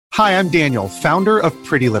Hi, I'm Daniel, founder of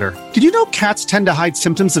Pretty Litter. Did you know cats tend to hide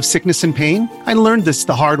symptoms of sickness and pain? I learned this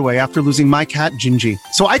the hard way after losing my cat, Gingy.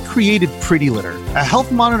 So I created Pretty Litter, a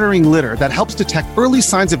health monitoring litter that helps detect early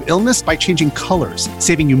signs of illness by changing colors,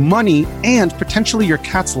 saving you money and potentially your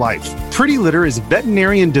cat's life. Pretty Litter is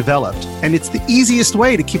veterinarian developed, and it's the easiest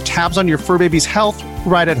way to keep tabs on your fur baby's health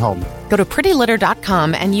right at home. Go to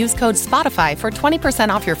prettylitter.com and use code SPOTIFY for 20%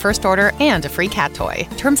 off your first order and a free cat toy.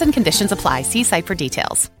 Terms and conditions apply. See site for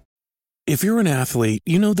details. If you're an athlete,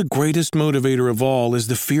 you know the greatest motivator of all is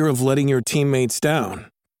the fear of letting your teammates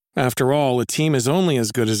down. After all, a team is only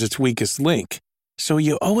as good as its weakest link. So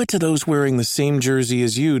you owe it to those wearing the same jersey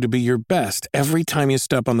as you to be your best every time you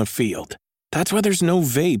step on the field. That's why there's no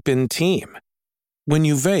vape in team. When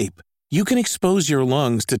you vape, you can expose your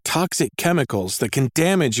lungs to toxic chemicals that can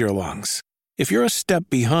damage your lungs. If you're a step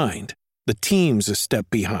behind, the team's a step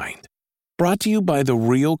behind. Brought to you by The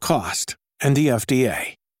Real Cost and the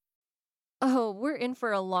FDA. Oh, we're in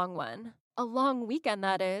for a long one. A long weekend,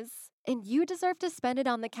 that is. And you deserve to spend it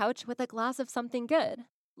on the couch with a glass of something good.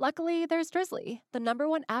 Luckily, there's Drizzly, the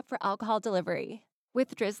 #1 app for alcohol delivery.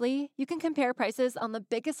 With Drizzly, you can compare prices on the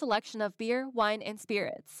biggest selection of beer, wine, and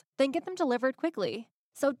spirits, then get them delivered quickly.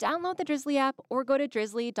 So download the Drizzly app or go to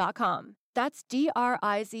drizzly.com. That's DRIZLY.com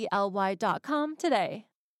today.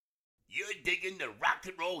 You're digging the Rock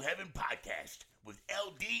and Roll Heaven podcast with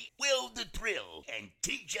LD, Will the Thrill, and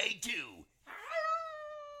TJ2.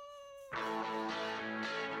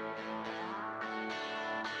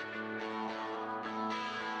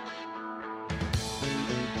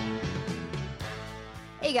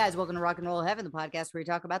 Hey guys, welcome to Rock and Roll Heaven, the podcast where we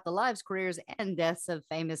talk about the lives, careers, and deaths of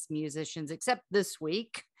famous musicians. Except this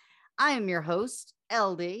week, I am your host,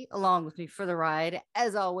 LD. Along with me for the ride,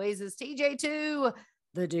 as always, is TJ2,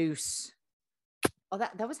 the Deuce. Oh,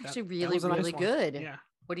 that was actually really nice good. Yeah.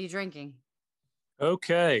 What are you drinking?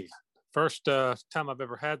 Okay. First time I've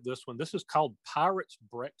ever had this one. This is called Pirate's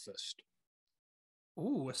Breakfast.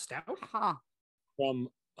 Ooh, a stout? Huh. From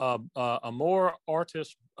Amor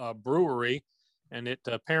Artist Brewery. And it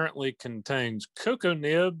apparently contains cocoa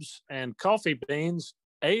nibs and coffee beans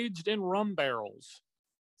aged in rum barrels.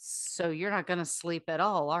 So you're not going to sleep at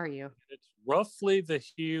all, are you? It's roughly the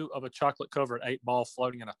hue of a chocolate-covered 8-ball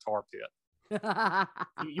floating in a tar pit.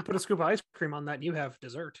 You put a scoop of ice cream on that, and you have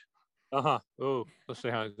dessert. Oh, let's see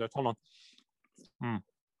how it goes. Hold on.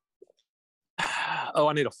 Oh,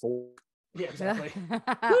 I need a fork. Yeah, exactly.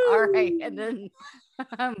 All right. And then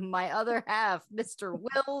my other half, Mr.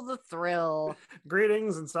 Will the Thrill.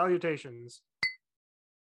 Greetings and salutations.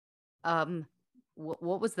 What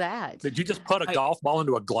was that? Did you just put a golf ball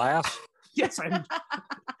into a glass? Yes, I'm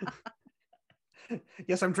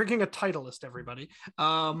drinking a Titleist, everybody.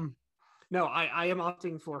 No, I am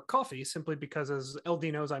opting for coffee simply because, as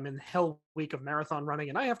LD knows, I'm in hell week of marathon running,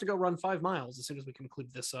 and I have to go run 5 miles as soon as we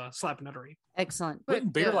conclude this slap nuttery. Excellent.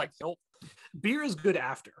 Wouldn't beer like help? Beer is good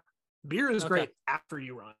after. Beer is great after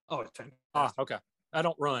you run. Oh, it's fantastic. Okay. I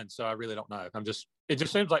don't run, so I really don't know. It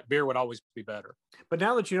just seems like beer would always be better. But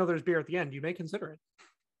now that you know there's beer at the end, you may consider it.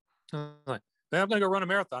 I'm going to go run a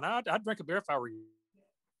marathon. I'd drink a beer if I were you.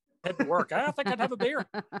 Head to work. I think I'd have a beer.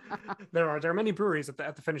 There are many breweries at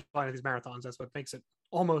the finish line of these marathons. That's what makes it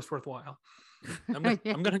almost worthwhile. I'm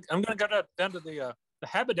gonna go down to the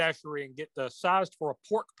haberdashery and get sized for a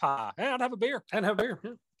pork pie. Hey, I'd have a beer. Yeah.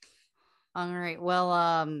 All right.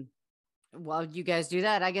 Well, while you guys do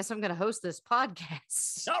that, I guess I'm going to host this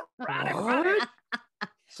podcast. All right.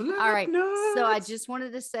 All right. So I just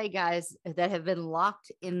wanted to say, guys, that have been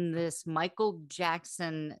locked in this Michael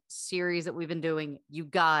Jackson series that we've been doing, you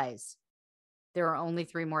guys, there are only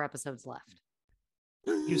 3 more episodes left.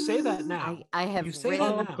 You say that now. I've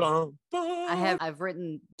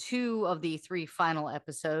written 2 of the 3 final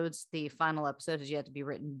episodes. The final episode has yet to be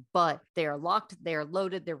written, but they are locked, they are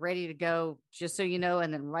loaded, they're ready to go, just so you know.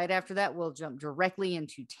 And then right after that, we'll jump directly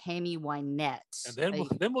into Tammy Wynette. And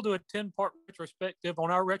then we'll do a 10-part retrospective on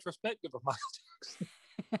our retrospective of Michael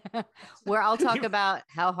Jackson. Where I'll talk about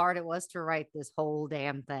how hard it was to write this whole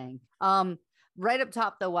damn thing. Right up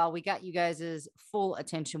top, though, while we got you guys' full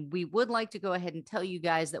attention, we would like to go ahead and tell you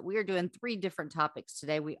guys that we are doing 3 different topics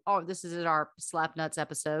today. This is our Slap Nuts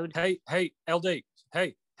episode. Hey, LD.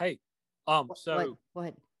 Hey. So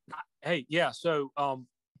what? Hey, yeah. So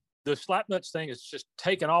the Slap Nuts thing is just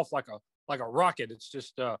taken off like a rocket. It's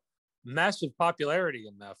just massive popularity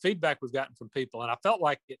and feedback we've gotten from people, and I felt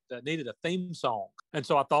like it needed a theme song, and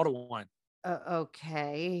so I thought of one.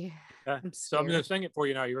 Okay. So I'm going to sing it for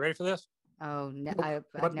you now. You ready for this? Oh, no, I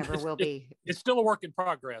never will be. It's still a work in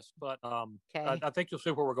progress, but okay. I think you'll see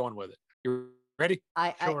where we're going with it. You ready?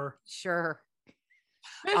 Sure.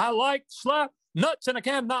 I like slap Nuts in a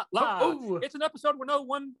Can Not Lie. Oh. It's an episode where no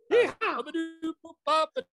one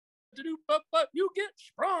you get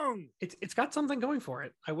sprung. It's got something going for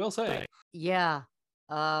it, I will say. Yeah.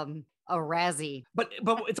 A Razzie. But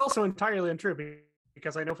it's also entirely untrue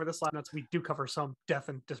because I know for this Slapnuts we do cover some death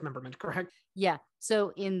and dismemberment, correct? Yeah.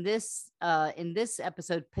 So in this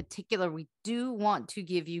episode particular, we do want to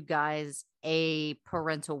give you guys a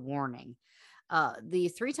parental warning. The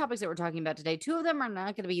 3 topics that we're talking about today, 2 of them are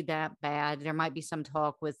not going to be that bad. There might be some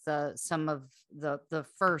talk with some of the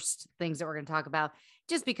first things that we're going to talk about,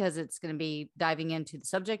 just because it's going to be diving into the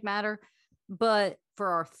subject matter. But for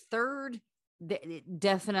our third,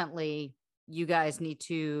 definitely you guys need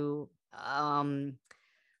to,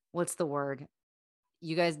 what's the word?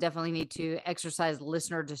 You guys definitely need to exercise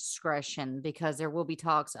listener discretion, because there will be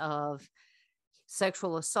talks of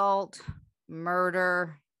sexual assault,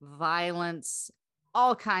 murder, violence,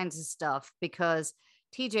 all kinds of stuff. Because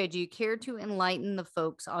TJ, do you care to enlighten the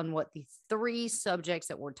folks on what the 3 subjects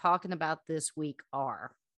that we're talking about this week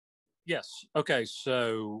are? Yes. Okay.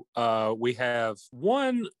 So we have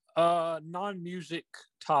one non-music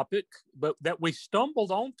topic, but that we stumbled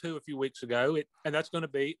onto a few weeks ago, and that's going to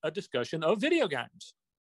be a discussion of video games.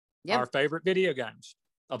 Yep. Our favorite video games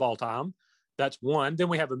of all time. That's one. Then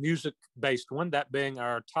we have a music-based one, that being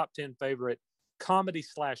our top 10 favorite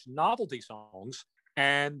comedy/novelty songs.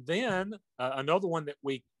 And then another one that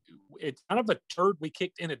it's kind of a turd we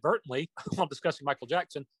kicked inadvertently while discussing Michael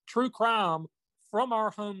Jackson, true crime from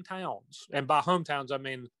our hometowns. And by hometowns, I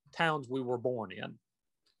mean towns we were born in.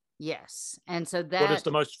 Yes. And so what is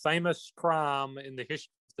the most famous crime in the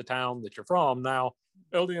history of the town that you're from? Now,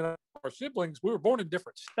 LD and our siblings, we were born in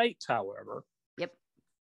different states, however. Yep.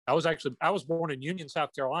 I was born in Union,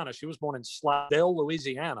 South Carolina. She was born in Slidell,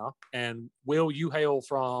 Louisiana. And Will, you hail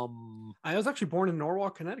from? I was actually born in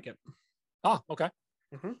Norwalk, Connecticut. Oh, okay.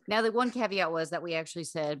 Mm-hmm. Now, the one caveat was that we actually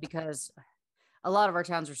said, because a lot of our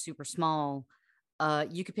towns are super small,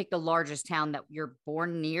 you could pick the largest town that you're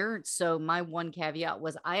born near. So my one caveat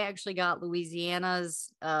was I actually got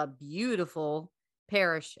Louisiana's beautiful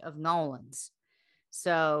parish of Nolens.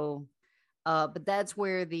 So, but that's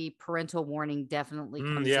where the parental warning definitely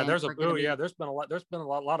comes in. There's been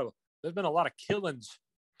a lot of killings.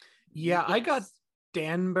 Yeah, yes. I got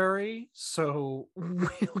Danbury, so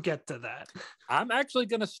we'll get to that. I'm actually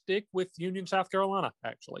going to stick with Union, South Carolina,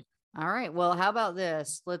 actually. All right. Well, how about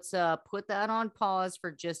this? Let's put that on pause for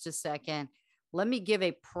just a second. Let me give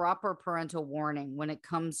a proper parental warning when it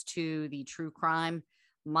comes to the true crime.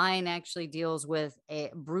 Mine actually deals with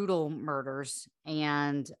brutal murders.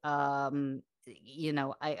 And, I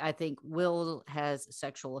think Will has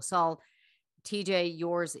sexual assault. TJ,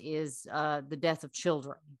 yours is the death of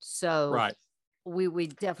children. So right. We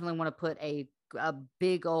definitely want to put a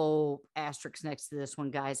big old asterisk next to this one,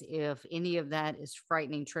 guys. If any of that is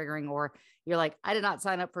frightening, triggering, or you're like, I did not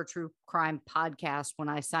sign up for a true crime podcast when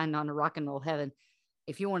I signed on to Rock and Roll Heaven.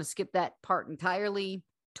 If you want to skip that part entirely,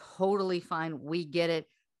 totally fine. We get it.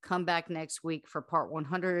 Come back next week for part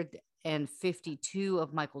 152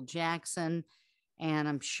 of Michael Jackson. And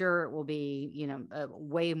I'm sure it will be,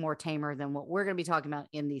 way more tamer than what we're going to be talking about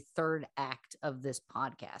in the 3rd act of this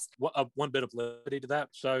podcast. One bit of levity to that.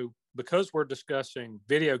 So because we're discussing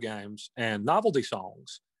video games and novelty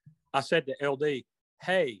songs, I said to LD,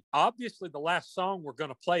 hey, obviously the last song we're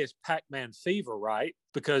going to play is Pac-Man Fever, right?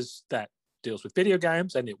 Because that deals with video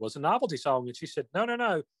games and it was a novelty song. And she said,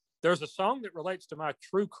 no. There's a song that relates to my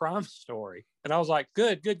true crime story. And I was like,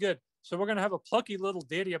 good. So we're going to have a plucky little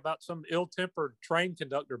ditty about some ill-tempered train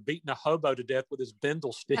conductor beating a hobo to death with his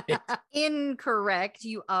bindle stick. Incorrect.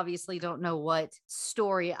 You obviously don't know what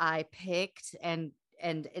story I picked, and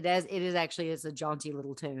it is actually a jaunty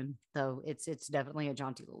little tune, though. It's definitely a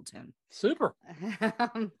jaunty little tune. Super.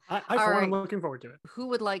 I'm looking forward to it. Who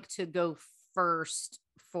would like to go first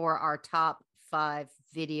for our top 5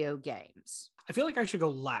 video games? I feel like I should go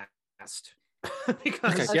last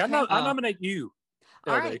because I nominate you.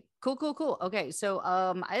 All right, cool. Okay, so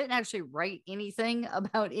I didn't actually write anything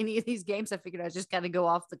about any of these games. I figured I'd just kind of go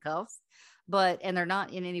off the cuff, and they're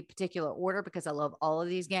not in any particular order because I love all of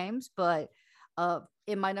these games. But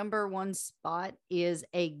in my number 1 spot is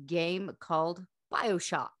a game called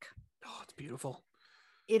BioShock. Oh, it's beautiful.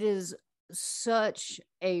 It is such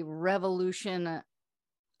a revolution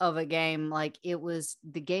of a game. Like, the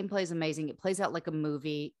gameplay is amazing. It plays out like a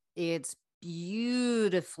movie. It's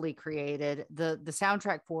beautifully created. The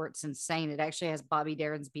soundtrack for it's insane. It actually has Bobby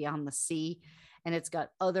Darin's Beyond the Sea, and it's got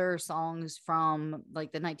other songs from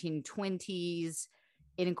like the 1920s.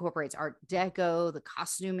 It incorporates Art Deco. The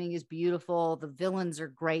costuming is beautiful. The villains are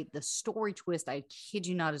great. The story twist, I kid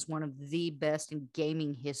you not, is one of the best in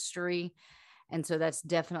gaming history. And so that's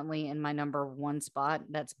definitely in my number one spot.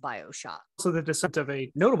 That's BioShock. So the descent of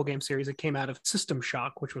a notable game series that came out of System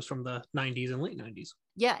Shock, which was from the 90s and late 90s.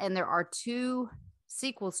 Yeah, and there are 2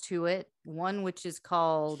 sequels to it. One which is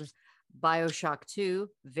called BioShock 2,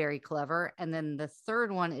 very clever. And then the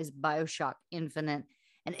third one is BioShock Infinite.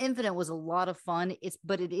 And Infinite was a lot of fun.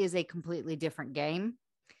 But it is a completely different game.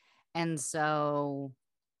 And so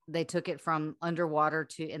they took it from underwater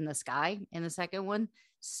to in the sky in the second one.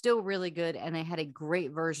 Still really good. And they had a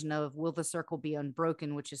great version of Will the Circle Be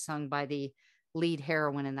Unbroken, which is sung by the lead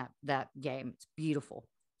heroine in that game. It's beautiful.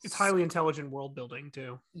 It's highly intelligent world building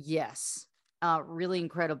too. Yes. Really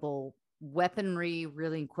incredible weaponry,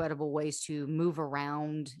 really incredible ways to move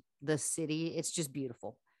around the city. It's just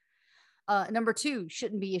beautiful. Number 2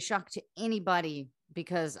 shouldn't be a shock to anybody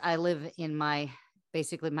because I live in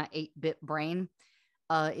basically my 8-bit brain,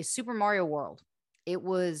 is Super Mario World. It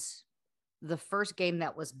was the first game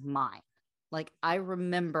that was mine. Like, I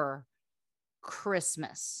remember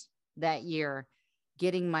Christmas that year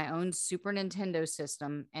getting my own Super Nintendo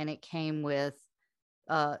system, and it came with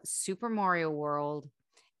Super Mario World,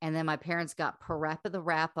 and then my parents got Parappa the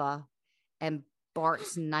Rappa and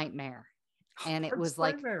Bart's Nightmare. And it was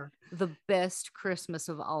like the best Christmas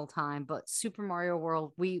of all time. But Super Mario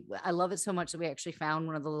World, I love it so much that we actually found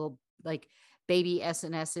one of the little like baby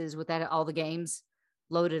SNSs with all the games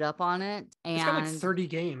loaded up on it. And it's got like 30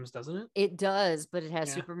 games, doesn't it? It does, but it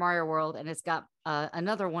has Super Mario World, and it's got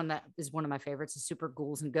another one that is one of my favorites, is Super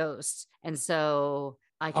Ghouls and Ghosts. And so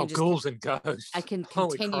I can Ghouls and Ghosts. I can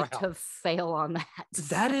continue to fail on that.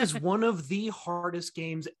 That is one of the hardest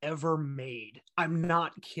games ever made. I'm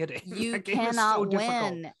not kidding. You cannot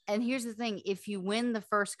win. And here's the thing. If you win the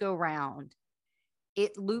first go round,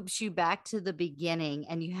 it loops you back to the beginning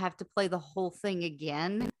and you have to play the whole thing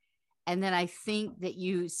again. And then I think that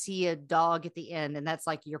you see a dog at the end and that's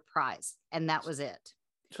like your prize. And that was it.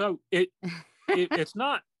 So it's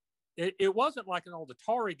not, it wasn't like an old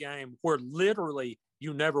Atari game where literally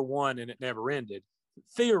you never won and it never ended.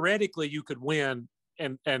 Theoretically, you could win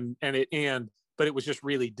and it end, but it was just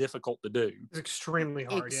really difficult to do. It's extremely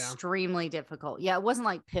hard. Extremely difficult. Yeah, it wasn't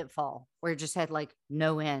like Pitfall where it just had like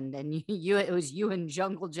no end, and it was you and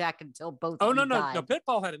Jungle Jack until both. Oh of you no, died. no!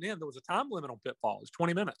 Pitfall had an end. There was a time limit on Pitfall. It was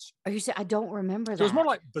 20 minutes. Are you saying? I don't remember that. So it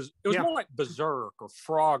was more like Berserk or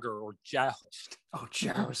Frogger or Joust. Oh,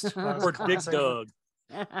 Joust. Or Dig Dug.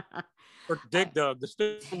 Or Dig Dug. The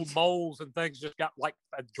stupid moles and things just got like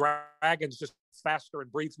dragons just faster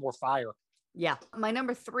and breathes more fire. Yeah. My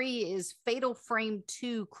number 3 is Fatal Frame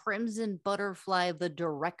 2 Crimson Butterfly, the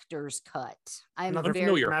director's cut. Another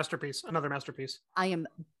masterpiece. I am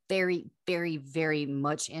very, very, very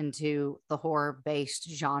much into the horror-based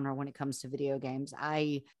genre when it comes to video games.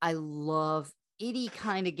 I love any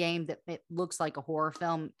kind of game that it looks like a horror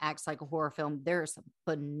film, acts like a horror film. There are some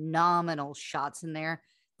phenomenal shots in there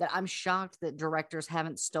that I'm shocked that directors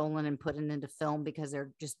haven't stolen and put it into film because they're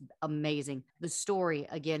just amazing. The story,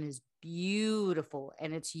 again, is beautiful.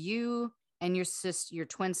 And it's you and your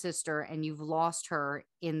twin sister, and you've lost her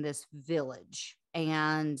in this village.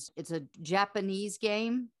 And it's a Japanese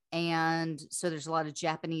game. And so there's a lot of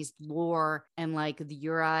Japanese lore and like the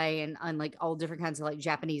Yurei and like all different kinds of like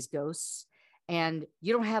Japanese ghosts. And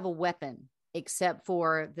you don't have a weapon except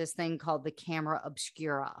for this thing called the camera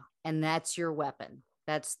obscura. And that's your weapon.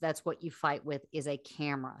 That's what you fight with, is a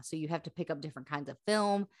camera. So you have to pick up different kinds of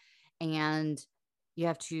film and you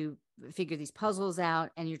have to figure these puzzles out,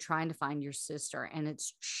 and you're trying to find your sister. And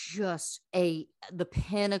it's just the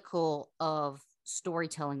pinnacle of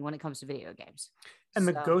storytelling when it comes to video games. And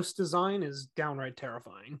the ghost design is downright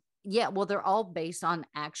terrifying. Yeah, well, they're all based on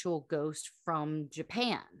actual ghosts from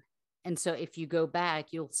Japan. And so if you go back,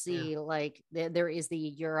 you'll see like there is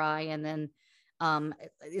the Yurei, and then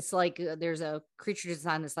it's like there's a creature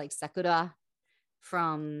design that's like Sakura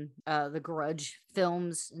from the Grudge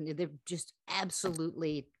films, and they're just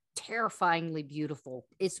absolutely terrifyingly beautiful.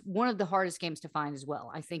 It's one of the hardest games to find as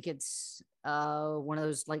well. I think it's one of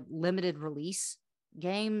those like limited release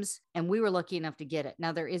games, and we were lucky enough to get it.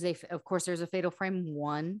 Now there's a Fatal Frame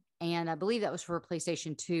 1, and I believe that was for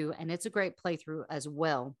PlayStation 2, and it's a great playthrough as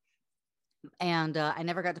well. And I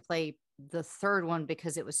never got to play the third one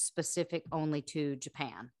because it was specific only to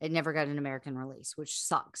Japan. It never got an American release, which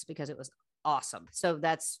sucks because it was awesome. So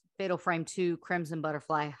that's Fatal Frame 2 Crimson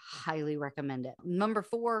Butterfly. Highly recommend it. Number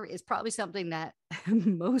 4 is probably something that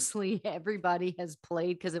mostly everybody has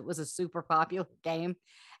played because it was a super popular game,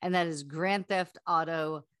 and that is Grand Theft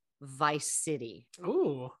Auto Vice City.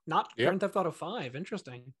 Ooh, not Grand Theft Auto 5.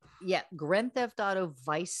 Interesting. Yeah, Grand Theft Auto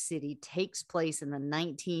Vice City takes place in the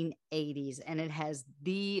 1980s, and it has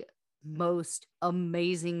the most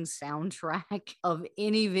amazing soundtrack of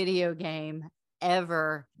any video game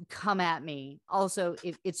ever come at me. Also,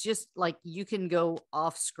 it's just like you can go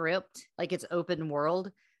off script, like it's open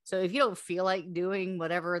world. So if you don't feel like doing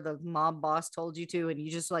whatever the mob boss told you to, and you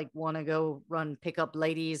just like want to go pick up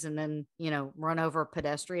ladies and then, run over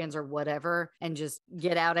pedestrians or whatever, and just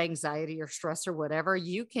get out anxiety or stress or whatever,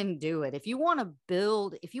 you can do it. If you want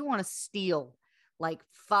to steal like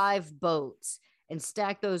 5 boats and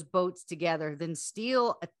stack those boats together, then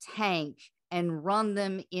steal a tank and run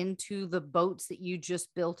them into the boats that you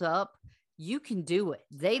just built up, you can do it.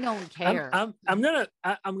 They don't care. I'm gonna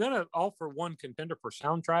offer one contender for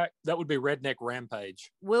soundtrack. That would be Redneck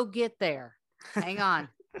Rampage. We'll get there. Hang on.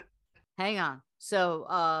 Hang on.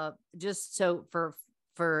 So just so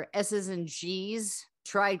for S's and G's,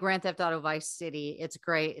 try Grand Theft Auto Vice City. It's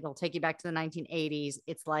great. It'll take you back to the 1980s.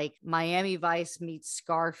 It's like Miami Vice meets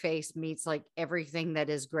Scarface meets like everything that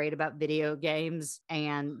is great about video games.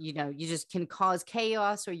 And, you just can cause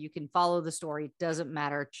chaos or you can follow the story. It doesn't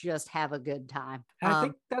matter. Just have a good time. And I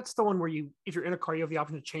think that's the one where if you're in a car, you have the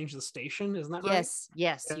option to change the station. Isn't that right?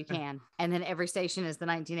 Yes, you can. And then every station is the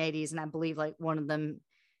 1980s. And I believe like one of them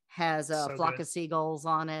has a flock of seagulls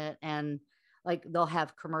on it. And like they'll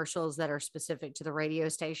have commercials that are specific to the radio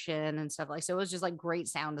station and stuff like. So it was just like great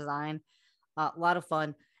sound design, a lot of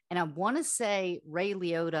fun. And I want to say Ray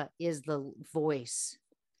Liotta is the voice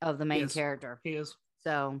of the main character. He is.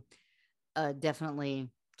 So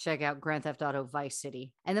definitely check out Grand Theft Auto Vice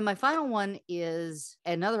City. And then my final one is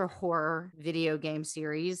another horror video game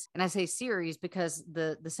series. And I say series because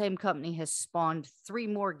the same company has spawned 3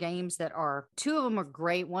 more games that are, 2 of them are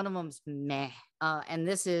great. One of them's meh. And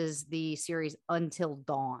this is the series Until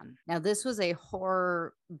Dawn. Now, this was a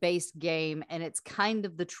horror-based game, and it's kind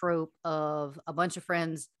of the trope of a bunch of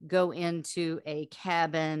friends go into a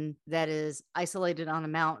cabin that is isolated on a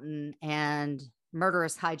mountain and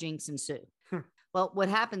murderous hijinks ensue. Well, what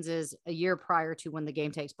happens is a year prior to when the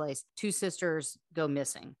game takes place, 2 sisters go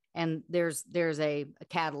missing, and there's a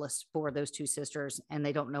catalyst for those 2 sisters, and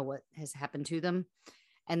they don't know what has happened to them.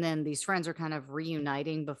 And then these friends are kind of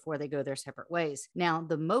reuniting before they go their separate ways. Now,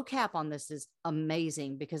 the mocap on this is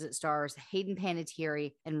amazing because it stars Hayden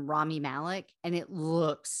Panettiere and Rami Malek, and it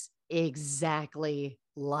looks exactly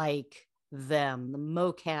like them. The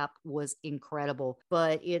mocap was incredible,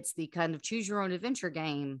 but it's the kind of choose your own adventure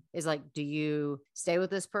game. Is like, do you stay with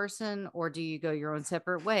this person or do you go your own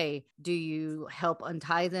separate way? Do you help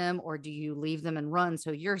untie them or do you leave them and run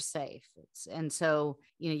so you're safe? And so,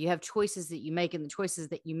 you have choices that you make, and the choices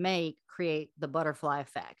that you make create the butterfly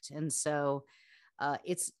effect. And so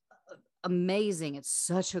it's amazing. It's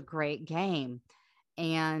such a great game.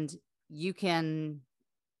 And you can,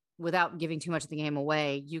 without giving too much of the game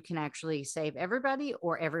away, you can actually save everybody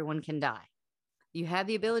or everyone can die. You have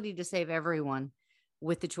the ability to save everyone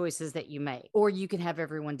with the choices that you make, or you can have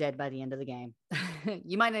everyone dead by the end of the game.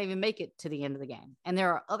 You might not even make it to the end of the game. And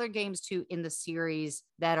there are other games too in the series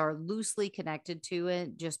that are loosely connected to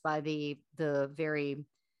it just by the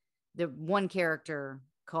one character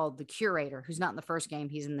called the Curator, who's not in the first game.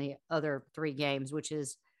 He's in the other 3 games, which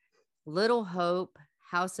is Little Hope,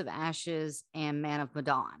 House of Ashes, and Man of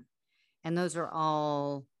Medan. And those are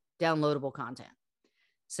all downloadable content.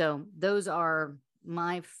 So those are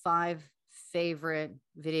my 5 favorite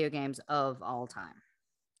video games of all time.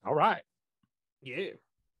 All right. Yeah.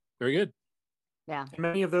 Very good. Yeah. And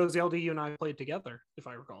many of those, LD, you and I played together, if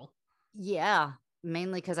I recall. Yeah.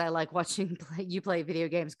 Mainly because I like watching you play video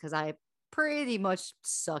games because I pretty much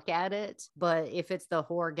suck at it. But if it's the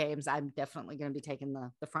horror games, I'm definitely going to be taking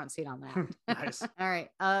the front seat on that. Nice. All right.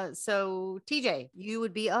 So TJ, you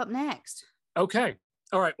would be up next. Okay.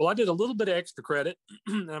 All right. Well, I did a little bit of extra credit,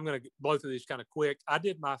 and I'm going to blow through these kind of quick. I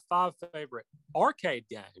did my 5 favorite arcade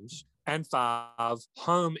games and 5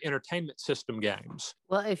 home entertainment system games.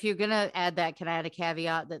 Well, if you're going to add that, can I add a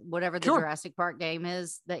caveat that whatever the Jurassic Park game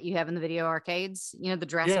is that you have in the video arcades, the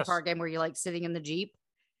Jurassic Park game where you're like sitting in the Jeep?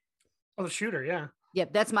 Oh, the shooter. Yeah.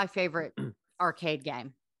 Yep. That's my favorite arcade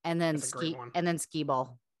game. And then skee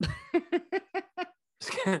ball.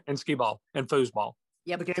 And skee ball and foosball.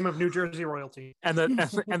 Yep. The game of New Jersey royalty. And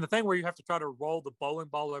the thing where you have to try to roll the bowling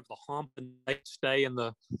ball over the hump and stay in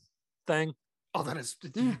the thing. Oh, that is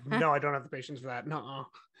no, I don't have the patience for that. No.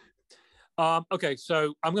 Okay,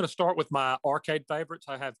 so I'm going to start with my arcade favorites.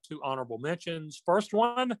 I have 2 honorable mentions. First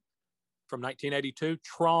one from 1982,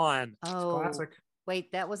 Tron. Oh, classic.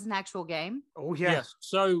 Wait, that was an actual game? Oh, yeah. Yes.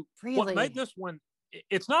 So really? What made this one?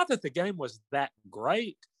 It's not that the game was that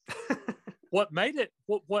great. What made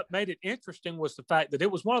it interesting was the fact that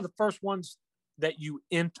it was one of the first ones that you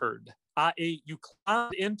entered. i.e., you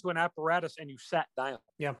climbed into an apparatus and you sat down.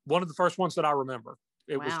 Yeah. One of the first ones that I remember.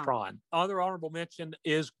 It was Wow. Tron. Other honorable mention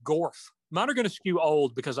is Gorf. Mine are going to skew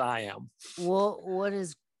old because I am. Well, what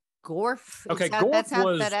is Gorf? Okay,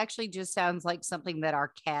 Gorf that actually just sounds like something that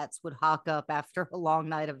our cats would hawk up after a long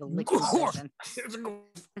night of a licking session.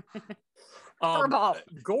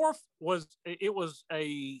 Gorf was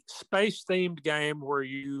a space themed game where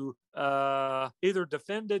you either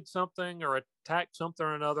defended something or attacked something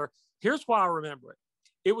or another. Here's why I remember it.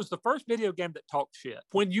 It was the first video game that talked shit.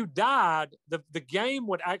 When you died, the game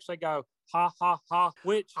would actually go ha ha ha,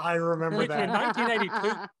 which I remember that. In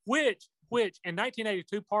 1982, which in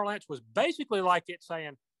 1982 parlance was basically like it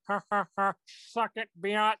saying ha ha ha, suck it,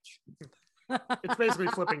 biatch. It's basically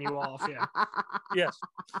flipping you off. Yeah. Yes.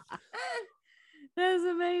 That's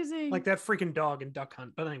amazing. Like that freaking dog in Duck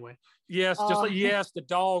Hunt. But anyway. Yes, the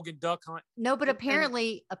dog in Duck Hunt. No, but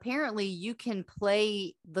apparently you can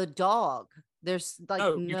play the dog. There's like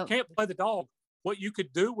you can't play the dog. What you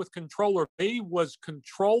could do with controller B was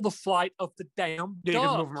control the flight of the damn dog. You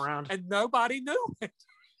can move them around. And nobody knew it.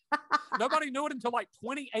 Nobody knew it until like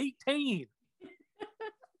 2018.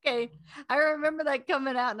 Okay, I remember that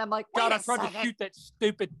coming out, and I'm like, God, I tried to shoot that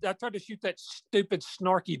stupid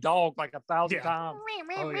snarky dog like 1,000 times.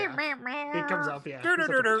 Oh, yeah. It comes up, yeah.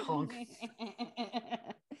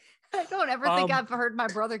 I don't ever think I've heard my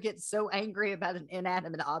brother get so angry about an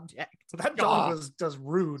inanimate object. That dog was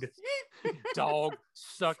rude. Dog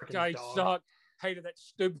sucked. I sucked. Hated that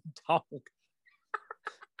stupid dog.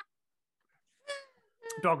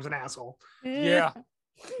 Dog was an asshole. Yeah.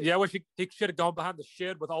 Yeah, I wish he should have gone behind the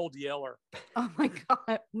shed with old Yeller. Oh my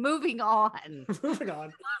God. Moving on. Moving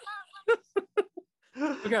on.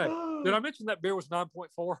 Okay. Did I mention that beer was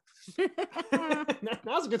 9.4?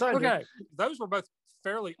 Now's a good time. Okay. Those were both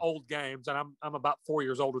fairly old games, and I'm about 4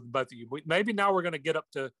 years older than both of you. Maybe now we're going to get up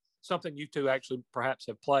to something you two actually perhaps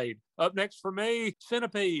have played. Up next for me,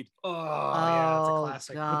 Centipede. Oh yeah, that's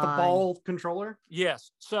a classic. God. With the ball controller?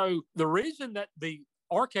 Yes. So the reason that the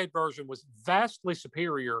arcade version was vastly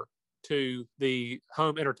superior to the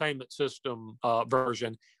home entertainment system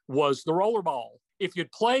version was the rollerball. If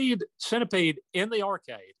you'd played Centipede in the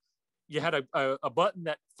arcade, you had a button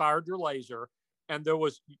that fired your laser, and there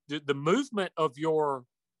was the movement of the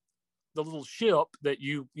little ship that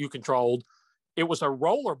you controlled. It was a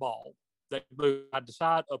rollerball that moved side to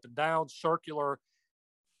side, up and down, circular.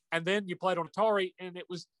 And then you played on Atari, and it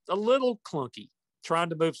was a little clunky, trying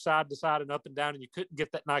to move side to side and up and down, and you couldn't get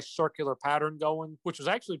that nice circular pattern going, which was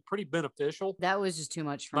actually pretty beneficial. That was just too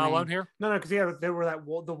much for me. Am I me. alone here? No, because there were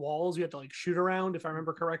the walls you had to like shoot around, if I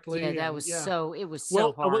remember correctly. Yeah, that was so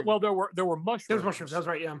hard. Well, there were mushrooms. There was mushrooms. That's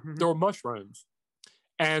right. Yeah, there were mushrooms,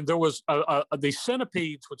 and there was the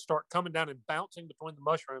centipedes would start coming down and bouncing between the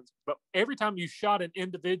mushrooms. But every time you shot an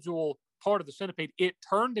individual part of the centipede, it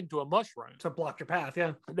turned into a mushroom to block your path.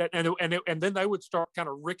 Yeah, and then they would start kind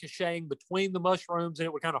of ricocheting between the mushrooms, and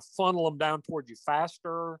it would kind of funnel them down towards you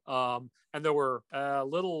faster. And there were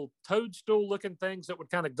little toadstool looking things that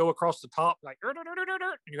would kind of go across the top, like, and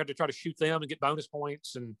you had to try to shoot them and get bonus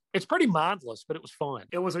points. And it's pretty mindless, but it was fun.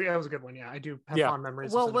 It was a good one. Yeah, I do have fond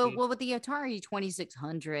memories. Well, with the Atari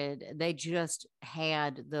 2600, they just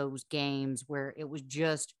had those games where it was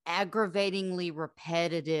just aggravatingly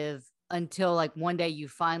repetitive until like one day you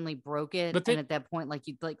finally broke it. And at that point, like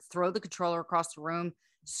you'd like throw the controller across the room,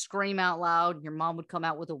 scream out loud, and your mom would come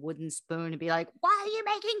out with a wooden spoon and be like, "Why are you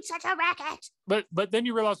making such a racket?" But then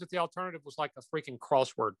you realize that the alternative was like a freaking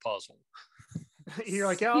crossword puzzle. You're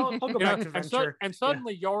like, yeah, I'll go back to Venture. And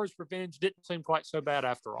suddenly Yar's Revenge didn't seem quite so bad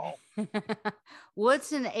after all.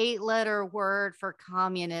 What's an 8-letter word for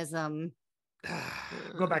communism?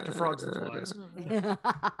 Go back to Frogs and Flies.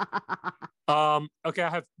 Okay, I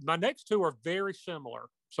have my next two are very similar,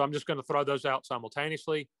 so I'm just going to throw those out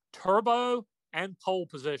simultaneously. Turbo and Pole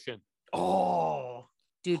Position. Oh,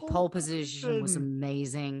 dude, Pole Position was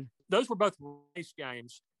amazing. Those were both race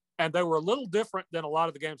games, and they were a little different than a lot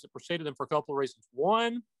of the games that preceded them for a couple of reasons.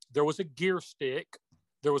 One, there was a gear stick,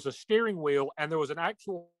 there was a steering wheel, and there was an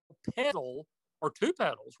actual pedal or two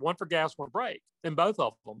pedals, one for gas, one brake, in both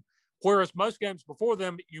of them. Whereas most games before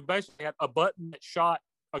them, you basically had a button that shot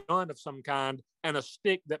a gun of some kind and a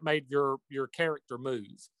stick that made your character move.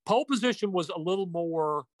 Pole Position was a little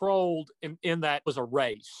more controlled in that it was a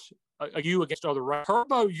race, you against other race.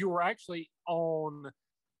 Turbo, you were actually on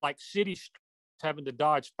like city streets having to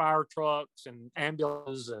dodge fire trucks and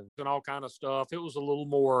ambulances and all kind of stuff. It was a little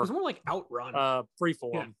more. It was more like Outrun.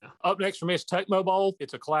 Freeform. Yeah. Up next for me is Tecmo Bowl.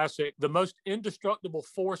 It's a classic. The most indestructible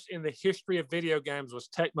force in the history of video games was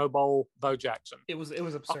Tecmo Bowl Bo Jackson. It was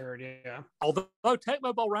absurd. Yeah. Although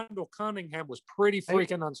Tecmo Bowl Randall Cunningham was pretty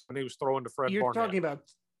freaking unseen when he was throwing to Fred You're Barnett. talking about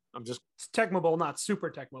I'm just Tecmo Bowl, not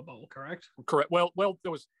Super Tecmo Bowl, correct? correct. Well,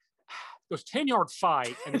 there was 10-yard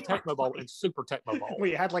fight and the Tecmo Bowl and Super Tecmo Bowl.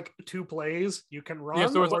 We had like 2 plays. You can run,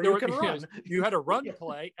 Yes, or you can run. yes, you had a run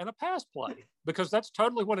play and a pass play because that's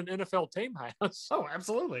totally what an NFL team has. Oh,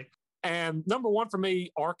 absolutely. And number one for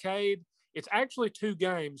me, arcade. It's actually 2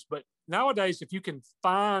 games, but nowadays, if you can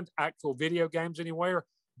find actual video games anywhere,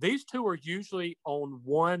 these 2 are usually on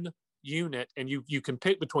one unit, and you can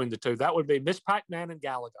pick between the 2. That would be Miss Pac-Man and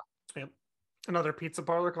Galaga. Yep. Another pizza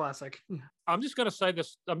parlor classic. I'm just going to say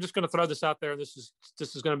this. I'm just going to throw this out there. This is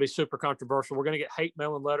going to be super controversial. We're going to get hate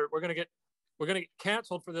mail and letter. We're going to get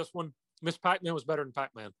canceled for this one. Miss Pac-Man was better than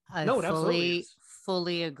Pac-Man. I No, it absolutely is.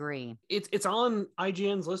 fully agree. It's on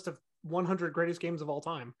IGN's list of 100 greatest games of all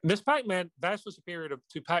time. Miss Pac-Man vastly superior to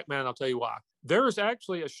Pac-Man. I'll tell you why. There is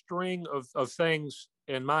actually a string of things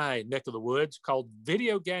in my neck of the woods called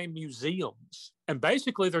video game museums, and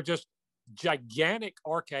basically they're just gigantic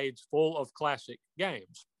arcades full of classic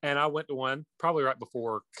games. And I went to one probably right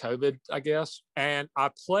before COVID, I guess. And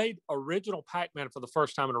I played original Pac-Man for the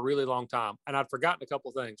first time in a really long time. And I'd forgotten a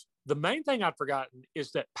couple of things. The main thing I'd forgotten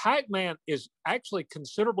is that Pac-Man is actually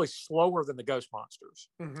considerably slower than the Ghost Monsters.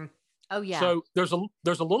 Mm-hmm. Oh yeah. So there's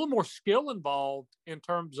a little more skill involved in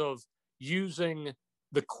terms of using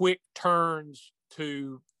the quick turns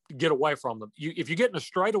to get away from them. If you get in a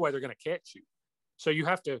straightaway, they're going to catch you. So you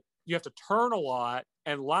have to turn a lot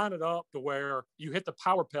and line it up to where you hit the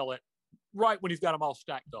power pellet right when you've got them all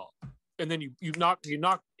stacked up. And then you knock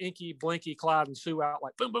Inky, Blinky, Clyde, and Sue out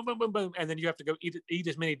like boom, boom, boom, boom, boom. And then you have to go eat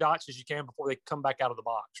as many dots as you can before they come back out of the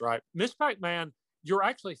box, right? Miss Pac-Man, you're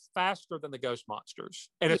actually faster than the Ghost Monsters.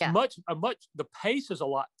 And it's the pace is a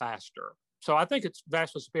lot faster. So I think it's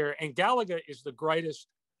vastly superior. And Galaga is the greatest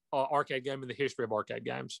arcade game in the history of arcade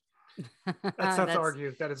games. That's tough to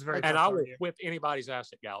argue. That is very tough and to I will argue. whip anybody's ass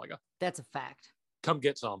at Galaga. That's a fact. Come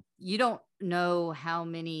get some. You don't know how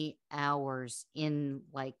many hours in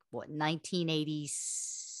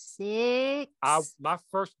 1986. My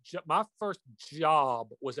first job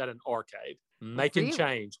was at an arcade making Really?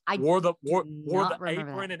 change. I wore the not remember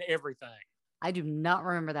apron that. and everything. I do not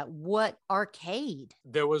remember that. What arcade?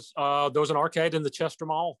 There was an arcade in the Chester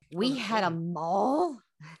Mall. We had a mall.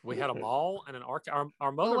 We had a mall and an arcade.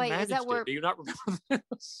 Our mother wait, is managed that where- it. Do you not remember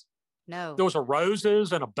this? No. There was a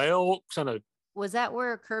Roses and a Belks and a. Was that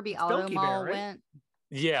where Kirby It's Auto Belky Mall Bear, right? went?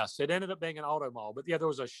 Yes, it ended up being an auto mall. But yeah, there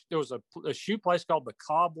was a shoe place called the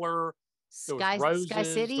Cobbler. There was Roses. Sky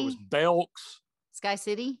City? There was Belks. Sky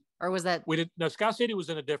City? Or was that? We didn't. No, Sky City was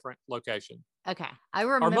in a different location. Okay. I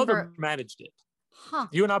Our remember. mother managed it. Huh.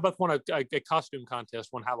 You and I both won a costume contest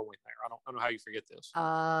one Halloween there. I don't know how you forget this.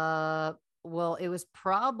 Well, it was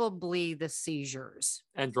probably the seizures.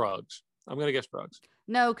 And drugs. I'm going to guess drugs.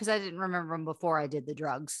 No, because I didn't remember them before I did the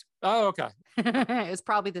drugs. Oh, okay. It was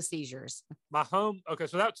probably the seizures. My home. Okay,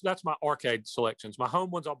 so that's my arcade selections. My home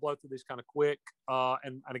ones, I'll blow through these kind of quick.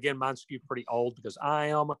 And again, mine skew pretty old because I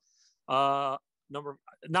am not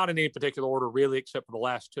in any particular order really, except for the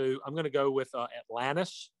last 2. I'm going to go with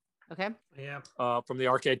Atlantis. Okay. Yeah. From the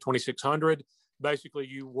arcade 2600. Basically,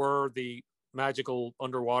 you were the magical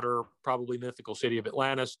underwater, probably mythical city of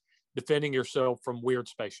Atlantis, defending yourself from weird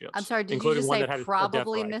spaceships. I'm sorry. Did you including just one say that had a death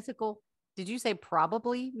probably ray. mythical? Did you say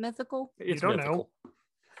probably mythical? It's don't mythical.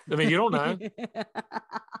 I mean, you don't know.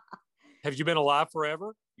 Have you been alive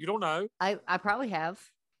forever? You don't know. I probably have.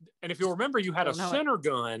 And if you'll remember, you had a Don't know it. center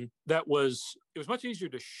gun it was much easier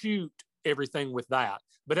to shoot everything with that.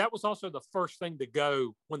 But that was also the first thing to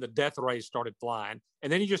go when the death rays started flying.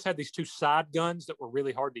 And then you just had these 2 side guns that were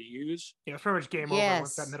really hard to use. Yeah, it's pretty much game over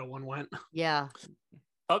once that middle one went. Yeah.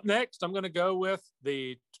 Up next, I'm going to go with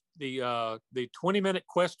the 20-minute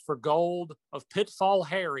quest for gold of Pitfall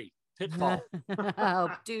Harry. Pitfall. Oh,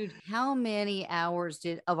 dude, how many hours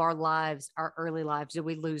of our early lives, did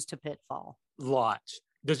we lose to Pitfall? Lots.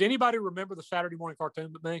 Does anybody remember the Saturday morning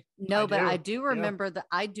cartoon but me? No, but I do.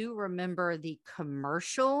 do remember the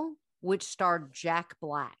commercial, which starred Jack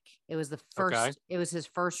Black. It was the first. Okay. It was his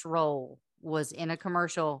first role was in a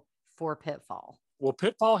commercial for Pitfall. Well,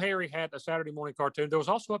 Pitfall Harry had a Saturday morning cartoon. There was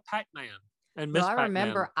also a Pac-Man and Miss No,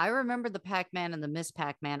 Pac-Man. I remember the Pac-Man and the Miss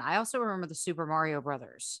Pac-Man. I also remember the Super Mario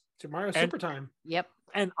Brothers. Super Mario Super Time. Yep.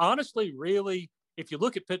 And honestly, really, if you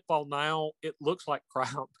look at Pitfall now, it looks like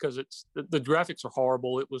crap because the graphics are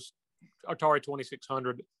horrible. It was Atari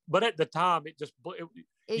 2600. But at the time,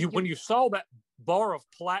 when you saw that bar of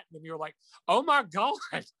platinum, you're like, oh my God,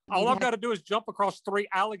 all I've got to do is jump across 3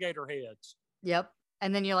 alligator heads. Yep.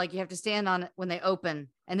 And then you're like, you have to stand on it when they open,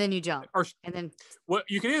 and then you jump. And then, well,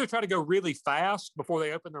 you can either try to go really fast before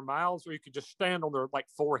they open their mouths, or you could just stand on their like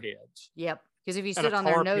foreheads. Yep. Because if you stood on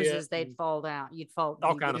their noses, they'd fall down. You'd fall.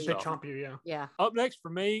 All kind of They stuff. chomp you, yeah. Yeah. Up next for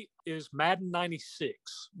me is Madden 96.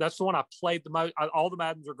 That's the one I played the most. All the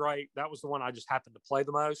Maddens are great. That was the one I just happened to play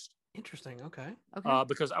the most. Interesting. Okay.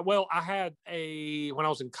 Because I had when I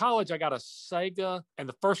was in college, I got a Sega, and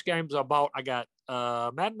the first games I bought, I got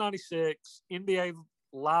Madden 96, NBA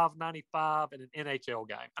Live 95, and an NHL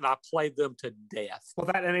game, and I played them to death. Well,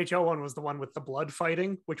 that NHL one was the one with the blood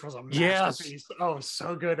fighting, which was a masterpiece. Yes. Oh,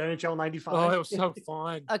 so good. NHL 95. Oh, it was so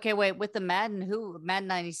fun. Okay, wait. With the Madden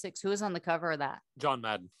 96, who was on the cover of that? John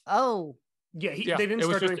Madden. Oh. Yeah, they didn't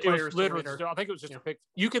start doing players. I think it was just a pick.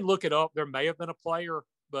 You can look it up. There may have been a player,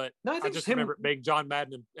 but no, I just remember it being John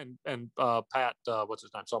Madden and Pat, what's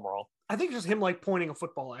his name, Summerall. I think just him like pointing a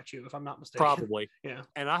football at you, if I'm not mistaken. Probably. Yeah.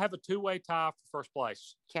 And I have a 2-way tie for first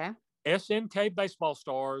place. Okay. SNK Baseball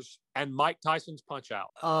Stars and Mike Tyson's Punch Out.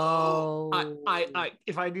 Oh. I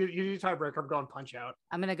if I do you do tiebreaker, I'm going Punch Out.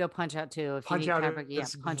 I'm gonna go Punch Out too. If Punch you need Out tiebreaker,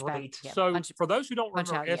 is Punch great. Back. Yeah, so for those who don't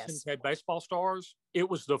remember SNK Baseball Stars, it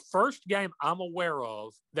was the first game I'm aware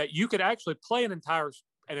of that you could actually play an entire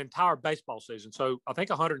baseball season. So I think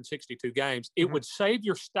 162 games. It would save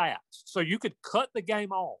your stats. So you could cut the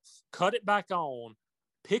game off, cut it back on,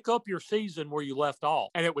 pick up your season where you left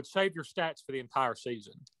off, and it would save your stats for the entire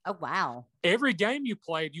season. Oh, wow. Every game you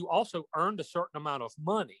played, you also earned a certain amount of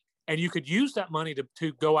money, and you could use that money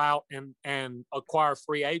to go out and acquire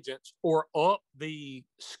free agents or up the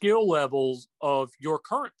skill levels of your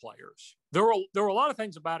current players. There were a lot of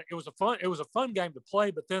things about it. It was a fun game to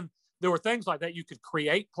play, but then there were things like that. You could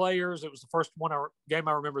create players. It was the first game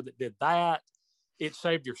I remember that did that. It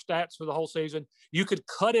saved your stats for the whole season. You could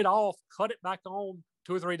cut it off, cut it back on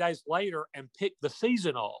 2 or 3 days later and pick the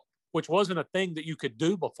season up, which wasn't a thing that you could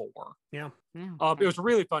do before. Yeah. It was a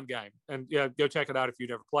really fun game. And yeah, go check it out if you've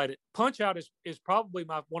never played it. Punch Out is probably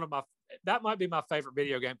that might be my favorite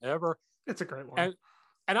video game ever. It's a great one.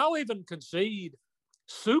 And I'll even concede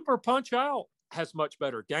Super Punch Out has much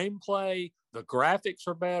better gameplay. The graphics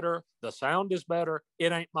are better. The sound is better.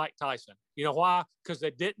 It ain't Mike Tyson. You know why? Because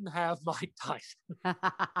they didn't have Mike Tyson.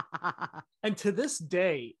 And to this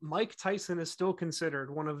day, Mike Tyson is still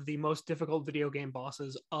considered one of the most difficult video game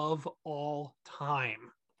bosses of all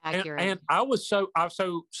time. Accurate. And I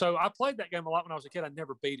played that game a lot when I was a kid. I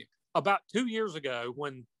never beat him. About 2 years ago,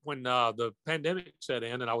 when the pandemic set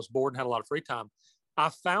in and I was bored and had a lot of free time, I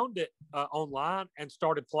found it online and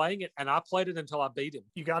started playing it, and I played it until I beat him.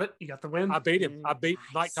 You got it? You got the win? I beat him. I beat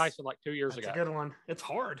Mike Tyson like 2 years ago. That's a good one. It's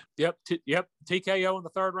hard. Yep. TKO in the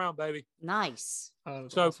 3rd round, baby. Nice.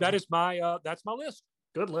 So awesome. That's my list.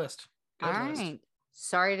 Good list. All right.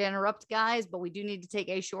 Sorry to interrupt, guys, but we do need to take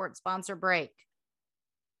a short sponsor break.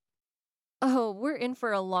 Oh, we're in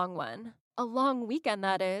for a long one. A long weekend,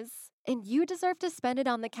 that is. And you deserve to spend it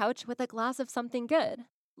on the couch with a glass of something good.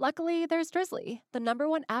 Luckily, there's Drizzly, the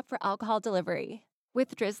 #1 app for alcohol delivery.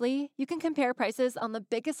 With Drizzly, you can compare prices on the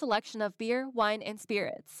biggest selection of beer, wine, and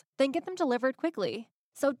spirits, then get them delivered quickly.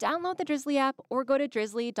 So download the Drizzly app or go to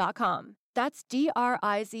drizzly.com. That's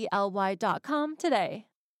DRIZLY.com today.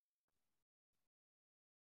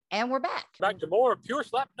 And we're back. Back to more Pure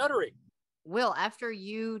Slap Nuttery. Will, after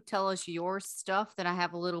you tell us your stuff, then I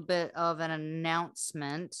have a little bit of an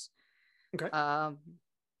announcement. Okay.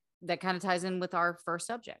 That kind of ties in with our first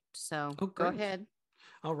subject. So go ahead.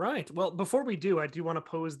 All right. Well, before we do, I do want to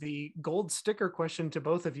pose the gold sticker question to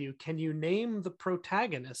both of you. Can you name the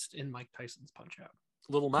protagonist in Mike Tyson's Punch Out?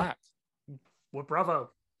 Little Mac. Well,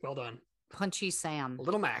 bravo. Well done. Punchy Sam.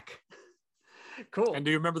 Little Mac. Cool. And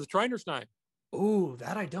do you remember the trainer's name? Ooh,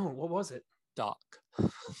 that I don't. What was it? Doc.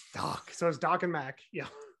 Doc. So it's Doc and Mac. Yeah.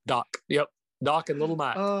 Doc. Yep. Doc and Little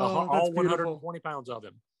Mac. All 120 pounds of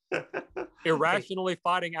him. Irrationally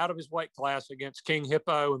fighting out of his weight class against King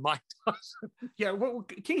Hippo and Mike Tyson. Yeah, well,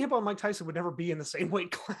 King Hippo and Mike Tyson would never be in the same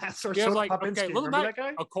weight class. Or Little Mac. That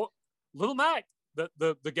guy? Little Mac.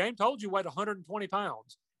 The game told you weighed 120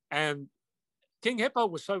 pounds, and King Hippo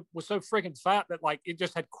was so freaking fat that like it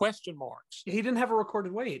just had question marks. He didn't have a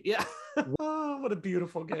recorded weight. Yeah. Oh, what a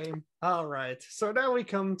beautiful game. All right. So now we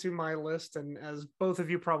come to my list. And as both of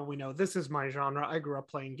you probably know, this is my genre. I grew up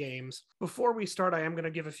playing games. Before we start, I am going to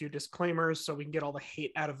give a few disclaimers so we can get all the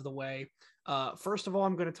hate out of the way. First of all,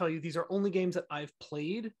 I'm going to tell you these are only games that I've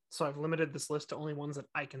played. So I've limited this list to only ones that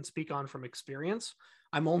I can speak on from experience.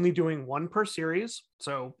 I'm only doing one per series,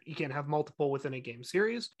 so you can't have multiple within a game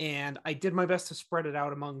series. And I did my best to spread it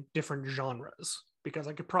out among different genres because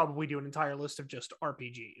I could probably do an entire list of just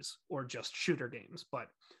RPGs or just shooter games, but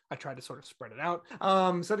I tried to sort of spread it out.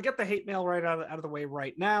 So to get the hate mail right out of the way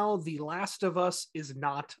right now, The Last of Us is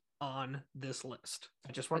not on this list.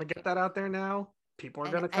 I just want to get that out there now. People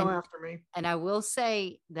are going to come after me. And I will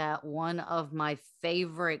say that one of my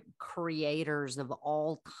favorite creators of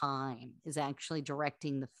all time is actually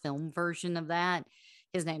directing the film version of that.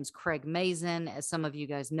 His name's Craig Mazin. As some of you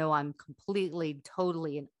guys know, I'm completely,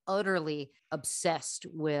 totally, and utterly obsessed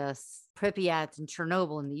with Pripyat and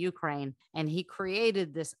Chernobyl in the Ukraine. And he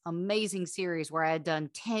created this amazing series where I had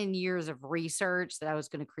done 10 years of research that I was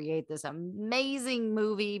going to create this amazing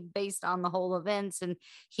movie based on the whole events. And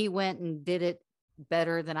he went and did it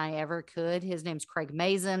better than I ever could. His name's Craig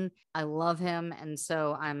Mazin. I love him. And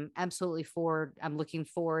so I'm looking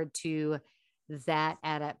forward to that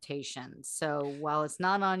adaptation. So while it's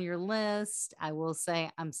not on your list, I will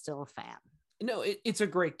say I'm still a fan. No, it's a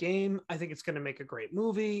great game. I think it's going to make a great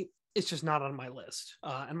movie. It's just not on my list.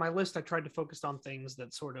 And my list, I tried to focus on things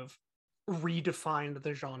that sort of redefined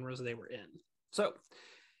the genres they were in. So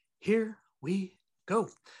here we go.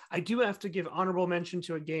 I do have to give honorable mention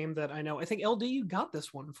to a game that I know. I think LD, you got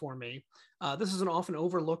this one for me. This is an often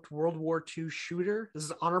overlooked World War II shooter. This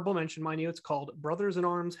is an honorable mention, mind you. It's called Brothers in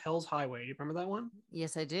Arms: Hell's Highway. Do you remember that one?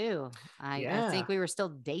 Yes, I do. I think we were still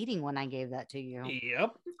dating when I gave that to you.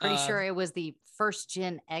 Yep. Pretty sure it was the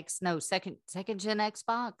second gen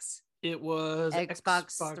Xbox. It was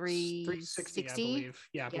Xbox 360, I believe.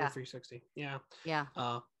 Yeah, 360. Yeah. Yeah.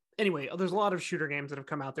 Anyway, there's a lot of shooter games that have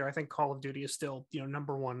come out there. I think Call of Duty is still,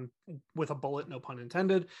 number one with a bullet, no pun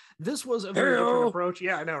intended. This was a very different approach.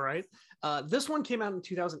 Yeah, I know, right? This one came out in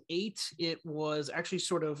 2008. It was actually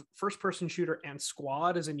sort of first-person shooter and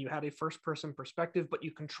squad, as in you had a first-person perspective, but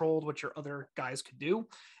you controlled what your other guys could do.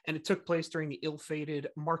 And it took place during the ill-fated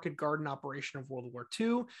Market Garden operation of World War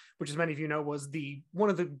II, which, as many of you know, was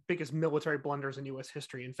one of the biggest military blunders in U.S.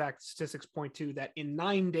 history. In fact, statistics point to that in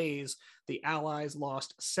 9 days, the Allies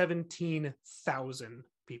lost 17,000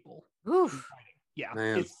 people. Oof.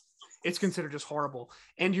 Yeah, it's considered just horrible.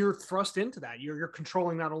 And you're thrust into that. You're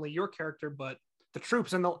controlling not only your character, but the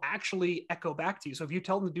troops, and they'll actually echo back to you. So if you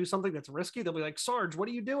tell them to do something that's risky, they'll be like, Sarge, what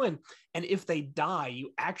are you doing? And if they die,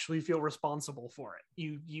 you actually feel responsible for it.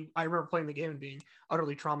 I remember playing the game and being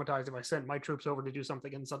utterly traumatized if I sent my troops over to do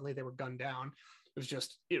something and suddenly they were gunned down. It was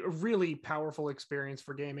just a really powerful experience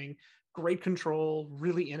for gaming. Great control,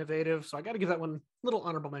 really innovative. So I got to give that one a little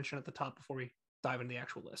honorable mention at the top before we dive into the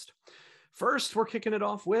actual list. First, we're kicking it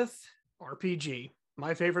off with RPG,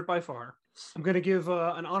 my favorite by far. I'm going to give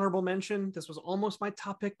an honorable mention. This was almost my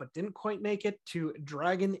top pick, but didn't quite make it, to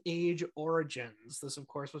Dragon Age Origins. This, of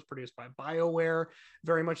course, was produced by BioWare,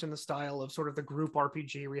 very much in the style of sort of the group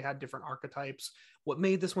RPG where you had different archetypes. What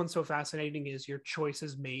made this one so fascinating is your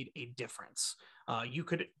choices made a difference. You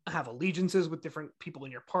could have allegiances with different people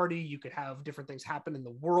in your party. You could have different things happen in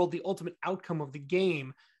the world. The ultimate outcome of the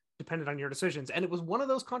game depended on your decisions. And it was one of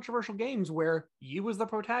those controversial games where you, as the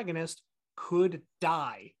protagonist, could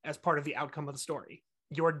die as part of the outcome of the story.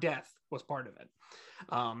 Your death was part of it.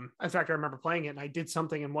 In fact, I remember playing it and I did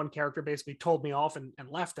something and one character basically told me off and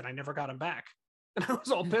left, and I never got him back. And I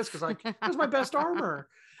was all pissed because that's my best armor.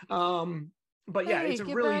 But yeah, it's a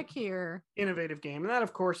really innovative game. And that,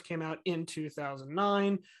 of course, came out in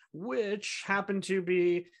 2009, which happened to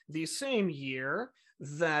be the same year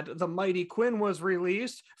that The Mighty Quinn was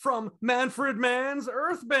released from Manfred Mann's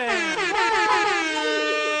Earthbound.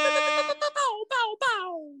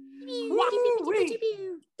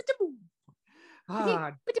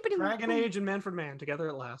 Dragon Age and Manfred Mann together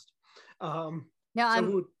at last. Now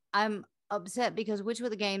I'm upset because which of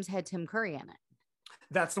the games had Tim Curry in it?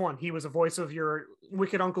 That's the one. He was a voice of your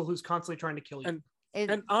wicked uncle who's constantly trying to kill you.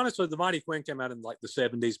 And honestly, The Mighty Quinn came out in like the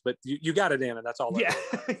 70s, but you got it in, and that's all. Yeah,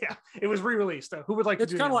 yeah. It was re-released. Who would like to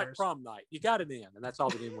do it? It's kind of like Prom Night. You got it in, and that's all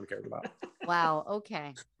that anyone cared about. Wow.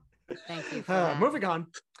 Okay. Thank you for that. Moving on.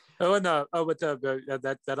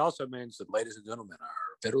 That also means that, ladies and gentlemen, our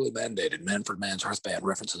federally mandated Manfred Mann's Earthbound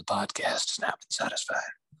reference to the podcast has now been satisfied.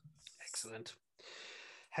 Excellent.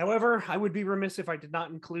 However, I would be remiss if I did not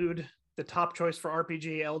include the top choice for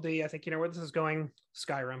RPG, LD. I think you know where this is going.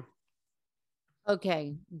 Skyrim.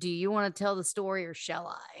 Okay. Do you want to tell the story or shall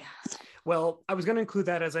I? Well, I was going to include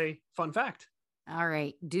that as a fun fact. All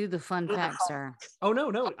right. Do the fun fact, sir. Oh,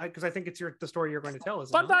 no. Because I think it's the story you're going to tell.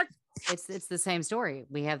 Fun fact. It's the same story.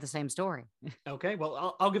 We have the same story. Okay.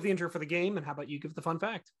 Well, I'll give the intro for the game. And how about you give the fun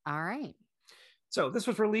fact? All right. So this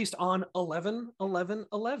was released on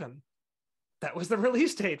 11/11/11. that was the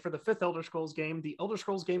release date for the 5th Elder Scrolls game. The Elder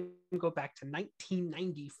Scrolls game go back to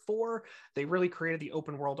 1994. They really created the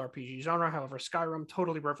open world RPG genre. However, Skyrim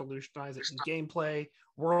totally revolutionized it in gameplay,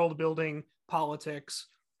 world building, politics,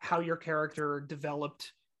 how your character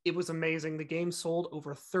developed. It was amazing. The game sold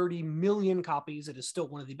over 30 million copies. It is still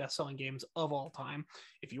one of the best-selling games of all time.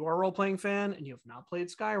 If you are a role-playing fan and you have not played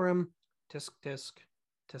Skyrim, tisk, tisk,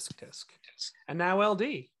 tisk, tisk. And now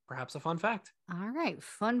LD, perhaps a fun fact. All right,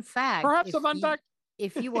 fun fact. Perhaps a fun fact.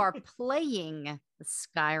 If you are playing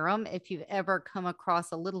Skyrim, if you've ever come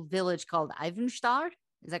across a little village called Ivarstad,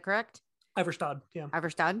 is that correct? Ivarstad, yeah.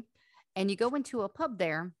 Ivarstad. And you go into a pub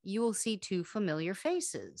there, you will see 2 familiar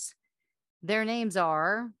faces. Their names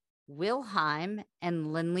are Wilhelm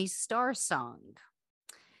and Linley Starsong.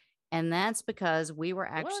 And that's because we were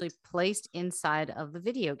actually placed inside of the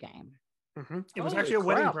video game. Mm-hmm. It was actually a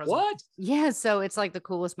wedding present. What? Yeah, so it's like the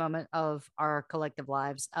coolest moment of our collective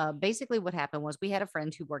lives. Basically, what happened was we had a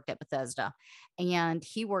friend who worked at Bethesda, and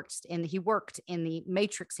he worked in the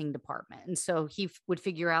matrixing department. And so he would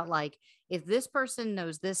figure out, like, if this person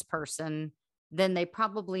knows this person, then they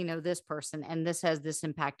probably know this person, and this has this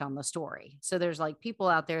impact on the story. So there's like people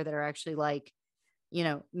out there that are actually like, you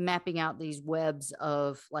know, mapping out these webs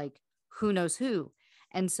of like who knows who.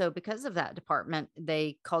 And so because of that department,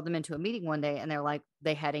 they called them into a meeting one day, and they're like,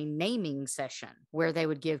 they had a naming session where they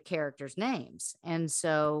would give characters names. And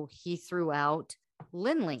so he threw out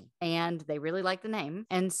Linley, and they really liked the name.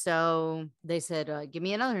 And so they said, give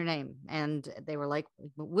me another name. And they were like,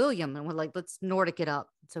 William. And we're like, let's Nordic it up.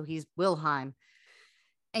 So he's Wilhelm.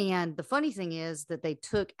 And the funny thing is that they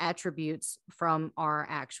took attributes from our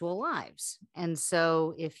actual lives. And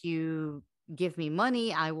so if you give me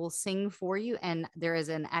money, I will sing for you. And there is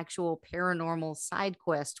an actual paranormal side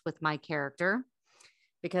quest with my character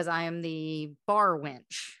because I am the bar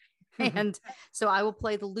wench. And so I will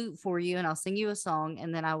play the lute for you, and I'll sing you a song,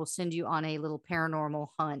 and then I will send you on a little paranormal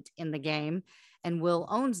hunt in the game. And Will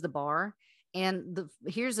owns the bar. And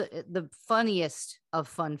here's the funniest of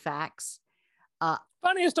fun facts.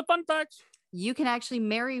 Funniest of fun facts. You can actually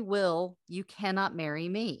marry Will. You cannot marry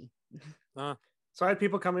me. So I had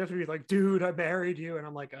people coming up to me like, dude, I married you. And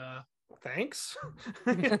I'm like, thanks.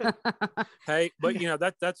 Hey, but you know,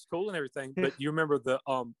 that's cool and everything. But you remember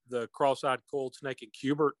the cross-eyed cold snake and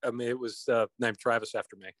Cubert? I mean, it was named Travis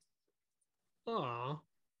after me. Oh,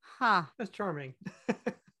 Huh. that's charming.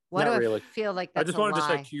 Why Not do really. I feel like that's I just a wanted to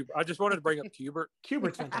say lie? Cubert. I just wanted to bring up Cubert.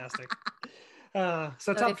 Cubert's fantastic. So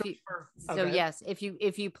So top if you- for, So yes, if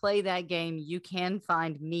you play that game, you can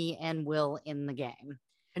find me and Will in the game.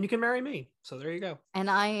 and you can marry me. So there you go. And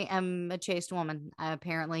I am a chaste woman. I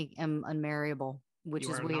apparently am unmarriable, which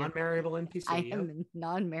You is are a weird. non-marriable NPC. I yep. am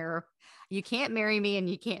non-marriable. You can't marry me and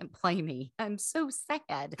you can't play me. I'm so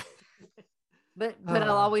sad. But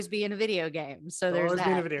I'll always be in a video game. So It'll there's always that.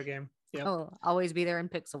 be in a video game. Yep. I'll always be there in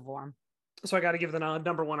pixel form. So I got to give the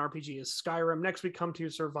number 1 RPG is Skyrim. Next we come to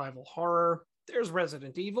survival horror. There's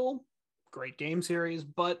Resident Evil, great game series.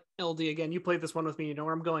 But LD, again, you played this one with me. You know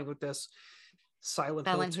where I'm going with this. Silent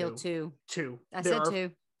Hill 2. 2. I There said are-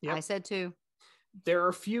 2. Yep. I said 2. There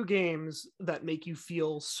are few games that make you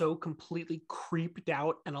feel so completely creeped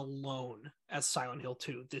out and alone as Silent Hill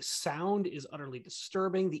 2. The sound is utterly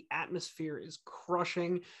disturbing. The atmosphere is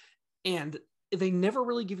crushing. And they never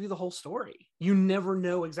really give you the whole story. You never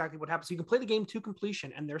know exactly what happens. You can play the game to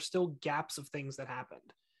completion, and there's still gaps of things that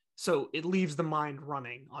happened. So it leaves the mind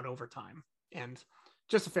running on overtime. And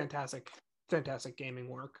just a fantastic gaming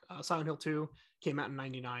work. Silent Hill 2 came out in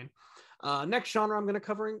 99. Next genre I'm going to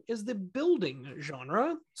covering is the building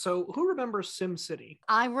genre. So who remembers SimCity?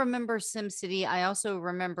 I remember SimCity. I also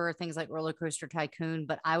remember things like Roller Coaster Tycoon,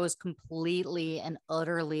 but I was completely and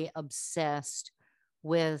utterly obsessed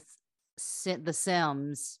with The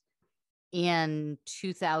Sims in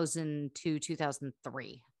 2002,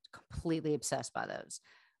 2003. Completely obsessed by those.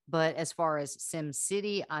 But as far as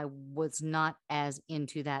SimCity, I was not as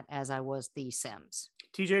into that as I was The Sims.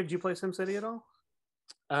 TJ, did you play SimCity at all?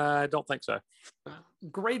 I don't think so.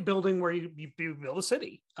 Great building where you build a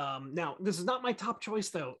city. Now, this is not my top choice,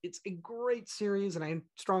 though. It's a great series, and I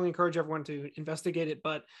strongly encourage everyone to investigate it.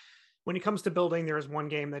 But when it comes to building, there is one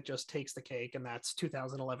game that just takes the cake, and that's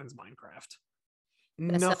 2011's Minecraft.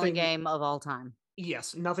 Best-selling game of all time.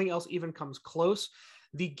 Yes, nothing else even comes close.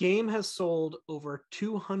 The game has sold over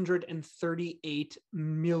 238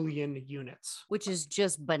 million units, which is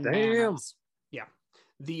just bananas. Yeah.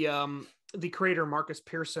 The creator, Marcus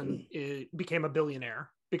Pearson, became a billionaire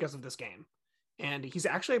because of this game. And he's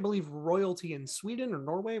actually, I believe, royalty in Sweden or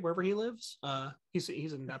Norway, wherever he lives. He's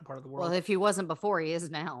in that part of the world. Well, if he wasn't before, he is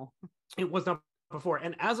now. It was not before.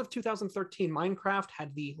 And as of 2013, Minecraft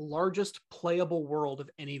had the largest playable world of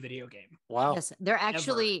any video game. Wow. Yes,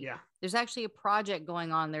 there's actually a project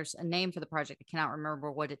going on. There's a name for the project. I cannot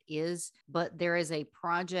remember what it is, but there is a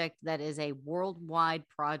project that is a worldwide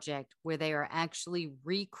project where they are actually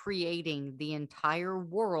recreating the entire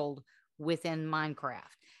world within Minecraft.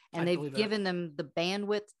 And they've given them the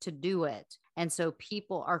bandwidth to do it. And so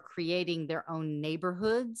people are creating their own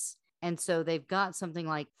neighborhoods. And so they've got something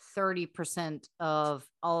like 30% of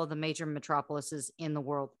all of the major metropolises in the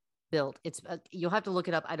world built. It's you'll have to look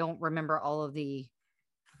it up. I don't remember all of the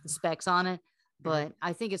specs on it, but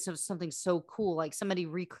I think it's something so cool. Like somebody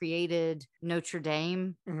recreated Notre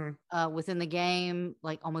Dame within the game,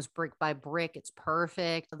 like almost brick by brick. It's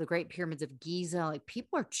perfect. The Great Pyramids of Giza. Like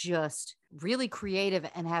people are just really creative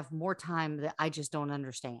and have more time that I just don't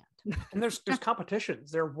understand. And there's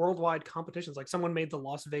competitions. There are worldwide competitions. Like someone made the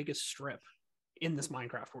Las Vegas Strip in this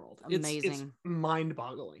Minecraft world. Amazing. It's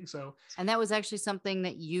mind-boggling. So, and that was actually something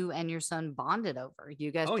that you and your son bonded over.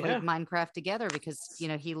 You guys played Minecraft together because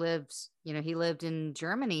he lived in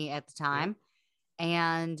Germany at the time,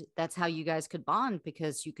 and that's how you guys could bond,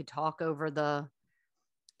 because you could talk over the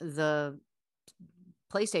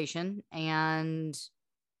PlayStation, and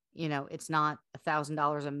it's not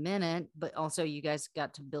 $1,000 a minute, but also you guys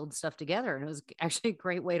got to build stuff together, and it was actually a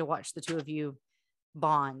great way to watch the two of you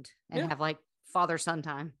bond and have like father-son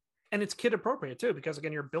time. And it's kid appropriate too, because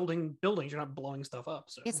again, you're building buildings, you're not blowing stuff up.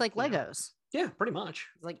 So it's like Legos. Yeah, pretty much.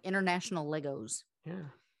 It's like international Legos. Yeah.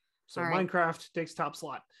 So Minecraft takes top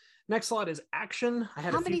slot. Next slot is action. I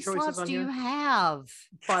had How a few many choices slots on do here. you have?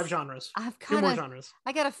 5 genres. I've got 2 more genres.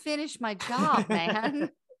 I gotta finish my job, man.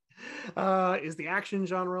 Is the action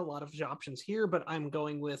genre. A lot of options here, but I'm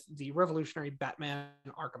going with the revolutionary Batman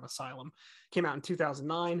Arkham Asylum. Came out in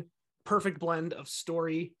 2009. Perfect blend of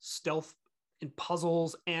story, stealth, and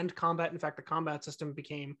puzzles, and combat. In fact, the combat system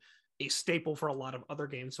became a staple for a lot of other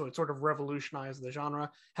games, so it sort of revolutionized the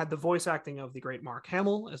genre. Had the voice acting of the great Mark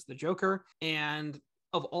Hamill as the Joker, and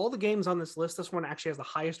of all the games on this list, this one actually has the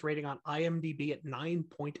highest rating on IMDb at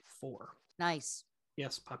 9.4. Nice.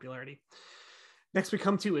 Yes, popularity. Next, we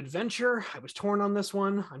come to adventure. I was torn on this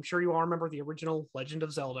one. I'm sure you all remember the original Legend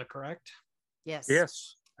of Zelda, correct? Yes.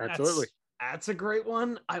 Yes, absolutely. That's a great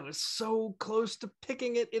one. I was so close to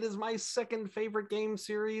picking it. It is my second favorite game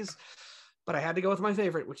series, but I had to go with my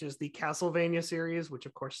favorite, which is the Castlevania series, which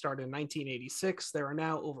of course started in 1986. There are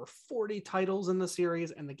now over 40 titles in the series,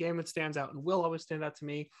 and the game that stands out and will always stand out to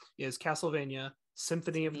me is Castlevania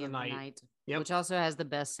Symphony of the Night. Yep. Which also has the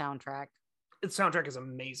best soundtrack. Its soundtrack is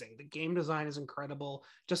amazing. The game design is incredible.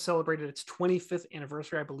 Just celebrated its 25th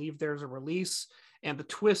anniversary. I believe there's a release, and the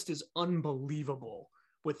twist is unbelievable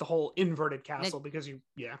with the whole inverted castle, because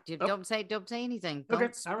don't say anything.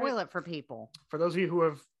 Don't spoil it for people. For those of you who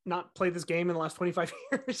have not played this game in the last 25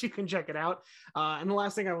 years, you can check it out. And the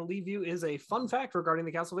last thing I will leave you is a fun fact regarding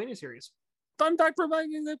the Castlevania series. Fun fact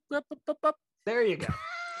regarding there you go.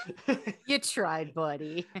 You tried,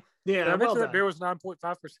 buddy. Yeah, I mentioned that beer was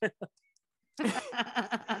 9.5%.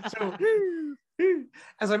 So,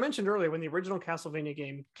 as I mentioned earlier, when the original Castlevania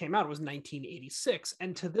game came out, it was 1986,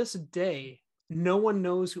 and to this day, no one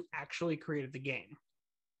knows who actually created the game.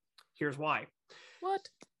 Here's why. What?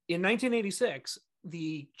 In 1986,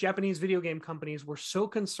 the Japanese video game companies were so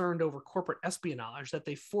concerned over corporate espionage that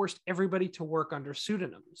they forced everybody to work under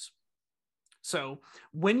pseudonyms. So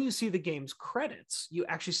when you see the game's credits, you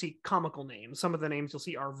actually see comical names. Some of the names you'll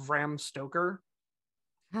see are Bram Stoker,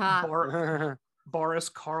 Boris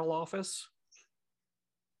Karloffus,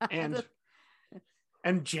 and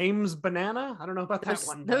James Banana. I don't know about that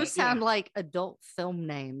one. Those sound like adult film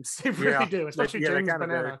names. They really do, especially James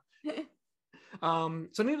Banana.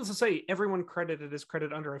 So needless to say, everyone credited his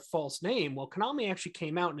credit under a false name. Well, Konami actually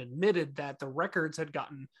came out and admitted that the records had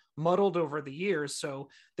gotten muddled over the years, so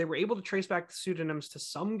they were able to trace back the pseudonyms to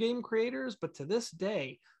some game creators, but to this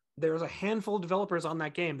day, there's a handful of developers on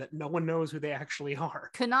that game that no one knows who they actually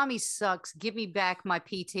are. Konami sucks. Give me back my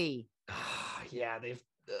PT. Yeah, they've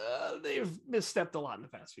misstepped a lot in the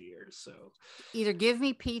past few years. So either give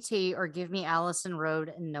me PT or give me Allison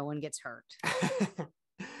Road, and no one gets hurt.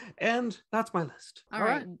 And that's my list. All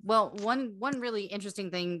right. Well, one really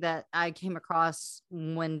interesting thing that I came across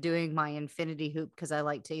when doing my Infinity Hoop, because I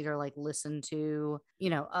like to either listen to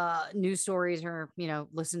news stories or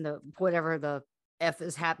listen to whatever the F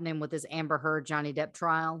is happening with this Amber Heard Johnny Depp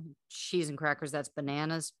trial. Cheese and crackers, that's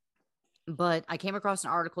bananas. But I came across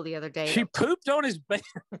an article the other day. She pooped on his bed.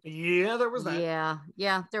 Yeah, there was that.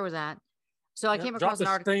 Yeah, there was that. So I came across an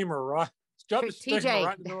article. Steamer, right?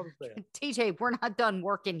 TJ, we're not done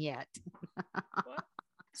working yet.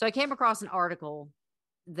 So I came across an article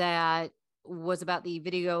that was about the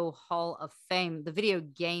Video Hall of Fame. The Video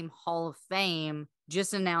Game Hall of Fame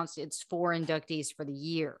just announced its 4 inductees for the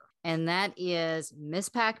year. And that is Miss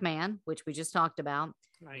Pac-Man, which we just talked about.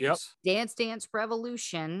 Nice. Yep. Dance Dance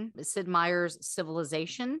Revolution, Sid Meier's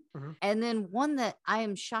Civilization, and then one that I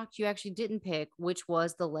am shocked you actually didn't pick, which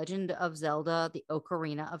was The Legend of Zelda: The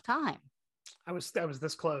Ocarina of Time. I was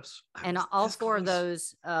this close. And all 4 of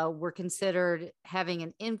those were considered having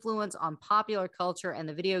an influence on popular culture and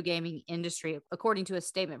the video gaming industry, according to a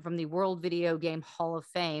statement from the World Video Game Hall of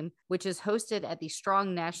Fame, which is hosted at the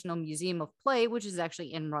Strong National Museum of Play, which is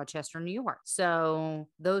actually in Rochester, New York. So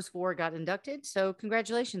those 4 got inducted. So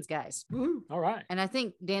congratulations, guys. Woo-hoo. All right. And I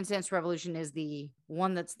think Dance Dance Revolution is the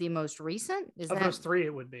one that's the most recent. Is Of that those 3,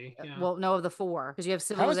 it would be. Yeah. Well, no, of the 4, because you have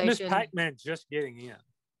How is Civilization. Miss Pac-Man just getting in?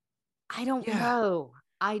 I don't know.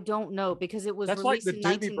 I don't know because it was That's like released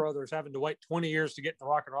the in Doobie Brothers having to wait 20 years to get in the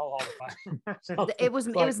Rock and Roll Hall of Fame. It was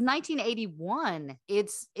 1981.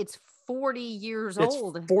 It's 40 years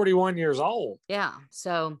old. 41 years old. Yeah.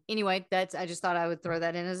 So anyway, I just thought I would throw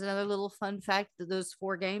that in as another little fun fact that those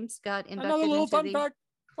 4 games got inducted. Another little into fun the, fact.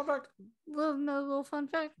 Fun fact. Little fun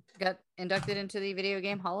fact. Got inducted into the Video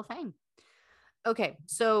Game Hall of Fame. Okay,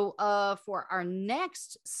 so for our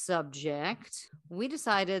next subject, we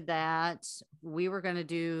decided that we were going to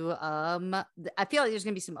do, I feel like there's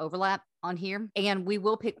going to be some overlap on here, and we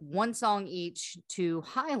will pick one song each to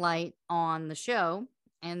highlight on the show.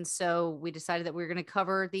 And so we decided that we were going to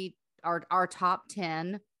cover our top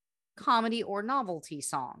 10 comedy or novelty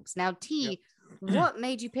songs. Now, T, what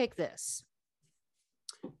made you pick this?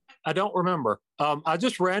 I don't remember. I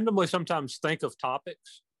just randomly sometimes think of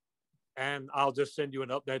topics, and I'll just send you an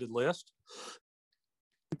updated list.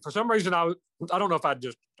 For some reason, I don't know if I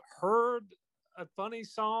just heard a funny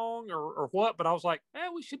song or what, but I was like,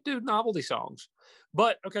 we should do novelty songs.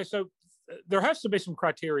 But okay, so there has to be some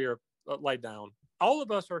criteria laid down. All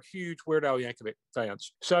of us are huge Weird Al Yankovic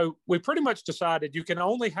fans. So we pretty much decided you can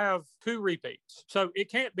only have 2 repeats. So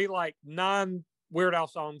it can't be like 9 Weird Al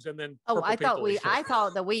songs and then. I thought Weird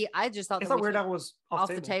Al was off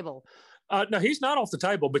the table. No, he's not off the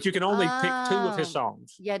table, but you can only pick 2 of his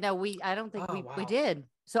songs. Yeah, no, I don't think we did.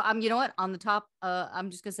 So you know what? On the top,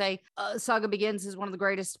 I'm just gonna say, "Saga Begins" is one of the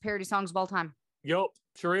greatest parody songs of all time. Yup,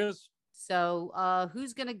 sure is. So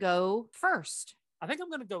who's gonna go first? I think I'm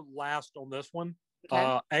gonna go last on this one.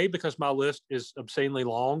 Okay. Because my list is obscenely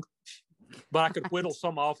long, but I could whittle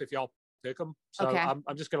some off if y'all pick them. So okay.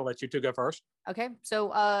 I'm just gonna let you 2 go first. Okay. So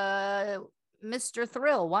Mr.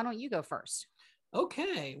 Thrill, why don't you go first?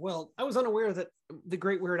 Okay, well, I was unaware that the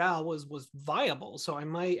Great Weird Al was viable, so I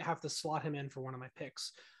might have to slot him in for one of my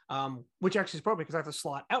picks, which actually is probably because I have to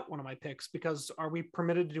slot out one of my picks, because are we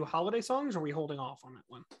permitted to do holiday songs, or are we holding off on that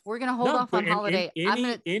one? We're going to hold off on holiday.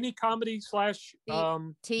 Any comedy slash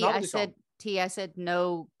I said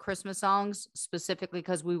no Christmas songs, specifically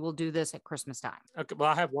because we will do this at Christmas time. Okay, well,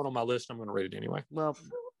 I have one on my list. I'm going to read it anyway. Well,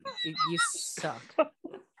 you suck.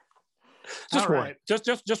 Just one. Right.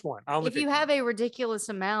 Just one. If you have a ridiculous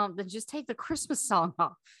amount, then just take the Christmas song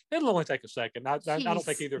off. It'll only take a second. I don't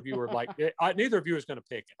think either of you are like, neither of you is going to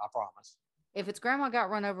pick it. I promise. If it's Grandma Got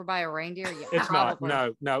Run Over by a Reindeer, yeah. It's probably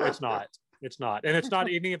not. No, it's not. It's not. And it's not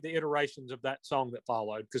any of the iterations of that song that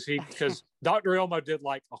followed, because Dr. Elmo did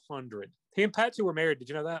like 100. He and Patsy were married. Did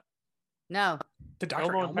you know that? No.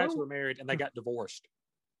 Elmo and Patsy were married and they got divorced.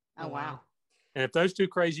 Oh, wow. And if those 2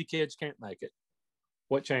 crazy kids can't make it,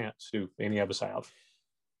 what chance do any of us have?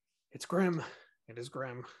 It's grim. It is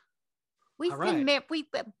grim. We've been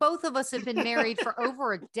both of us have been married for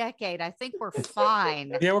over a decade. I think we're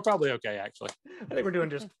fine. Yeah, we're probably okay, actually. I think we're doing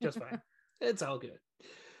just fine. It's all good.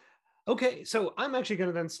 Okay, so I'm actually going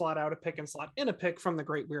to then slot out a pick and slot in a pick from the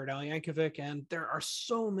Great Weird Al Yankovic, and there are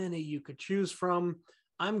so many you could choose from.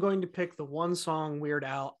 I'm going to pick the one song Weird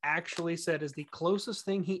Al actually said is the closest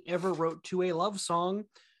thing he ever wrote to a love song.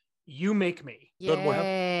 You Make Me.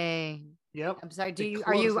 Yay. Yep. I'm sorry.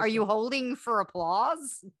 Are you holding for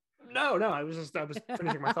applause? No. I was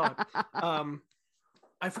finishing my thought.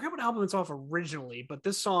 I forget what album it's off originally, but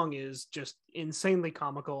this song is just insanely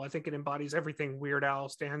comical. I think it embodies everything Weird Al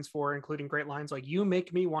stands for, including great lines like "You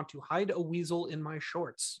make me want to hide a weasel in my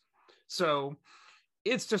shorts." So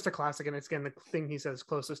it's just a classic, and it's again the thing he says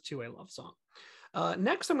closest to a love song.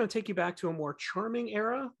 Next, I'm going to take you back to a more charming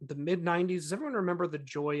era, the mid-90s. Does everyone remember the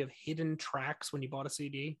joy of hidden tracks when you bought a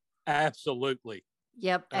CD? Absolutely.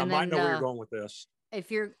 Yep. And I might know where you're going with this.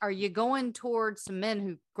 Are you going towards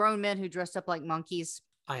some grown men who dressed up like monkeys?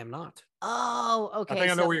 I am not. Oh, okay. I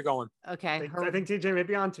think I know where you're going. Okay. I think TJ may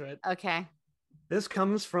be onto it. Okay. This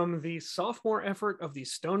comes from the sophomore effort of the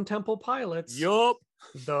Stone Temple Pilots. Yup.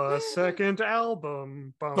 The second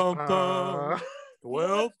album. Bum, bum.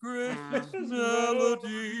 12 Christmas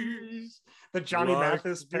melodies. The Johnny like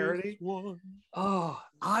Mathis parody. this one. Oh,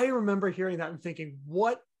 I remember hearing that and thinking,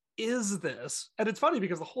 what is this? And it's funny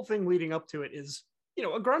because the whole thing leading up to it is, a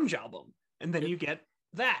grunge album. And then you get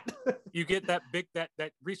that. You get that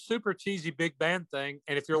super cheesy big band thing.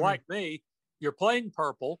 And if you're like me, you're playing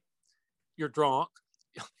Purple, you're drunk,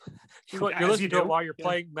 you're listening to it while you're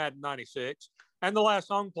playing Madden 96, and the last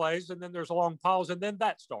song plays, and then there's a long pause, and then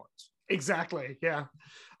that starts. Exactly. Yeah.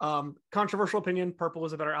 Controversial opinion. Purple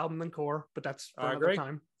is a better album than Core, but that's for another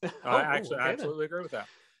time. I absolutely agree with that.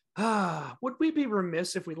 Would we be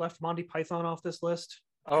remiss if we left Monty Python off this list?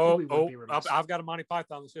 I've got a Monty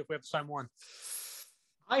Python. Let's see if we have the same one.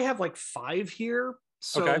 I have like 5 here.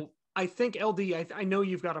 So okay. I think LD, I know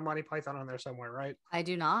you've got a Monty Python on there somewhere, right? I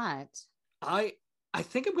do not. I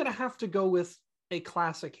think I'm going to have to go with a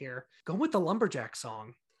classic here. Go with the Lumberjack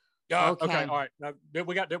song. Okay. All right. Now,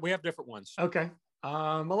 we have different ones. Okay.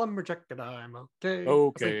 I'm a lumberjack and I'm okay.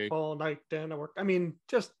 Okay. I sleep all night and I work. I mean,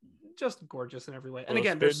 just gorgeous in every way. And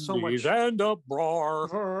again, there's so much. And a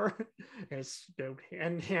brar.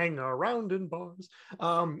 And hang around in bars.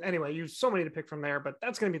 Anyway, you have so many to pick from there, but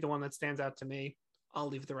that's going to be the one that stands out to me. I'll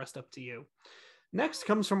leave the rest up to you. Next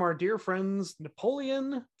comes from our dear friends,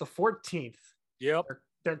 Napoleon the 14th. Yep.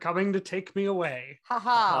 They're coming to take me away.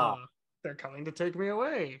 They're coming to take me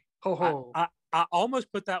away. Ho ho. I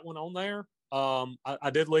almost put that one on there. I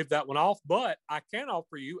did leave that one off, but I can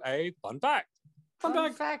offer you a fun fact.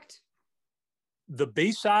 Fun fact. The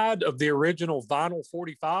B-side of the original Vinyl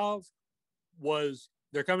 45 was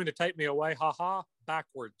They're Coming to Take Me Away,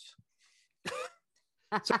 backwards.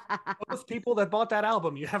 So both people that bought that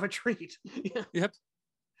album, you have a treat. Yeah. Yep.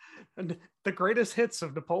 And the greatest hits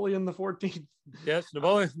of Napoleon the 14th. Yes,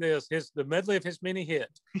 Napoleon is the medley of his many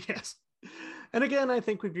hits. Yes. And again, I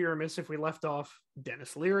think we'd be remiss if we left off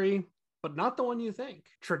Dennis Leary, but not the one you think.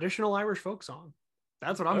 Traditional Irish folk song.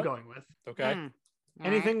 That's what I'm going with. Okay.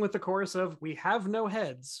 Anything with the chorus of "We have no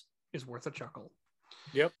heads" is worth a chuckle.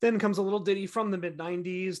 Yep. Then comes a little ditty from the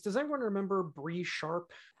mid-90s. Does everyone remember Bree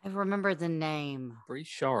Sharp? I remember the name. Bree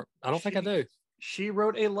Sharp. I don't think I do. She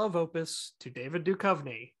wrote a love opus to David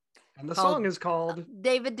Duchovny. And the song is called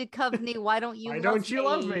David Duchovny, Why Don't You Love Me?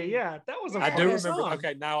 Love Me? Yeah, that was a I do remember. Song.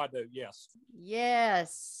 Okay, now I do. Yes.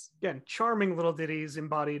 Yes. Again, charming little ditties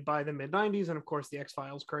embodied by the mid-90s and, of course, the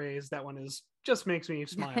X-Files craze. That one just makes me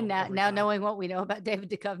smile. now knowing what we know about David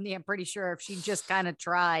Duchovny, I'm pretty sure if she just kind of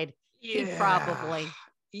tried, he'd probably.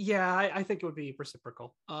 Yeah, I think it would be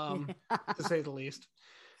reciprocal, to say the least.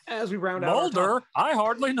 As we round out Mulder, I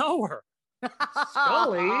hardly know her.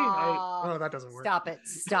 Scully. That doesn't work.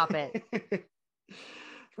 Stop it.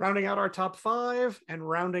 Rounding out our top 5 and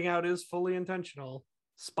rounding out is fully intentional.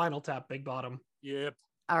 Spinal Tap, Big Bottom. Yep.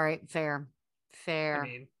 All right, fair. I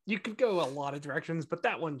mean, you could go a lot of directions, but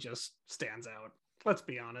that one just stands out. Let's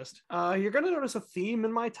be honest. You're going to notice a theme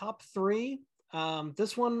in my top 3.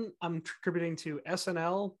 This one I'm attributing to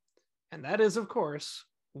SNL, and that is, of course,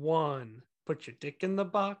 1, put your dick in the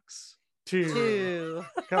box. 2.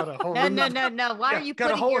 Gotta hold No. Why are you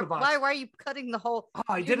cutting the whole? Oh,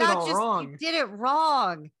 I did it all wrong. You did it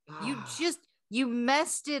wrong. You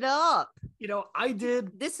messed it up. I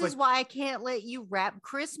did. This is why I can't let you wrap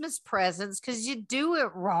Christmas presents, because you do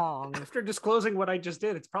it wrong. After disclosing what I just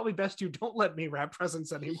did, it's probably best you don't let me wrap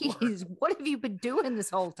presents anymore. Jeez, what have you been doing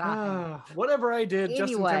this whole time? Whatever I did,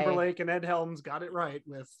 Justin Timberlake and Ed Helms got it right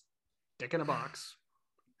with Dick in a Box.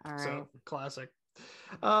 All right. So, classic.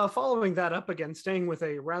 Following that up again, staying with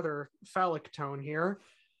a rather phallic tone here,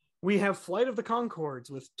 we have Flight of the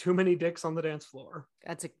Conchords with Too Many Dicks on the Dance Floor.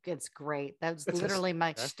 It's great. That's literally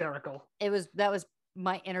my hysterical. That was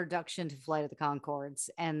my introduction to Flight of the Conchords.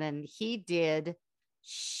 And then he did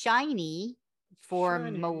Shiny for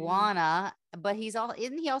Moana, but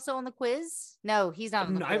isn't he also on the quiz? No, he's not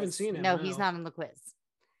on the quiz. I haven't seen him. No, he's not on the quiz.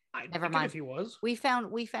 Never mind. If he was, we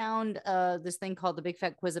found this thing called the Big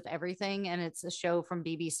Fat Quiz of Everything, and it's a show from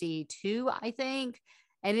BBC 2, I think,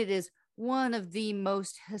 and it is one of the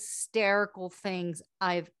most hysterical things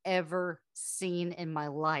I've ever seen in my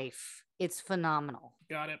life. It's phenomenal.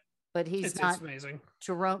 Got it. But it's amazing.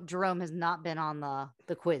 Jerome has not been on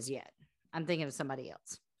the quiz yet. I'm thinking of somebody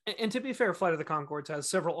else. And to be fair, Flight of the Conchords has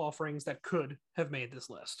several offerings that could have made this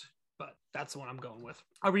list, but that's the one I'm going with.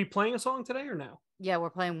 Are we playing a song today or no? Yeah,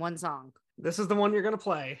 we're playing one song. This is the one you're going to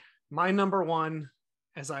play. My number 1,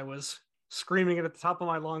 as I was screaming it at the top of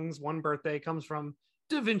my lungs, one birthday, comes from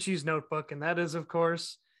Da Vinci's Notebook, and that is, of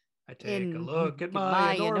course, I take a look at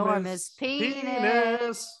my enormous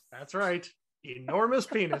penis. That's right. Enormous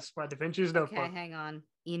Penis by Da Vinci's Notebook. Okay, hang on.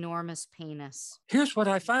 Enormous Penis. Here's what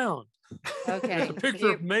I found. Okay. There's a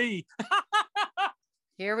picture of me.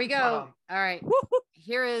 Here we go. All right.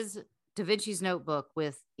 Here is Da Vinci's Notebook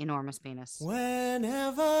with Enormous Penis.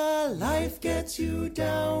 Whenever life gets you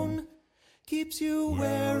down, keeps you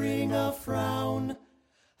wearing a frown,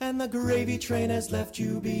 and the gravy train has left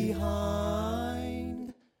you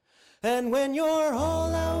behind, and when you're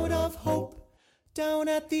all out of hope, down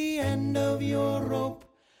at the end of your rope,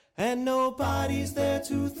 and nobody's there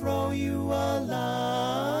to throw you a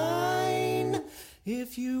line.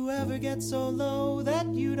 If you ever get so low that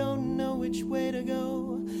you don't know which way to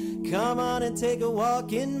go, come on and take a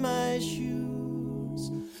walk in my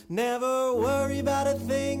shoes. Never worry about a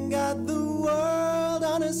thing, got the world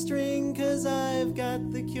on a string, 'cause I've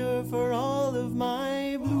got the cure for all of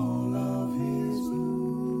my blues.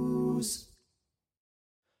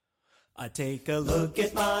 I take a look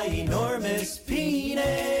at my enormous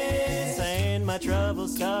penis, and my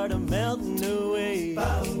troubles start a-melting away.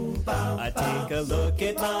 I take a look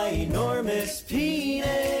at my enormous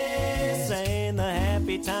penis, and the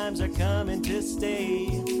happy times are coming to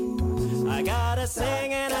stay. I gotta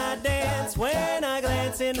sing and I dance when I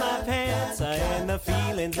glance in my pants, and the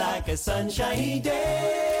feeling's like a sunshiny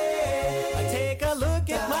day. I take a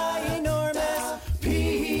look at my enormous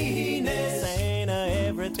penis, and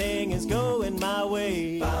everything is going my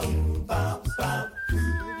way.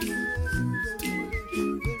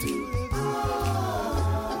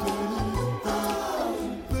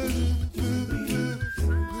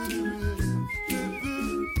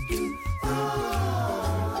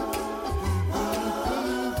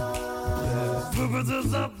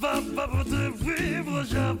 Vivre,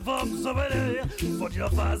 j'avance sur mes faut que je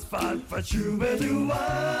fasse pas de chouber du roi.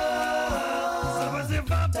 Ça va se faire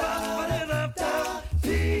pas,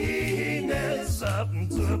 penis up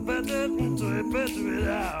to it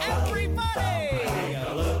out. Everybody! Take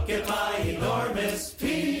a look at my enormous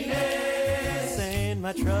penis, and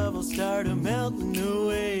my troubles start melting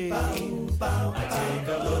away. I take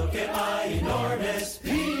a look at my enormous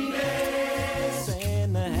penis,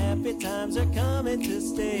 and the happy times are coming to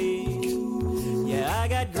stay. Yeah, I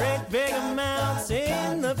got great big amounts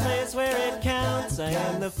in the place where it counts,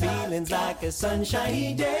 and the feeling's like a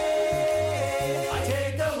sunshiny day. I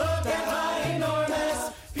take a look at my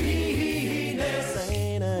enormous penis,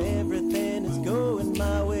 and everything is going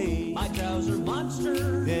my way. My trouser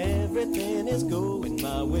monster, everything is going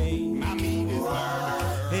my way. My meat is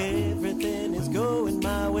burger, everything is going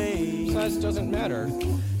my way. Size doesn't matter.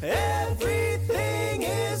 Everything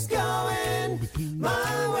is going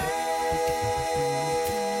my way.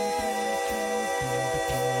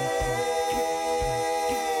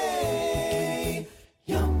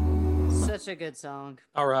 Such a good song.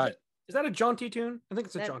 All right. Is that a jaunty tune? I think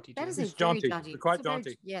it's a jaunty tune. That is a It's very jaunty. jaunty. Quite it's a very-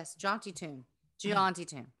 jaunty. Yes, jaunty tune. Jaunty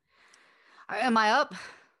tune. All right, am I up?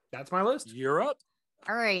 That's my list. You're up.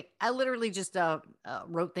 All right. I literally just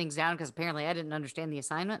wrote things down because apparently I didn't understand the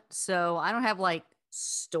assignment. So I don't have like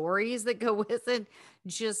stories that go with it.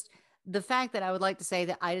 Just the fact that I would like to say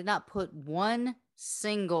that I did not put one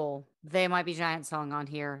single They Might Be Giant song on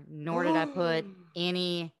here, nor did I put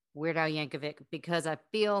any Weird Al Yankovic, because I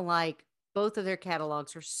feel like both of their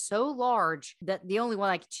catalogs are so large that the only one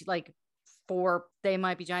I could like for They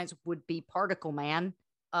Might Be Giants would be Particle Man.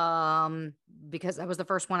 Because that was the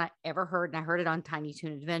first one I ever heard, and I heard it on Tiny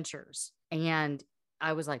Toon Adventures. And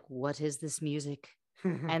I was like, what is this music?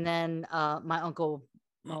 And then my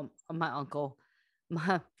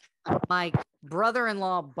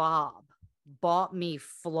brother-in-law Bob bought me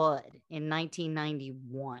Flood in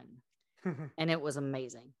 1991, and it was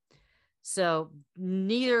amazing. So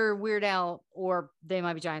neither Weird Al or They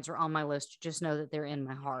Might Be Giants are on my list. Just know that they're in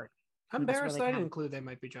my heart. I'm And that's embarrassed really I didn't count. include They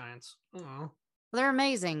Might Be Giants. Oh, They're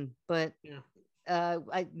amazing, but yeah.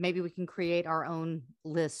 maybe we can create our own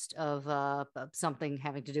list of something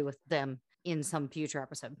having to do with them in some future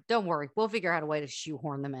episode. Don't worry, we'll figure out a way to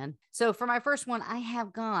shoehorn them in. So for my first one, I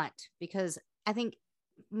have got, because I think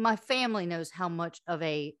my family knows how much of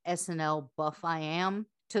a SNL buff I am,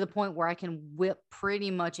 to the point where I can whip pretty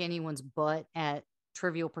much anyone's butt at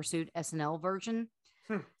Trivial Pursuit SNL version.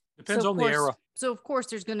 Depends on the era. So of course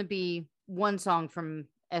there's going to be one song from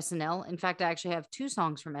SNL. In fact, I actually have two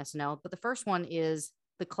songs from SNL, but the first one is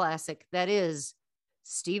the classic. That is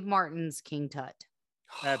Steve Martin's King Tut.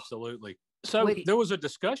 Absolutely. So Wait. there was a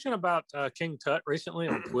discussion about King Tut recently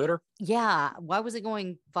on Twitter. Yeah. Why was it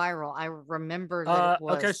going viral? I remember that it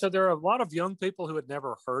was. Okay, so there are a lot of young people who had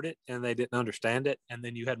never heard it and they didn't understand it. And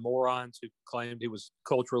then you had morons who claimed he was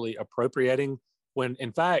culturally appropriating when,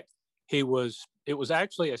 in fact, it was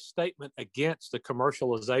actually a statement against the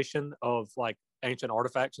commercialization of like ancient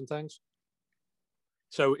artifacts and things.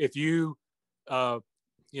 So if you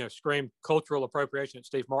scream cultural appropriation at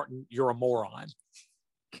Steve Martin, you're a moron.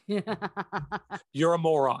 You're a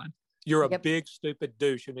moron. You're a big stupid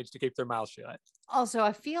douche who needs to keep their mouth shut. Also,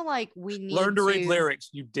 I feel like we need learn to read lyrics,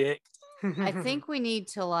 you dick. I think we need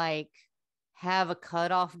to like have a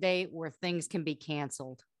cutoff date where things can be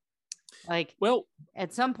canceled. Like, well,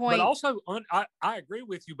 at some point, but also I agree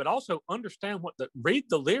with you, but also understand read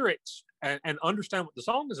the lyrics and understand what the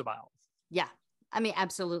song is about. Yeah, I mean,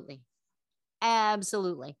 absolutely.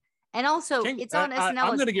 And also, it's on SNL.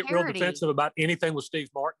 I'm going to get real defensive about anything with Steve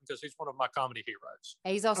Martin because he's one of my comedy heroes.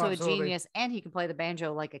 And he's also a genius, and he can play the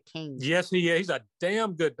banjo like a king. Yes, he's a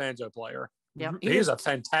damn good banjo player. Yeah, he's a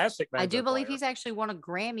fantastic banjo I do believe player. He's actually won a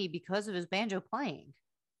Grammy because of his banjo playing.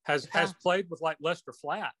 Has played with like Lester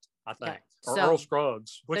Flatt, I think, or So- Earl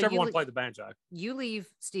Scruggs, whichever you one le- played the banjo. You leave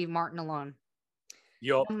Steve Martin alone.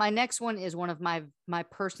 Yup. My next one is one of my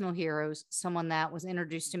personal heroes, someone that was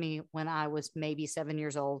introduced to me when I was maybe 7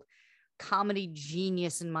 years old. Comedy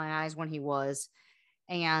genius in my eyes when he was,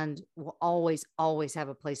 and will always have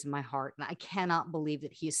a place in my heart. And I cannot believe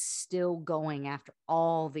that he is still going after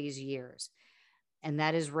all these years. And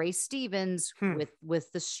that is Ray Stevens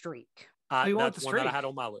with The Streak. That's one that I had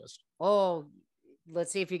on my list. Oh,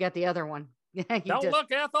 let's see if you got the other one. Don't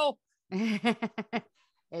look, Ethel.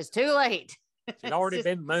 It's too late. She'd already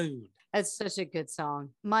been mooned. That's such a good song.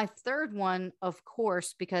 My third one, of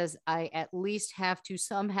course, because I at least have to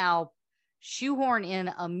somehow shoehorn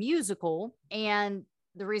in a musical. And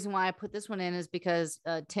the reason why I put this one in is because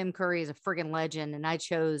Tim Curry is a friggin' legend, and I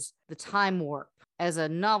chose The Time Warp as a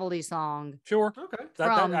novelty song. Sure. Okay.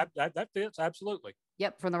 That fits. Absolutely.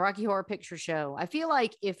 Yep, from the Rocky Horror Picture Show. I feel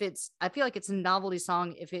like it's a novelty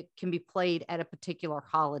song if it can be played at a particular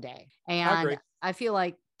holiday. And I feel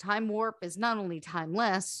like Time Warp is not only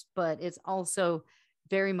timeless, but it's also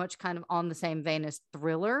very much kind of on the same vein as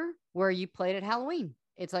Thriller, where you played at Halloween.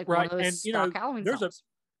 It's like one of those stock Halloween songs.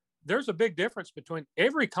 There's a big difference between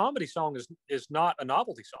every comedy song is not a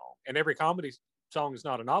novelty song, and every comedy song is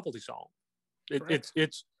not a novelty song.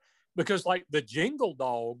 It's because like the Jingle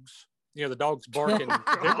Dogs, the dogs barking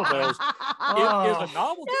Jingle Bells, is a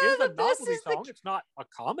novelty. Yeah, It's a novelty is song. It's not a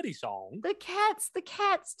comedy song. The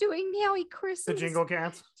cats doing Meowie Christmas. The Jingle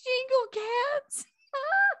Cats. Jingle Cats.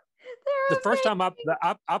 The first time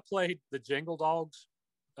I played the Jingle Dogs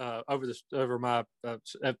through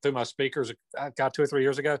my speakers, I got 2 or 3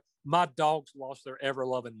 years ago. My dogs lost their ever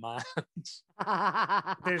loving minds.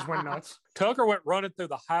 They just went nuts. Tucker went running through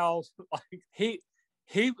the house like he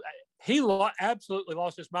absolutely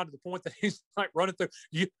lost his mind to the point that he's like running through.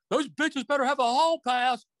 Those bitches better have a hall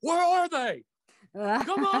pass. Where are they?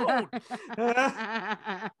 Come on.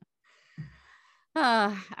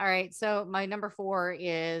 All right. So my number 4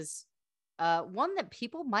 is one that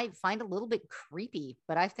people might find a little bit creepy,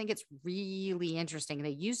 but I think it's really interesting. They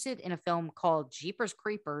used it in a film called Jeepers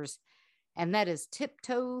Creepers, and that is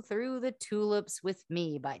Tiptoe Through the Tulips with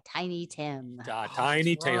Me by Tiny Tim.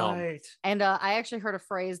 Tiny Tim. Right. And I actually heard a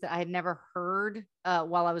phrase that I had never heard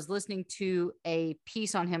while I was listening to a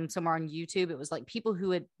piece on him somewhere on YouTube. It was like people who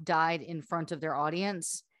had died in front of their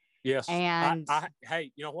audience. Yes. And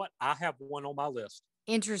hey, you know what? I have one on my list.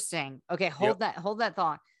 Interesting. Okay, hold that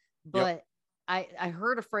thought. But I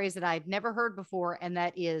heard a phrase that I'd never heard before, and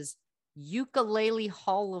that is Ukulele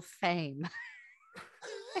Hall of Fame.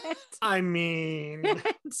 I mean,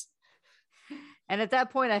 and at that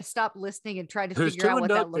point, I stopped listening and tried to figure out what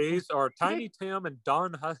that looked like. These are Tiny Tim and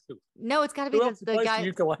Don Ho. No, it's got to be the guy.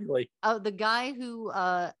 Ukulele? Oh, the guy who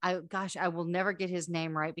I will never get his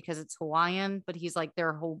name right because it's Hawaiian, but he's like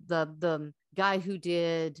their whole the guy who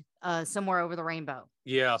did Somewhere Over the Rainbow.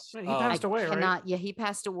 Yes, he passed away. Right? Yeah, he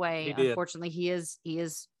passed away. He did. Unfortunately, he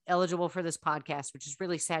is eligible for this podcast, which is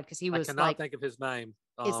really sad because he was. I cannot think of his name.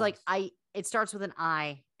 It's like it starts with an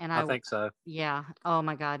I, and I think so. Yeah. Oh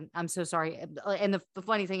my God, I'm so sorry. And the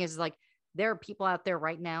funny thing is like there are people out there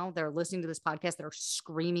right now that are listening to this podcast that are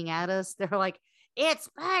screaming at us. They're like, "It's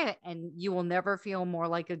bad," and you will never feel more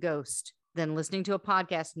like a ghost than listening to a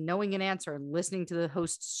podcast, knowing an answer, and listening to the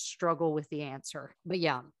host struggle with the answer. But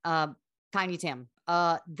yeah, Tiny Tim.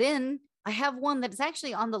 Then I have one that is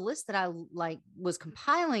actually on the list that I was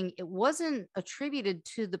compiling. It wasn't attributed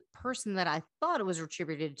to the person that I thought it was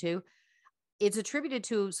attributed to. It's attributed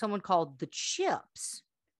to someone called the Chips,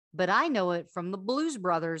 but I know it from the Blues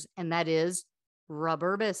Brothers, and that is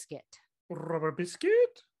Rubber Biscuit. Rubber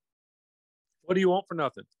Biscuit? What do you want for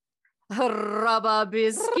nothing? Rubber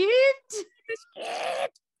Biscuit.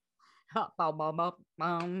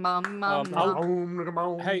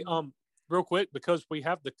 Hey, real quick, because we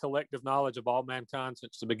have the collective knowledge of all mankind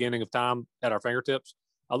since the beginning of time at our fingertips.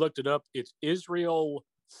 I looked it up. It's Israel.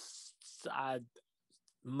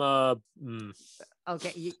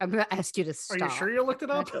 Okay, I'm going to ask you to stop. Are you sure you looked it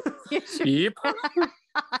up? Yep.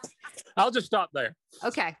 I'll just stop there.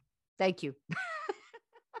 Okay, thank you.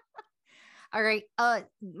 All right.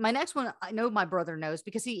 My next one, I know my brother knows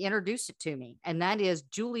because he introduced it to me, and that is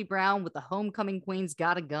Julie Brown with the Homecoming Queen's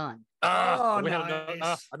Got a Gun. We nice.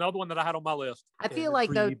 had another one that I had on my list. I feel like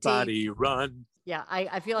though, Everybody run. Yeah,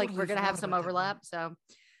 I feel like Totally we're gonna have forgot some about that one. overlap. So,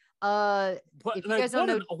 But if you guys don't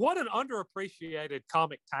know, what an underappreciated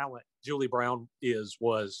comic talent Julie Brown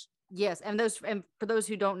was. yes, and for those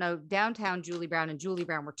who don't know, Downtown Julie Brown and Julie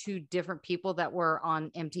Brown were two different people that were on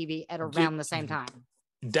MTV at around the same time.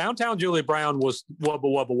 Downtown Julie Brown was Wubba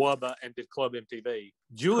Wubba Wubba and did Club MTV.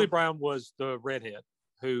 Julie Brown was the redhead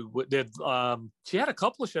who did. She had a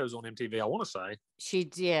couple of shows on MTV. I want to say She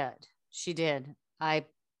did. I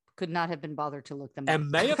could not have been bothered to look them up.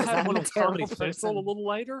 and may have had I'm one a on Comedy terrible Central person. a little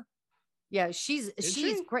later. Yeah, she's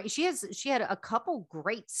she? great. She had a couple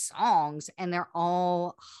great songs, and they're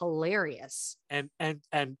all hilarious. And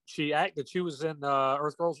she acted. She was in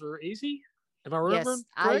Earth Girls Are Easy. Am I remembering?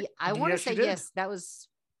 Yes, correct? I want to Yes, say you did. yes. That was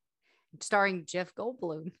starring Jeff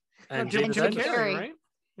Goldblum And Jim Jim Carrey. Carrey. right?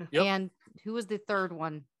 Yep. and who was the third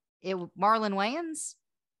one? Marlon Wayans.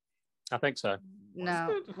 I think so.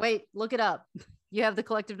 No, wait, look it up. You have the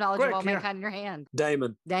collective knowledge Quick, of all yeah. mankind in your hand.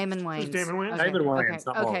 Damon. Damon Wayans. Damon Wayans? Okay. Damon Wayans. Okay.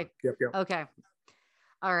 not Okay. Marlon. Yep. Okay.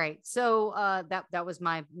 All right. So that was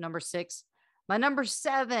my number 6. My number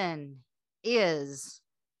 7 is,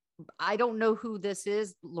 I don't know who this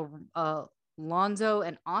is, Lonzo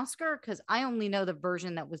and Oscar, because I only know the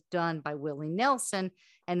version that was done by Willie Nelson,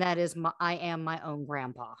 and that is I Am My Own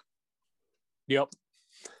Grandpa. Yep.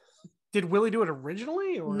 Did Willie do it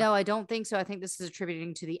originally? Or? No, I don't think so. I think this is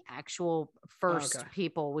attributing to the actual first okay.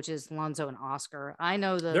 people, which is Lonzo and Oscar. I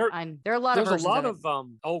know There there are a lot of There's versions a lot of of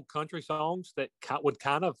old country songs that would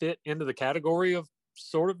kind of fit into the category of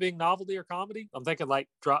sort of being novelty or comedy. I'm thinking like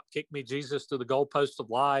 "Drop Kick Me Jesus" to the Goalpost of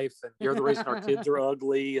Life, and "You're the Reason Our Kids Are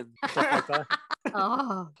Ugly" and stuff like that.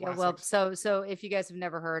 Oh, yeah, well, Classics. so if you guys have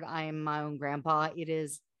never heard I Am My Own Grandpa, it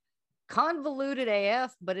is convoluted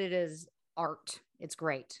AF, but it is art. It's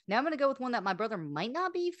great. Now I'm going to go with one that my brother might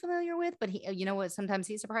not be familiar with, but he, you know what? Sometimes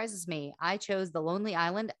he surprises me. I chose The Lonely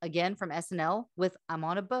Island again from SNL with I'm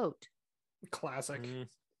on a Boat. Classic.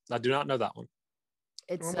 I do not know that one.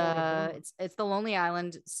 It's Oh. it's The Lonely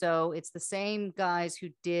Island. So it's the same guys who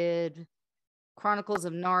did Chronicles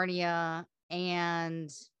of Narnia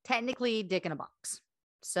and technically Dick in a Box.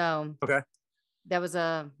 So Okay. that was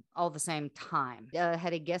all the same time.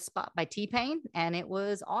 Had a guest spot by T-Pain, and it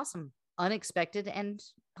was awesome, unexpected, and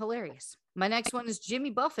hilarious. My next one is Jimmy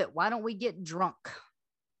Buffett. Why don't we get drunk?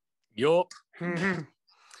 Yup.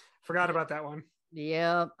 Forgot about that one.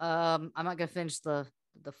 Yeah. I'm not gonna finish the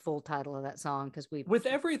full title of that song because With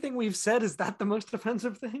everything we've said, is that the most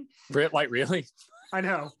offensive thing? Like really? I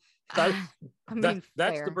know. That- I mean,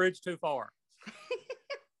 that's fair. the bridge too far.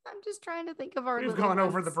 I'm just trying to think of our. We've little gone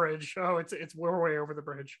over the ones. bridge. Oh, we're way over the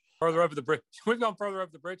bridge. Further over the bridge. We've gone further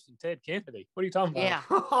over the bridge than Ted Kennedy. What are you talking about? Yeah.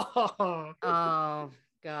 Womp Oh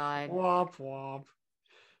God. womp.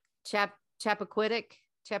 Chappaquiddick.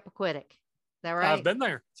 Is that right? I've been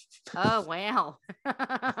there. Oh wow.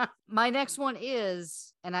 My next one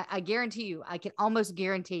is, and I guarantee you, I can almost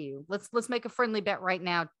guarantee you. Let's make a friendly bet right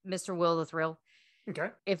now, Mr. Will the Thrill. Okay.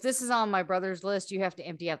 If this is on my brother's list, you have to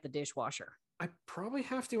empty out the dishwasher. I probably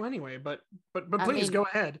have to anyway, but I please mean- go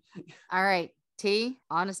ahead. All right, T,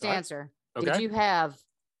 honest All right. answer. Okay. Did you have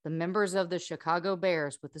the members of the Chicago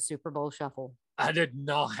Bears with the Super Bowl shuffle? I did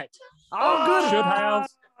not. Oh, good. Should have.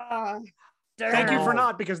 Thank you for Darn.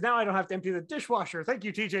 not, because now I don't have to empty the dishwasher. Thank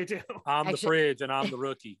you, TJ, too. I'm the Actually- fridge and I'm the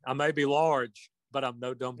rookie. I may be large, but I'm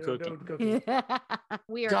no dumb cookie. Don't cookie.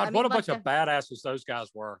 We are. God, I mean, what a like bunch of badasses those guys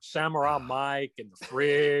were. Samurai Mike and the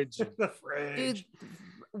fridge. and- The fridge. Dude,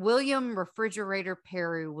 William Refrigerator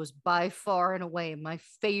Perry was by far and away my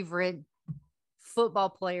favorite football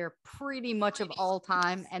player pretty much of all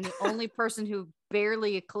time. And the only person who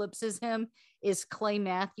barely eclipses him is Clay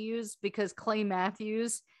Matthews, because Clay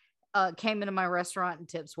Matthews came into my restaurant and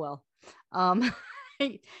tips well.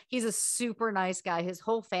 He's a super nice guy. His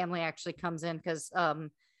whole family actually comes in because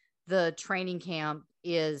the training camp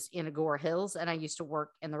is in Agora Hills, and I used to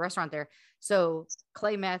work in the restaurant there. So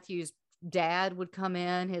Clay Matthews' dad would come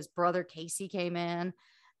in, his brother Casey came in,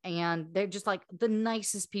 and they're just like the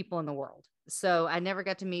nicest people in the world. So I never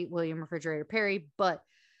got to meet William Refrigerator Perry, but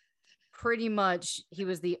pretty much, he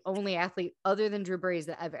was the only athlete other than Drew Brees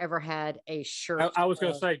that I've ever had a shirt. I was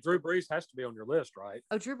going to say Drew Brees has to be on your list, right?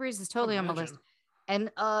 Oh, Drew Brees is totally on my list.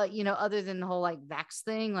 And other than the whole like Vax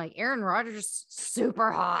thing, like Aaron Rodgers,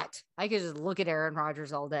 super hot. I could just look at Aaron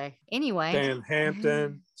Rodgers all day. Anyway, Dan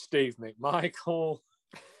Hampton, Steve McMichael,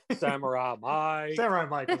 Samurai Mike, Samurai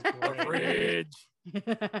Mike was the Ridge.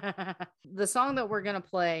 The song that we're gonna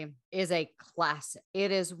play is a classic.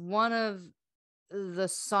 It is one of the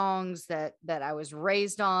songs that I was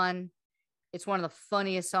raised on. It's one of the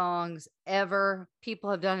funniest songs ever.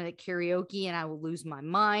 People have done it at karaoke, and I will lose my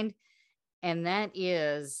mind. And that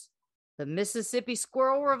is the Mississippi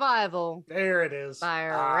Squirrel Revival. There it is. By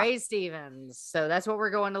Ray Stevens. So that's what we're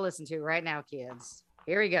going to listen to right now, kids.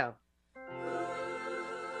 Here we go.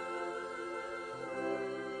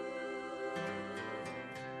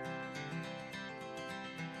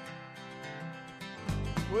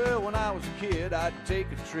 Well, when I was a kid, I'd take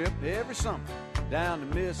a trip every summer down to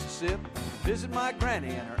Mississippi, visit my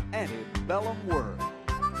granny and her antebellum world.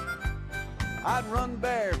 I'd run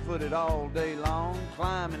barefooted all day long,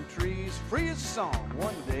 climbing trees, free as a song.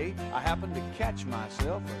 One day, I happened to catch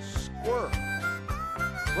myself a squirrel.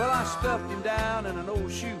 Well, I stuffed him down in an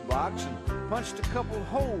old shoebox and punched a couple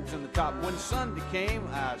holes in the top. When Sunday came,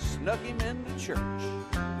 I snuck him into church.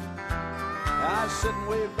 I was sitting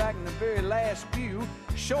way back in the very last pew,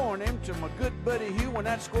 showing him to my good buddy Hugh. When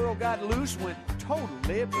that squirrel got loose, went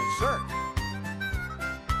totally berserk.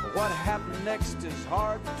 What happened next is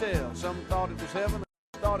hard to tell. Some thought it was heaven,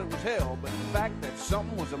 others thought it was hell. But the fact that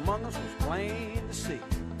something was among us was plain to see.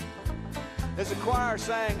 As the choir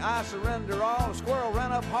sang, I surrender all, the squirrel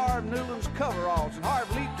ran up Harv Newland's coveralls, and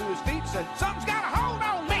Harv leaped to his feet and said, something's got a hold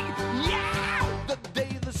on me! Yeah! The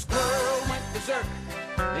day the squirrel went berserk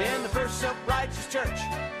in the first self-righteous church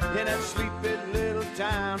in that sleepy little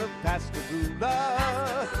town of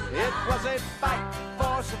Pascagoula. It was a fight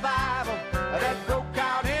for survival that broke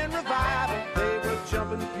out in revival. They were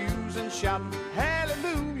jumping pews and shouting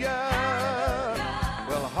hallelujah.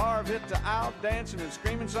 Well, Harv hit the out dancing and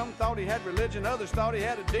screaming. Some thought he had religion, others thought he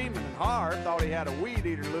had a demon, and Harv thought he had a weed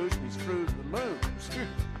eater loose and he screwed the moon.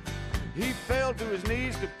 He fell to his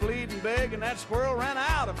knees to plead and beg, and that squirrel ran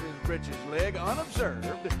out of his breeches leg unobserved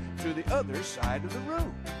to the other side of the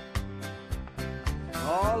room.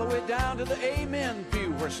 All the way down to the amen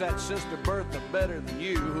pew where sat Sister Bertha Better Than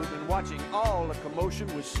You, who'd been watching all the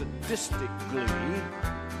commotion with sadistic glee.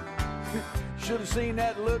 Should have seen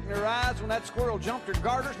that look in her eyes when that squirrel jumped her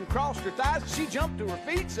garters and crossed her thighs. She jumped to her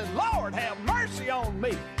feet and said, Lord, have mercy on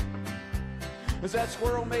me. As that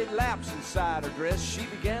squirrel made laps inside her dress, she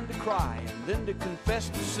began to cry and then to confess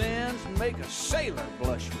to sins and make a sailor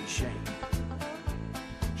blush with shame.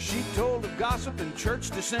 She told of gossip and church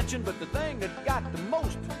dissension, but the thing that got the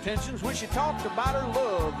most attention is when she talked about her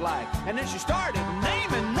love life. And then she started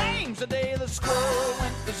naming names. The day the squirrel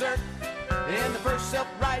went berserk in the first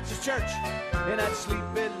self-righteous church in that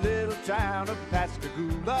sleepy little town of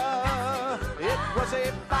Pascagoula. It was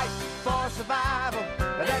a fight for survival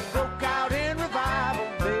that broke out in revival.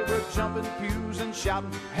 They were jumping pews and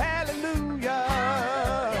shouting hallelujah.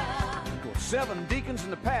 7 deacons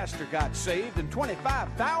and the pastor got saved, and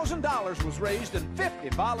 $25,000 was raised, and 50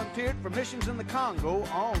 volunteered for missions in the Congo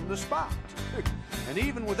on the spot. And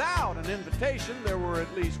even without an invitation, there were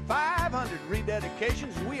at least 500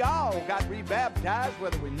 rededications, and we all got rebaptized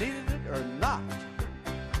whether we needed it or not.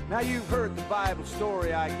 Now you've heard the Bible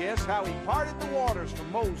story, I guess, how he parted the waters for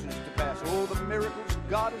Moses to pass. Oh, the miracles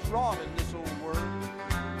God has wrought in this old world.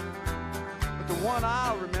 But the one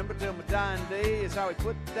I'll remember till my dying day is how he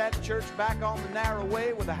put that church back on the narrow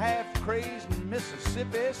way with a half-crazed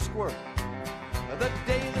Mississippi squirrel. The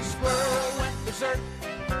day the squirrel went berserk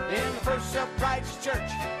in the first self-righteous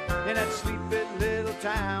church in that sleepy little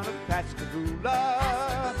town of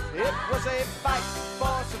Pascagoula. It was a fight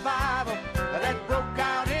for survival that broke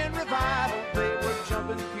out in revival. They were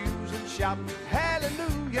jumping pews and shouting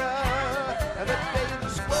hallelujah. The day the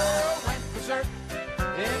squirrel went berserk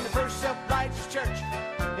in the first self-righteous church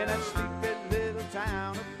in that sleepy little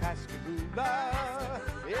town of Pascagoula.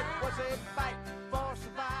 It was a fight for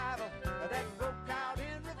survival that broke out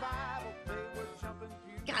in revival. They were jumping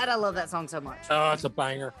pews. God, I love that song so much. Oh, it's a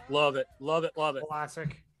banger. Love it. Love it. Love it.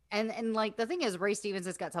 Classic. And like the thing is, Ray Stevens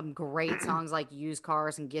has got some great songs like Used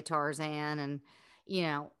Cars and Guitars and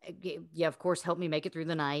yeah, of course, Help Me Make It Through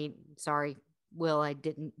the Night. Sorry, Will, I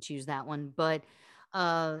didn't choose that one, but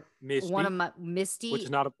Misty, one of my Misty,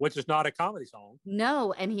 which is not a comedy song.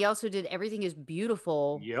 No, and he also did Everything Is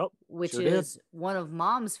Beautiful. Yep, which sure is one of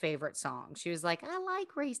Mom's favorite songs. She was like, I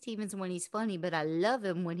like Ray Stevens when he's funny, but I love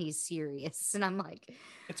him when he's serious. And I'm like,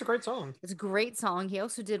 it's a great song. It's a great song. He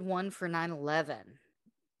also did one for 9/11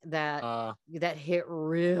 that hit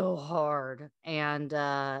real hard. And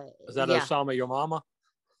is that Osama Your Mama?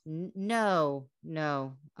 No.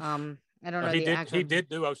 I don't know. He did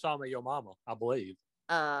do Osama Your Mama, I believe.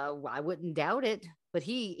 I wouldn't doubt it, but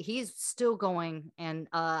he's still going. And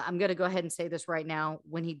I'm going to go ahead and say this right now.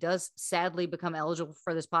 When he does sadly become eligible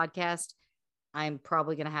for this podcast, I'm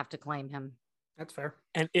probably going to have to claim him. That's fair.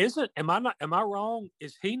 And am I wrong?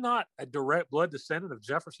 Is he not a direct blood descendant of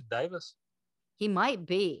Jefferson Davis? He might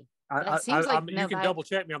be. You can double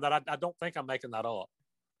check me on that. I don't think I'm making that up.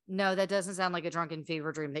 No, that doesn't sound like a drunken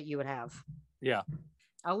fever dream that you would have. Yeah.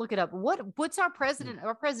 I'll look it up. What's our president?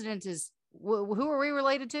 Our president is, who are we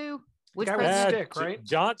related to? Which president? Stick, right?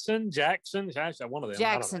 Johnson, Jackson, one of them.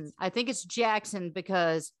 Jackson. I think it's Jackson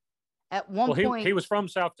because at one point he was from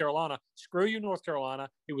South Carolina. Screw you, North Carolina.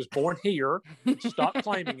 He was born here. Stop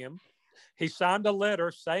claiming him. He signed a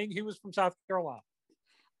letter saying he was from South Carolina.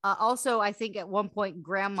 Also, I think at one point,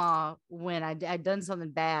 Grandma, when I'd done something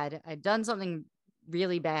bad, I'd done something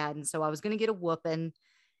really bad, and so I was going to get a whooping.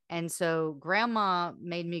 And so Grandma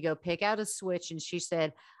made me go pick out a switch, and she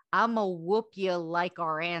said, I'm going to whoop you like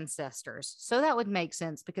our ancestors. So that would make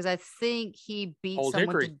sense because I think he beat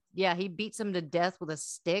someone. He beat someone to death with a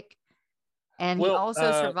stick. And he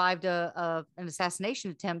also survived an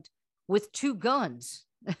assassination attempt with 2 guns.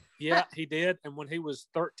 Yeah, he did. And when he was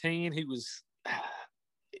 13, he was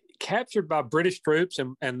captured by British troops,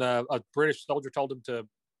 and a British soldier told him to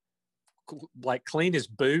clean his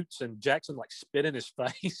boots, and Jackson spit in his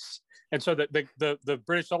face, and so the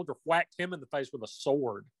British soldier whacked him in the face with a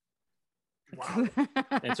sword. Wow!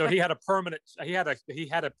 And so he had a permanent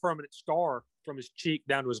scar from his cheek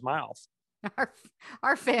down to his mouth.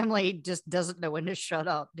 Our family just doesn't know when to shut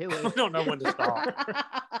up, do we? We don't know when to stop.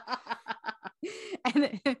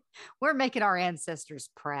 And we're making our ancestors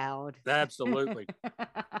proud. Absolutely.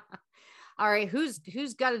 All right, who's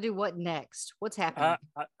got to do what next? What's happening?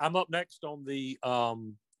 I'm up next on the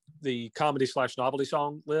comedy/novelty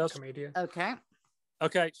song list. Comedian.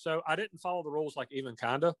 Okay, so I didn't follow the rules like even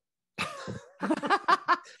kinda.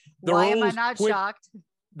 Why am I not shocked?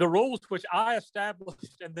 The rules which I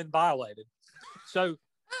established and then violated. So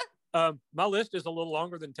my list is a little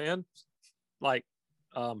longer than 10,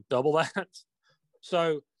 double that.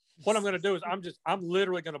 So what I'm going to do is I'm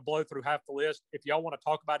literally going to blow through half the list. If y'all want to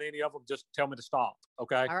talk about any of them, just tell me to stop.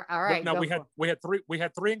 Okay. All right. No, we had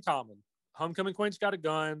three in common. Homecoming Queen's Got a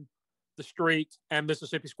Gun, The Streak, and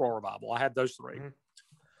Mississippi Squirrel Revival. I had those 3.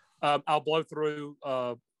 Mm-hmm. I'll blow through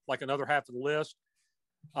another half of the list.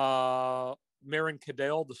 Maren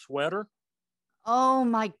Cadell, The Sweater. Oh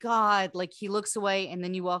my God! He looks away, and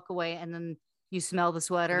then you walk away, and then you smell the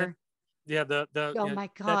sweater. Yeah, my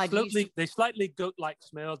God! They slightly goat-like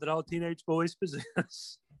smell that all teenage boys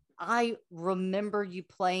possess. I remember you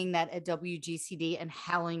playing that at WGCD and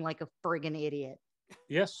howling like a friggin' idiot.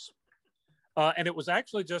 Yes, and it was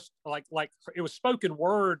actually just like it was spoken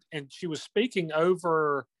word, and she was speaking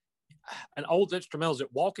over an old instrumental. Is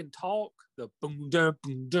it Walk and Talk? The boom dum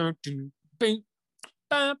boom dum boom boom.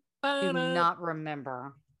 Do not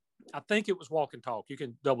remember. I think it was Walk and Talk. You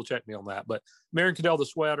can double check me on that. But Maren Cadell, The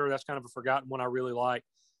Sweater, that's kind of a forgotten one I really like.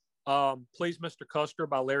 Please, Mr. Custer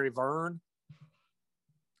by Larry Verne.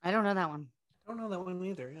 I don't know that one. I don't know that one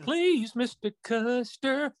either. Yeah. Please, Mr.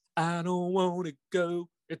 Custer, I don't want to go.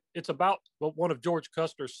 It's about one of George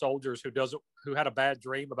Custer's soldiers who had a bad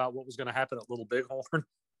dream about what was going to happen at Little Bighorn.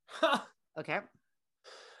 Okay.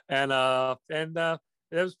 And that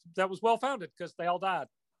was well founded because they all died.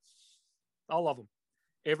 All of them.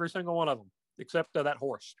 Every single one of them, except that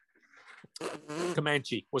horse.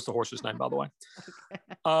 Comanche was the horse's name, by the way.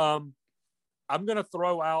 I'm going to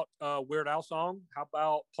throw out a Weird Al song. How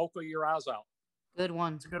about Polka Your Eyes Out? Good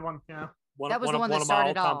one. It's a good one, yeah. That was the one that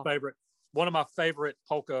started off. One of my favorite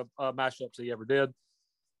polka mashups he ever did.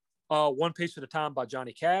 One Piece at a Time by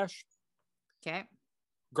Johnny Cash. Okay.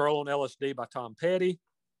 Girl on LSD by Tom Petty.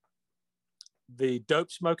 The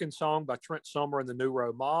Dope Smoking Song by Trent Summer and the New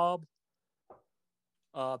Row Mob.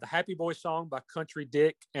 The Happy Boy Song by Country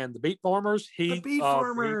Dick and the Beat Farmers. The Beat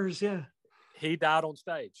Farmers, yeah. He died on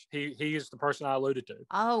stage. He is the person I alluded to.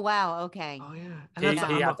 Oh, wow. Okay. Oh, yeah. He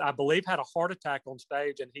I believe, had a heart attack on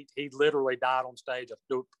stage, and he literally died on stage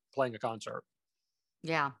playing a concert.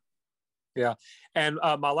 Yeah. Yeah. And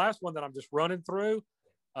my last one that I'm just running through,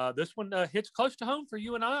 This one hits close to home for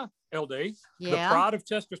you and I, LD. Yeah.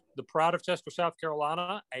 The pride of Chester, South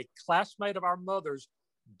Carolina, a classmate of our mother's,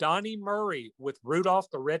 Donnie Murray with Rudolph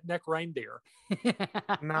the Redneck Reindeer.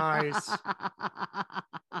 Nice.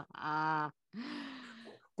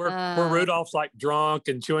 Where Rudolph's like drunk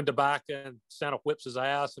and chewing tobacco, and Santa whips his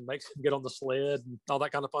ass and makes him get on the sled and all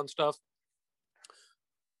that kind of fun stuff.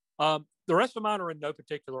 The rest of mine are in no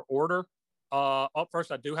particular order. Up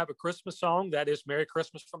first, I do have a Christmas song. That is Merry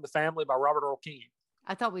Christmas from the Family by Robert Earl Keen.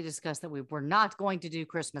 I thought we discussed that we were not going to do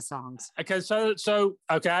Christmas songs. Okay, so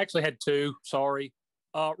okay, I actually had two. Sorry.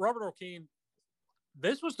 Robert Earl Keen,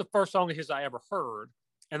 this was the first song of his I ever heard.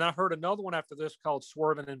 And I heard another one after this called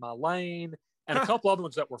Swerving in My Lane, and a couple other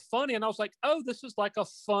ones that were funny. And I was like, oh, this is like a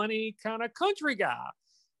funny kind of country guy.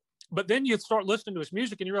 But then you start listening to his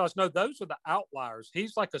music and you realize, no, those are the outliers.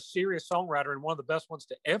 He's like a serious songwriter and one of the best ones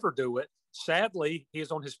to ever do it. Sadly, he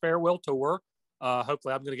is on his farewell tour.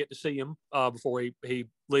 Hopefully I'm going to get to see him before he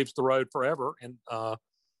leaves the road forever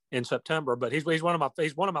in September. But he's one of my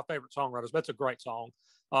favorite songwriters. That's a great song.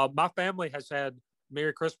 My family has had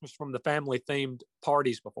Merry Christmas from the Family themed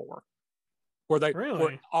parties before, where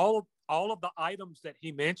all of the items that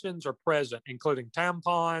he mentions are present, including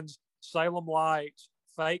tampons, Salem lights,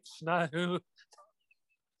 fake snow,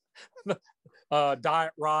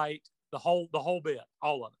 Diet Right, the whole bit,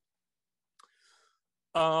 all of it.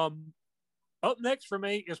 Up next for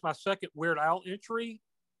me is my second Weird Al entry,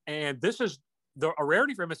 and this is a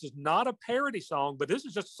rarity for him. This is not a parody song, but this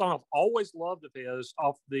is just a song I've always loved of his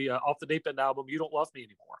off the Deep End album, You Don't Love Me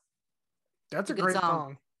Anymore. That's a great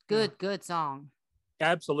song. Good song.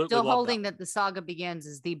 Absolutely. Still holding that The Saga Begins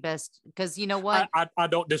is the best, because you know what? I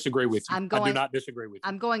don't disagree with you. I do not disagree with you.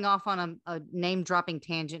 I'm going off on a name dropping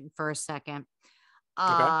tangent for a second.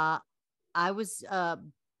 Okay. I was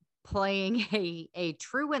playing a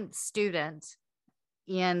truant student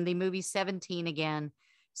in the movie 17 again.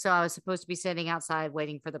 So I was supposed to be sitting outside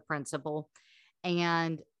waiting for the principal,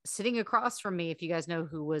 and sitting across from me, if you guys know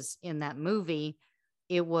who was in that movie,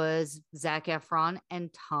 it was Zac Efron and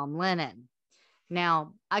Tom Lennon.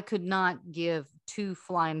 Now, I could not give two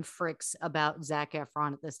flying fricks about Zac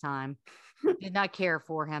Efron at this time. Did not care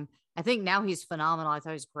for him. I think now he's phenomenal. I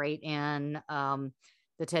thought he was great in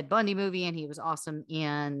the Ted Bundy movie, and he was awesome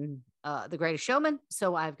in The Greatest Showman.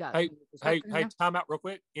 So I've got... Hey, time out real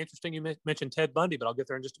quick. Interesting you mentioned Ted Bundy, but I'll get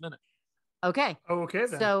there in just a minute. Okay. Okay,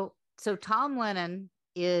 then. So Tom Lennon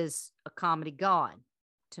is a comedy god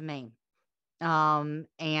to me.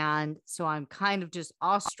 And so I'm kind of just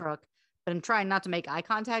awestruck, but I'm trying not to make eye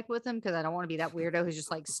contact with him because I don't want to be that weirdo who's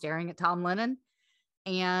just like staring at Tom Lennon.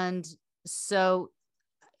 And so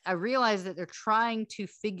I realized that they're trying to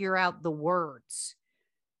figure out the words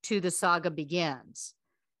to The Saga Begins,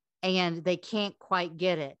 and they can't quite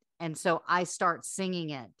get it. And so I start singing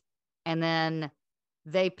it, and then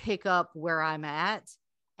they pick up where I'm at.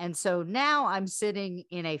 And so now I'm sitting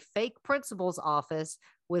in a fake principal's office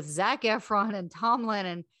with Zac Efron and Tom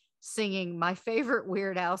Lennon singing my favorite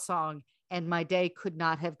Weird Al song, and my day could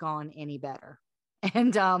not have gone any better.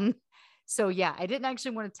 And so yeah, I didn't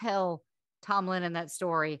actually want to tell Tom Lennon that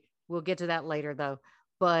story. We'll get to that later though.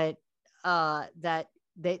 But that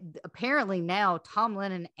they apparently now Tom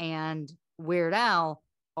Lennon and Weird Al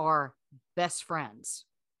are best friends.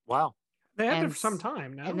 Wow. They had it for some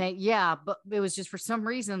time now. And but it was just for some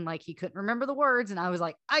reason, like he couldn't remember the words. And I was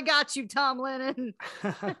like, I got you, Tom Lennon.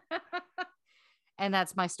 And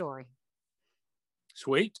that's my story.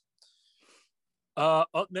 Sweet.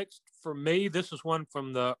 Up next for me, this is one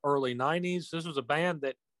from the early 90s. This was a band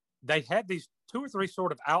that they had these two or three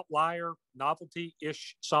sort of outlier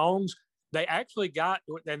novelty-ish songs. They actually got,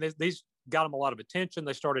 and these got them a lot of attention.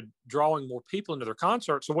 They started drawing more people into their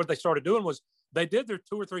concerts. So what they started doing was they did their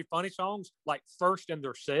two or three funny songs like first in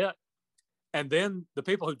their set, and then the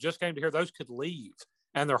people who just came to hear those could leave,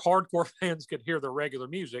 and their hardcore fans could hear their regular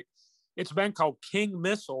music. It's a band called King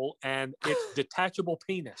Missile, and it's Detachable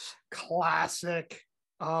Penis. Classic.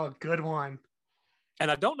 Oh, good one. And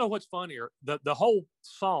I don't know what's funnier, the whole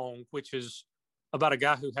song, which is about a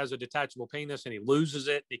guy who has a detachable penis and he loses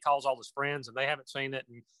it. He calls all his friends and they haven't seen it.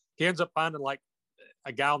 And he ends up finding like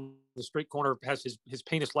a guy on the street corner has his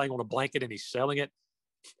penis laying on a blanket and he's selling it.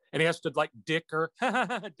 And he has to like dicker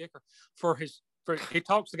he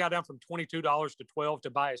talks the guy down from $22 to $12 to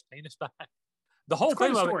buy his penis back. The whole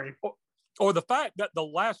thing of it, or the fact that the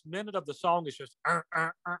last minute of the song is just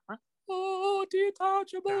oh,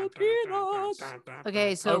 detachable penis.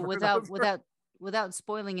 Okay, so without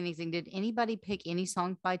spoiling anything, did anybody pick any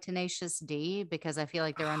songs by Tenacious D? Because I feel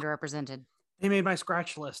like they're underrepresented. They made my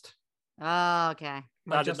scratch list. Oh, okay.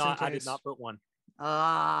 I did not put one.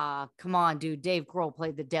 Come on, dude. Dave Grohl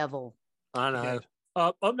played the devil. I know.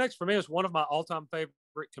 Up next for me is one of my all-time favorite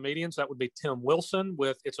comedians. That would be Tim Wilson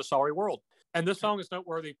with "It's a Sorry World." And this song is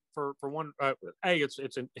noteworthy for one.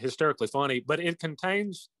 It's hysterically funny, but it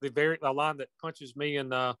contains the line that punches me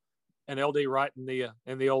and LD right in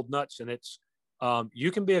the old nuts, and it's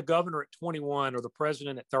you can be a governor at 21 or the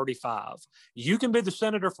president at 35. You can be the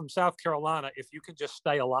senator from South Carolina if you can just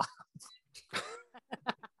stay alive.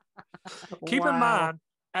 Keep in mind,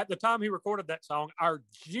 at the time he recorded that song, our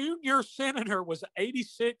junior senator was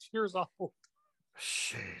 86 years old.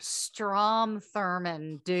 Strom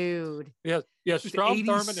Thurmond, dude. Yeah, Strom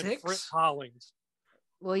Thurmond and Fritz Hollings.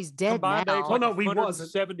 Well, he's dead Combined now. age, Oh, no, he wasn't.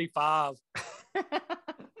 75.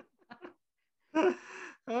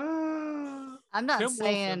 I'm not Tim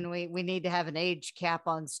saying we need to have an age cap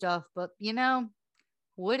on stuff, but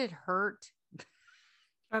would it hurt?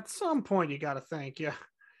 At some point, you got to think, yeah.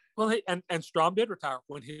 Well, and Strom did retire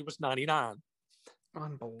when he was 99.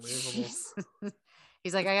 Unbelievable.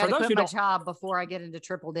 He's like, I got to quit my job before I get into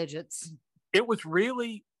triple digits. It was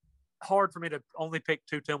really hard for me to only pick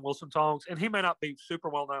 2 Tim Wilson songs, and he may not be super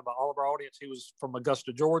well known by all of our audience. He was from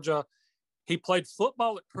Augusta, Georgia. He played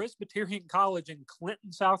football at Presbyterian College in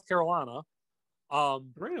Clinton, South Carolina.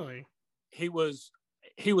 Really? He was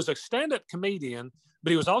a stand-up comedian, but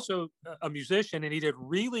he was also a musician, and he did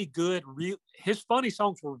really good. His funny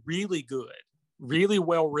songs were really good, really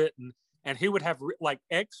well written, and he would have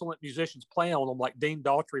excellent musicians play on them, like Dean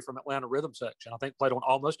Daughtry from Atlanta Rhythm Section. I think played on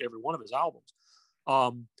almost every one of his albums.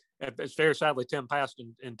 It's very sadly Tim passed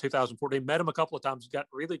in 2014. Met him a couple of times, got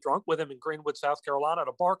really drunk with him in Greenwood, South Carolina, at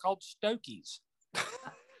a bar called Stokey's.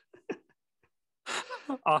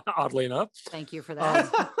 Oddly enough. Thank you for that.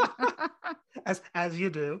 As you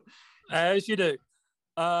do. As you do.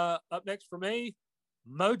 Up next for me,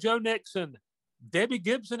 Mojo Nixon. Debbie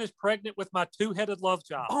Gibson is pregnant with my 2-headed love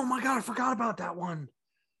child. Oh my God, I forgot about that one.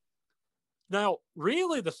 Now,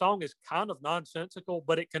 really, the song is kind of nonsensical,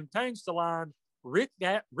 but it contains the line, Rick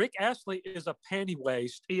Astley is a panty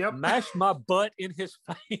waist. Yep. Mash my butt in his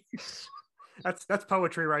face. That's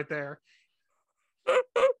poetry right there.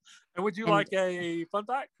 And would you like a fun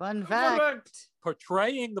fact? Fun fact.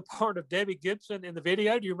 Portraying the part of Debbie Gibson in the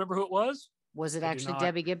video, do you remember who it was? Was it actually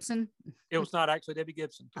Debbie Gibson? It was not actually Debbie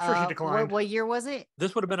Gibson. I'm sure she declined. What year was it?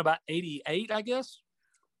 This would have been about 88, I guess.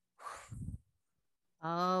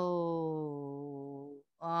 Oh,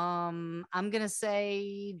 I'm gonna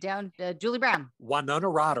say Julie Brown. Winona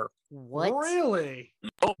Ryder. What? Really?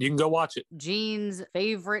 Oh, you can go watch it. Gene's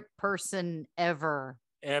favorite person ever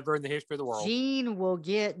in the history of the world. Gene will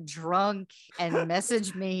get drunk and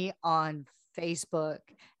message me on Facebook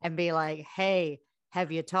and be like, "Hey,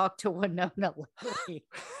 have you talked to Winona lately?"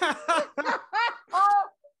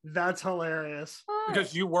 That's hilarious.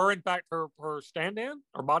 Because you were, in fact, her stand-in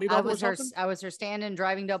or body double. I was her stand-in,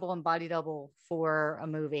 driving double, and body double for a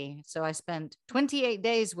movie. So I spent 28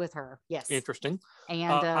 days with her. Yes. Interesting.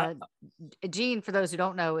 And Gene, for those who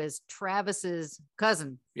don't know, is Travis's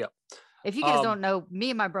cousin. Yep. If you guys don't know, me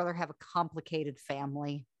and my brother have a complicated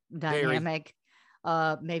family dynamic.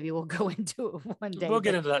 Maybe we'll go into it one day. We'll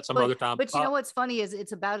get into that some other time. But you know what's funny is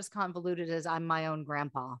it's about as convoluted as I'm my own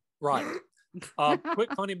grandpa. Right.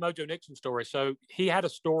 Quick funny Mojo Nixon story. So he had a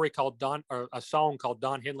story called a song called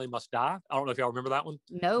Don Henley Must Die. I don't know if y'all remember that one.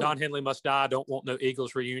 No. Don Henley Must Die. Don't want no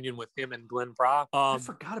Eagles reunion with him and Glenn Fry. I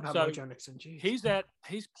forgot about Mojo Nixon. Jeez.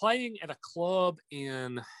 He's playing at a club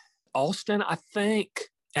in Austin, I think,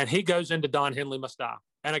 and he goes into Don Henley Must Die.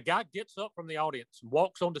 And a guy gets up from the audience,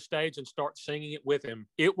 walks on the stage, and starts singing it with him.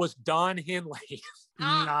 It was Don Henley.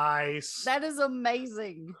 Nice. That is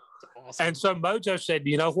amazing. Awesome. And so Mojo said,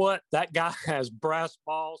 you know what? That guy has brass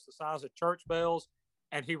balls the size of church bells.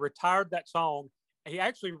 And he retired that song. He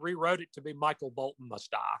actually rewrote it to be Michael Bolton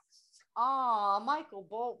Must Die. Oh, Michael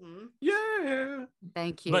Bolton. Yeah.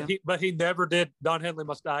 Thank you. But he never did Don Henley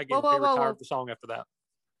Must Die again. He retired the song after that.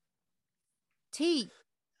 T,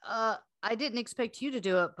 I didn't expect you to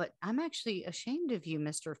do it, but I'm actually ashamed of you,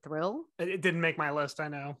 Mr. Thrill. It didn't make my list, I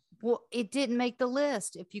know. Well, it didn't make the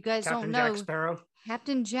list. If you guys don't know, Jack Sparrow.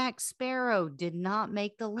 Captain Jack Sparrow did not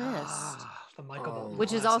make the list. The Michael Bolton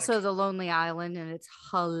which is classic. also The Lonely Island, and it's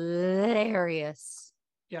hilarious.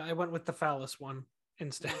 Yeah, I went with the phallus one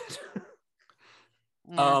instead.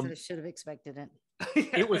 I should have expected it.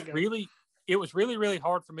 It was really, really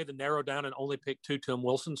hard for me to narrow down and only pick 2 Tim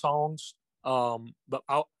Wilson songs. But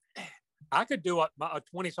I could do a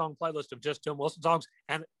 20-song playlist of just Tim Wilson songs,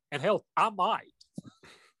 and hell, I might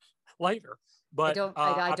later. But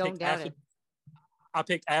I don't doubt it. I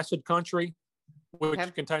picked Acid Country, which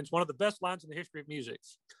contains one of the best lines in the history of music.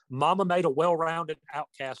 Mama made a well-rounded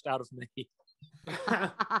outcast out of me.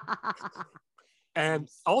 And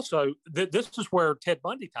also, this is where Ted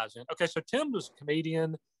Bundy ties in. Okay, so Tim was a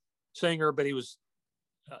comedian, singer, but he was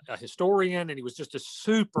a historian, and he was just a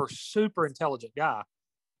super, super intelligent guy.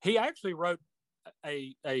 He actually wrote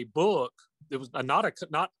a book that was not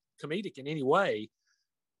comedic in any way,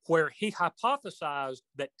 where he hypothesized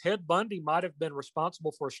that Ted Bundy might have been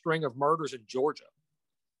responsible for a string of murders in Georgia.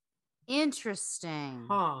 Interesting.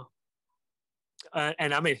 Huh.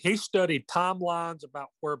 And I mean, he studied timelines about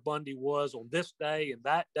where Bundy was on this day and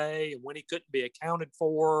that day, and when he couldn't be accounted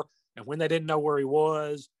for, and when they didn't know where he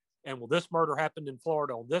was. And well, this murder happened in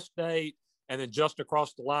Florida on this date, and then just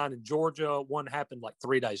across the line in Georgia, one happened like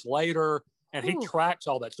 3 days later. And he tracks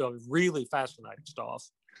all that stuff. Really fascinating stuff.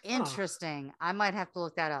 Interesting. I might have to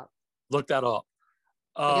look that up. Look that up.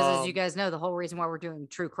 Because as you guys know, the whole reason why we're doing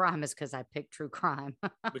true crime is because I picked true crime.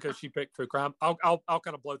 Because she picked true crime. I'll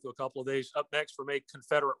kind of blow through a couple of these. Up next for me,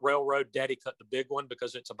 Confederate Railroad. Daddy cut the big one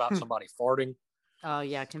because it's about somebody farting. Oh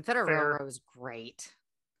yeah, Confederate Railroad was great.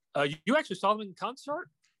 You actually saw them in concert?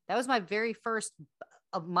 That was my very first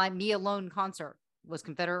of my Me Alone concert. Was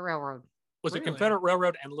Confederate Railroad. Was it Confederate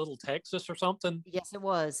Railroad and Little Texas or something? Yes, it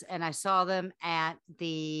was. And I saw them at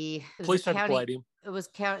the Police had played him. It was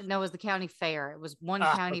the county fair. It was one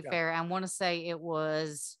county fair. I want to say it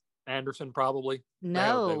was Anderson, probably.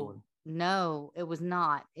 No, it was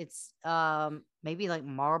not. It's maybe like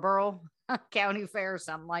Marlboro County Fair or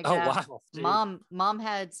something like that. Oh wow. Mom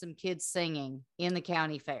had some kids singing in the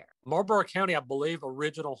county fair. Marlboro County, I believe,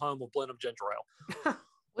 original home of Blenheim Ginger Ale.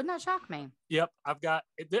 Wouldn't that shock me? Yep, I've got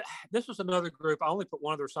this was another group. I only put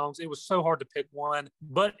one of their songs. It was so hard to pick one,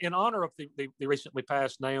 but in honor of the recently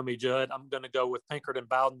passed Naomi Judd, I'm going to go with Pinkerton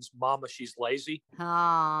Bowden's "Mama She's Lazy."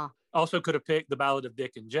 Also could have picked the Ballad of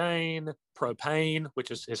Dick and Jane, Propane, which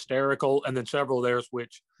is hysterical, and then several of theirs,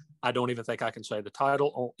 which I don't even think I can say the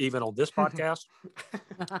title, even on this podcast.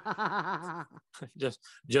 just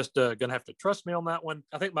gonna have to trust me on that one.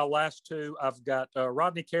 I think my last two, I've got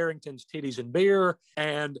Rodney Carrington's "Titties and Beer,"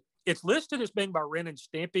 and it's listed as being by Ren and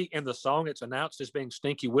Stimpy. In the song, it's announced as being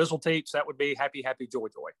Stinky Wizzleteats. That would be Happy Happy Joy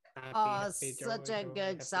Joy. Such a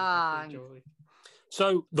good song.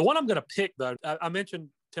 So the one I'm going to pick, though, I mentioned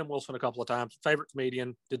Tim Wilson a couple of times. Favorite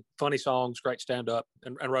comedian, did funny songs, great stand-up,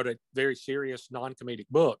 and wrote a very serious, non-comedic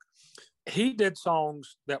book. He did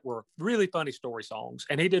songs that were really funny story songs,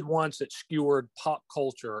 and he did ones that skewered pop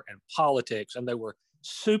culture and politics, and they were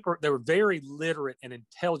very literate and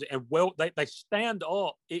intelligent, and they stand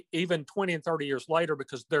up even 20 and 30 years later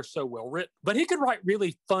because they're so well written. But he could write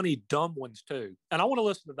really funny, dumb ones too. And I want to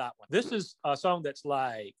listen to that one. This is a song that's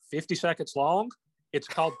like 50 seconds long. It's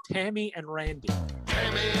called Tammy and Randy.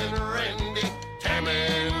 Tammy and Randy, Tammy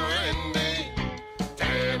and Randy,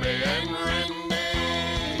 Tammy and Randy,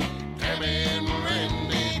 Tammy and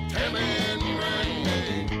Randy, Tammy and Randy,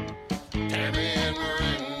 Tammy and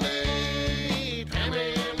Randy, Tammy and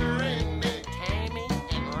Randy,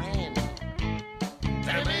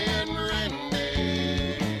 Tammy and Randy, Tammy and Randy,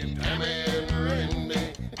 Tammy and Randy,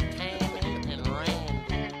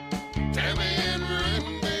 Tammy and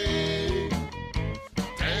Randy,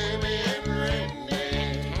 Tammy and Randy,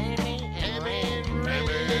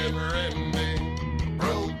 Tammy and Randy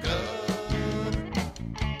broke up.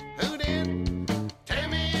 Who did?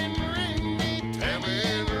 Tammy and Randy, Tammy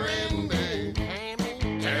and Randy,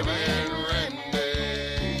 Tammy and Randy,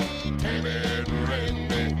 Tammy and Randy, Tammy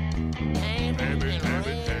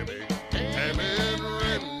and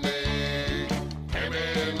Randy, Tammy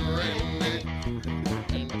and Randy,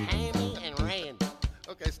 Tammy and Randy.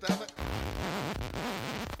 Okay, stop it.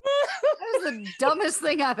 That is the dumbest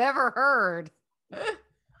thing I've ever heard.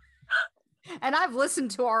 And I've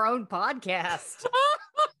listened to our own podcast.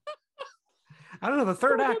 I don't know. The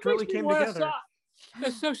third act really came together.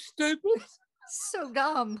 That's so stupid. So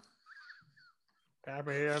dumb.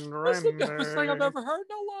 Tabby and That's Randy. the dumbest thing I've ever heard.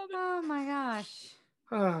 I love it. Oh my gosh.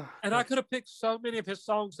 And I could have picked so many of his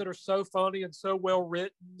songs that are so funny and so well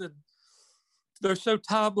written, and they're so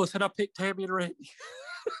timeless. And I picked Tammy and Randy.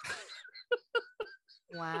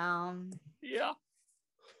 Wow. Yeah.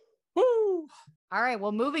 Woo. All right.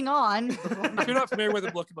 Well, moving on. If you're not familiar with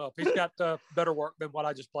him, look him up. He's got better work than what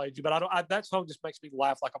I just played you. But that song just makes me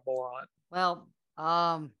laugh like a moron. Well,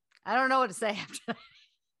 I don't know what to say after that.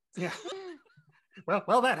 Yeah.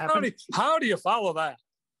 Well, that happened. How do you follow that?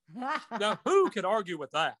 Now, who could argue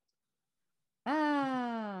with that?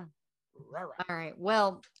 All right.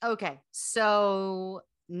 Well, okay. So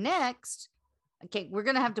next, we're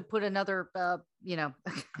going to have to put another,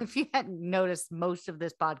 if you hadn't noticed, most of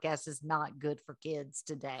this podcast is not good for kids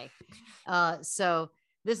today. So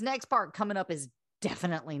this next part coming up is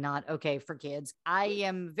definitely not okay for kids. I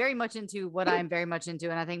am very much into what I'm very much into,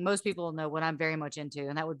 and I think most people know what I'm very much into,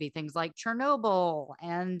 and that would be things like Chernobyl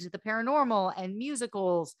and the paranormal and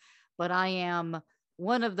musicals. But I am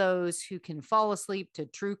one of those who can fall asleep to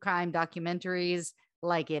true crime documentaries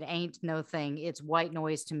like it ain't no thing. It's white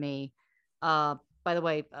noise to me. By the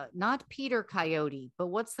way, not Peter Coyote, but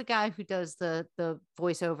what's the guy who does the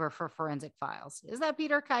voiceover for Forensic Files? Is that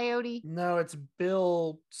Peter Coyote? No, it's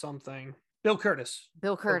Bill something. Bill Curtis.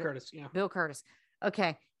 Bill Curtis. Bill Curtis, yeah. Bill Curtis.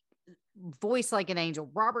 Okay. Voice like an angel.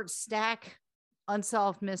 Robert Stack,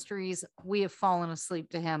 Unsolved Mysteries. We have fallen asleep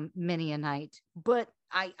to him many a night. But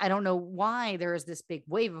I don't know why there is this big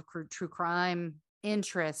wave of true crime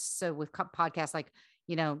interest. So with podcasts like,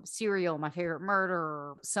 Serial, My Favorite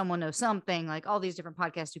Murder, Someone Knows Something, like all these different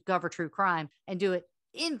podcasts who cover true crime and do it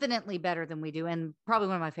infinitely better than we do. And probably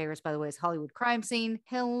one of my favorites, by the way, is Hollywood Crime Scene.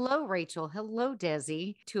 Hello, Rachel. Hello,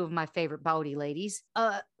 Desi. Two of my favorite bawdy ladies.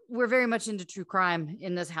 We're very much into true crime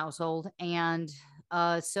in this household. And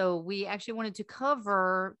so we actually wanted to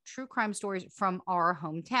cover true crime stories from our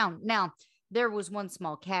hometown. Now, there was one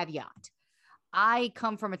small caveat. I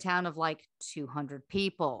come from a town of like 200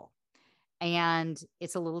 people, and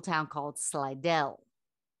it's a little town called Slidell.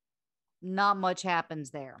 Not much happens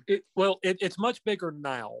there. It's much bigger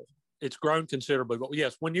now. It's grown considerably, but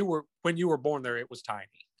yes, when you were born there, it was tiny.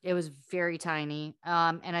 It was very tiny.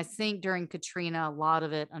 And I think during Katrina, a lot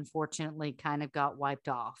of it, unfortunately, kind of got wiped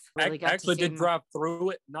off. I actually did drive through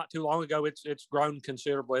it not too long ago. It's grown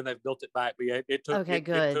considerably, and they've built it back. But yeah, it took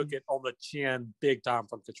it on the chin big time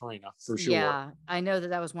from Katrina, for sure. Yeah, I know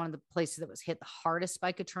that was one of the places that was hit the hardest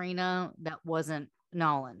by Katrina. That wasn't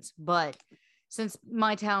Nolens. But since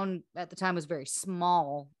my town at the time was very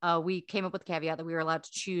small, we came up with the caveat that we were allowed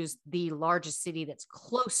to choose the largest city that's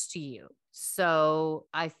close to you. So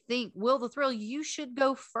I think, Will the Thrill, you should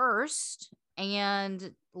go first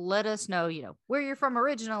and let us know, where you're from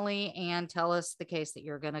originally and tell us the case that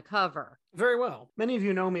you're going to cover. Very well. Many of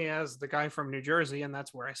you know me as the guy from New Jersey, and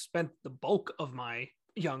that's where I spent the bulk of my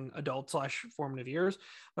young adult / formative years.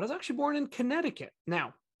 But I was actually born in Connecticut.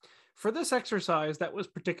 Now, for this exercise, that was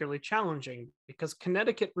particularly challenging because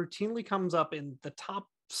Connecticut routinely comes up in the top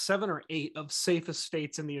 7 or 8 of safest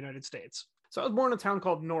states in the United States. So I was born in a town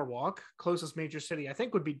called Norwalk. Closest major city, I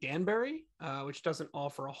think, would be Danbury, which doesn't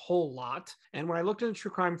offer a whole lot. And when I looked into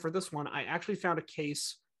true crime for this one, I actually found a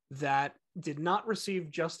case that did not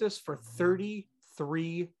receive justice for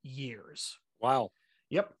 33 years. Wow.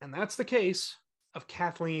 Yep. And that's the case of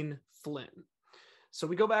Kathleen Flynn. So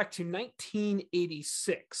we go back to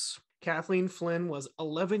 1986. Kathleen Flynn was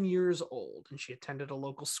 11 years old, and she attended a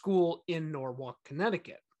local school in Norwalk,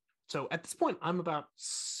 Connecticut. So at this point, I'm about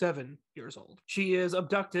 7 years old. She is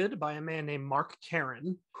abducted by a man named Mark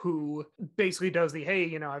Karen, who basically does the,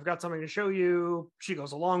 hey, I've got something to show you. She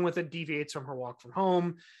goes along with it, deviates from her walk from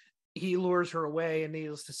home. He lures her away, and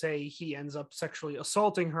needless to say, he ends up sexually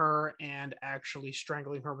assaulting her and actually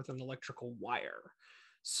strangling her with an electrical wire.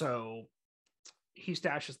 So he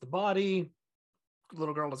stashes the body.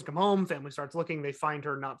 Little girl doesn't come home. Family starts looking. They find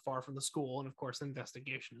her not far from the school. And of course, the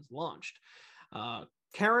investigation is launched.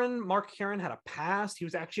 Mark Karen had a past. He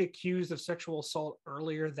was actually accused of sexual assault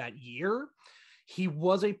earlier that year. He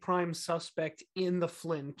was a prime suspect in the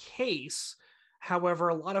Flynn case. However,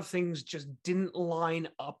 a lot of things just didn't line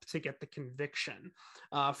up to get the conviction.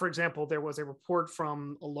 For example, there was a report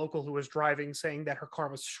from a local who was driving saying that her car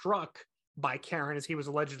was struck by Karen as he was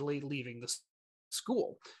allegedly leaving the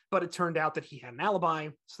school. But it turned out that he had an alibi,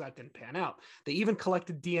 so that didn't pan out. They even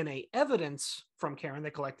collected DNA evidence from Karen. They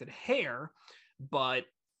collected hair, but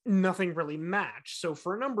nothing really matched. So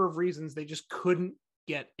for a number of reasons, they just couldn't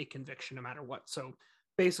get a conviction no matter what. So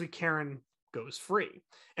basically, Karen goes free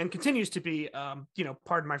and continues to be,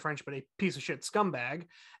 pardon my French, but a piece of shit scumbag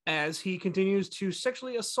as he continues to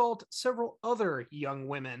sexually assault several other young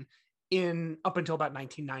women up until about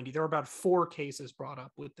 1990. There were about 4 cases brought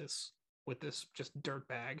up with this just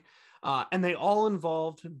dirtbag, and they all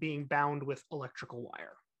involved being bound with electrical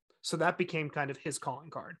wire. So that became kind of his calling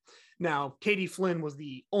card. Now, Katie Flynn was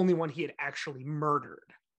the only one he had actually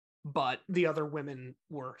murdered, but the other women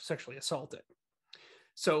were sexually assaulted.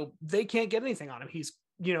 So they can't get anything on him. He's,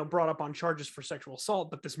 brought up on charges for sexual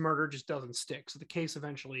assault, but this murder just doesn't stick. So the case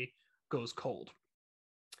eventually goes cold.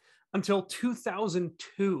 Until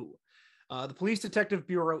 2002, the Police Detective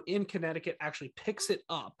Bureau in Connecticut actually picks it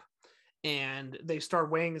up, and they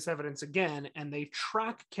start weighing this evidence again, and they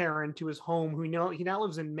track Karen to his home, he now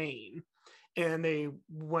lives in Maine. And they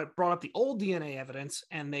brought up the old DNA evidence,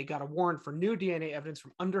 and they got a warrant for new DNA evidence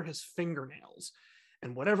from under his fingernails.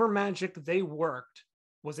 And whatever magic they worked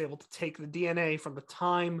was able to take the DNA from the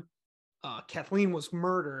time Kathleen was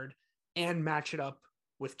murdered and match it up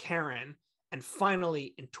with Karen. And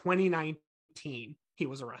finally, in 2019, he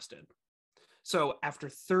was arrested. So after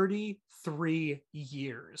 33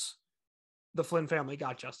 years, the Flynn family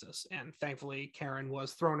got justice. And thankfully, Karen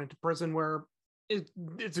was thrown into prison where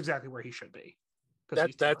it's exactly where he should be.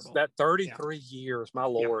 That's 33 years, my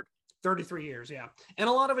Lord. 33 years, yeah. And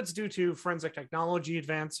a lot of it's due to forensic technology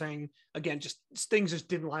advancing. Again, just things just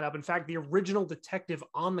didn't line up. In fact, the original detective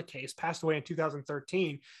on the case passed away in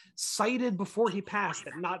 2013, cited before he passed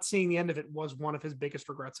that not seeing the end of it was one of his biggest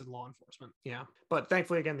regrets in law enforcement. Yeah. But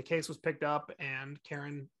thankfully, again, the case was picked up and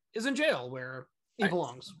Karen is in jail where he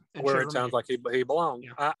belongs. Where it sounds like he belonged.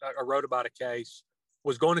 Yeah. I wrote about a case,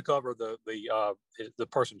 was going to cover the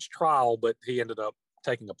person's trial, but he ended up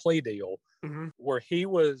taking a plea deal where he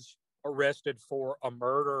was arrested for a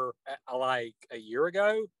murder like a year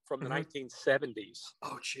ago from the 1970s.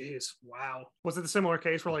 Oh, geez. Wow. Was it a similar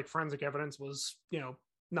case where like forensic evidence was,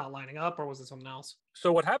 not lining up, or was it something else?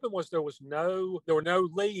 So what happened was there were no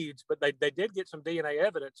leads, but they did get some DNA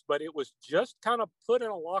evidence, but it was just kind of put in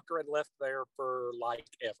a locker and left there for like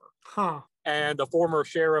ever. Huh. And a former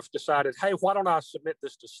sheriff decided, hey, why don't I submit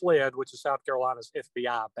this to SLED, which is South Carolina's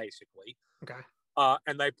FBI, basically. Okay.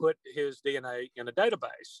 And they put his DNA in a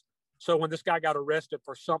database. So when this guy got arrested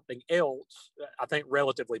for something else, I think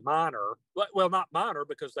relatively minor, well, not minor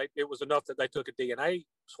because it was enough that they took a DNA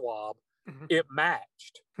swab, it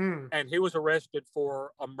matched. And he was arrested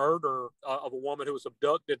for a murder of a woman who was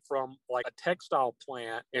abducted from like a textile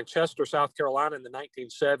plant in Chester, South Carolina in the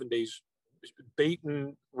 1970s,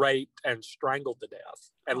 beaten, raped, and strangled to death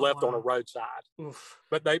and left on a roadside. Oof.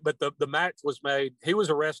 But the match was made. He was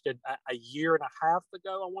arrested a year and a half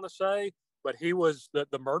ago, I want to say. But he was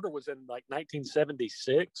the murder was in like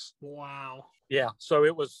 1976. Wow. Yeah. So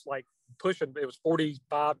it was like it was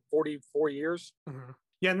 44 years.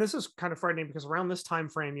 Yeah. And this is kind of frightening because around this time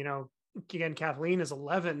frame, again, Kathleen is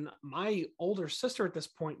 11. My older sister at this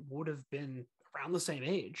point would have been around the same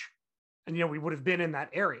age. And, we would have been in that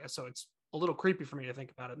area. So it's a little creepy for me to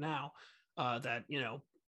think about it now that,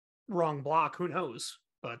 wrong block, who knows?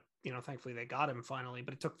 But, thankfully they got him finally,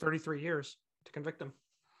 but it took 33 years to convict him.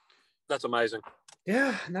 That's amazing.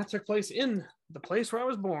 Yeah, and that took place in the place where I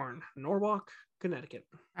was born, Norwalk, Connecticut.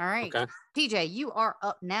 All right. Okay. TJ, you are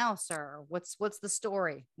up now, sir. What's the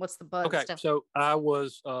story? What's the buzz? Okay, so I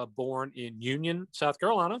was born in Union, South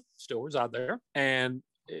Carolina, still reside there. And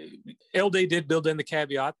LD did build in the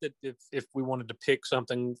caveat that if we wanted to pick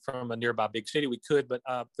something from a nearby big city, we could. But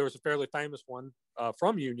there was a fairly famous one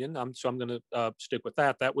from Union, so I'm going to stick with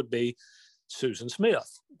that. That would be Susan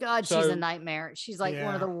Smith. God, she's a nightmare. She's like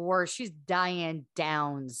one of the worst. She's Diane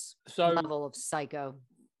Downs level of psycho.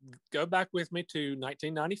 Go back with me to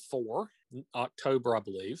 1994, October, I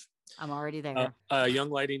believe. I'm already there. A young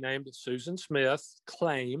lady named Susan Smith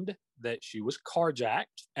claimed that she was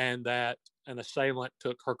carjacked and that an assailant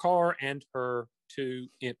took her car and her 2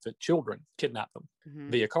 infant children, kidnapped them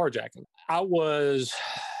via carjacking. I was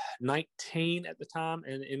 19 at the time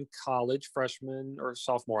and in college, freshman or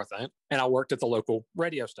sophomore, I think. And I worked at the local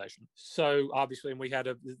radio station. So obviously,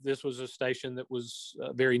 and this was a station that was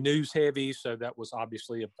very news heavy. So that was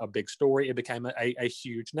obviously a big story. It became a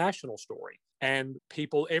huge national story. And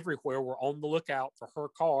people everywhere were on the lookout for her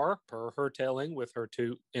car, per her telling, with her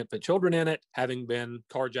 2 infant children in it, having been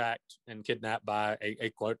carjacked and kidnapped by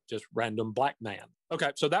a quote, just random black man.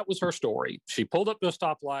 Okay, so that was her story. She pulled up to a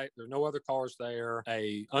stoplight. There's no other cars there.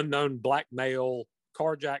 A unknown black male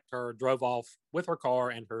carjacked her, drove off with her car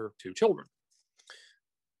and her 2 children.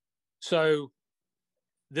 So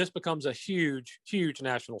this becomes a huge, huge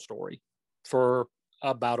national story for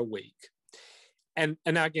about a week. And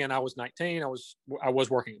again, I was 19. I was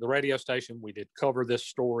working at the radio station. We did cover this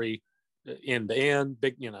story end to end,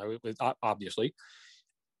 big, it was obviously.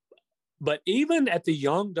 But even at the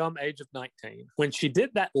young, dumb age of 19, when she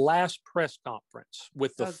did that last press conference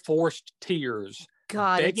with the forced tears,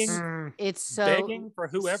 God, it's begging for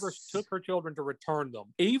whoever took her children to return them.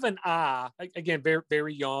 Even I, again, very,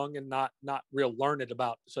 very young and not real learned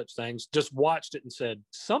about such things, just watched it and said,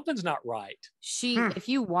 something's not right. If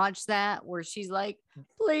you watch that where she's like,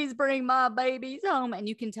 please bring my babies home, and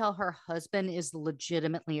you can tell her husband is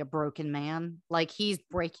legitimately a broken man. Like, he's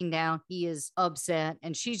breaking down. He is upset,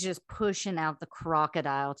 and she's just pushing out the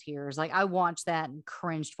crocodile tears. Like, I watched that and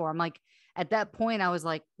cringed for him. Like, at that point, I was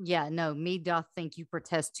like, yeah, no, me doth think you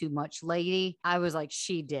protest too much, lady. I was like,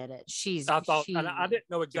 she did it. And I didn't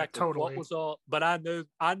know exactly what was up, but I knew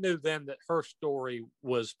then that her story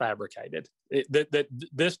was fabricated. that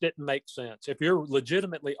this didn't make sense. If you're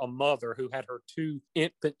legitimately a mother who had her 2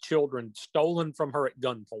 infant children stolen from her at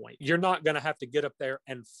gunpoint, you're not going to have to get up there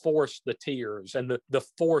and force the tears and the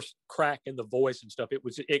forced crack in the voice and stuff. It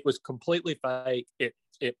was completely fake.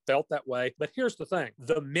 It felt that way. But here's the thing.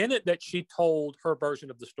 The minute that she told her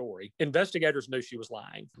version of the story, investigators knew she was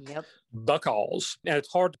lying. Yep. Because, and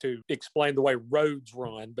it's hard to explain the way roads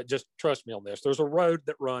run, but just trust me on this. There's a road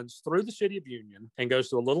that runs through the city of Union and goes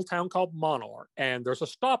to a little town called Monarch. And there's a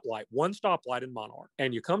stoplight, one stoplight in Monarch.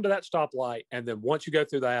 And you come to that stoplight, and then once you go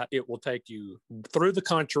through that, it will take you through the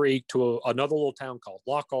country to another little town called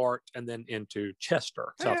Lockhart, and then into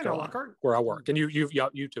Chester, South Carolina, Lockhart, where I work. And you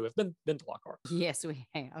two have been to Lockhart. Yes, we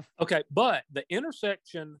have. Okay, but the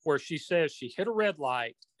intersection where she says she hit a red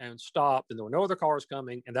light and stopped, and there were no other cars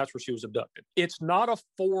coming, and that's where she was abducted. It's not a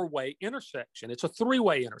 4-way intersection. It's a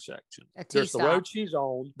 3-way intersection. There's the road she's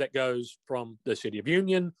on that goes from the city of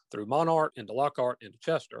Union through Monarch into Lockhart into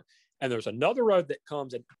Chester. And there's another road that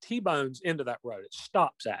comes and T-bones into that road. It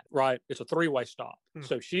stops at, right? It's a 3-way stop.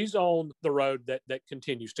 So she's on the road that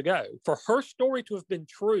continues to go. For her story to have been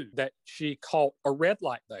true, that she caught a red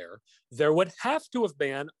light there would have to have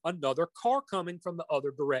been another car coming from the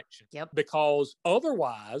other direction. Yep. Because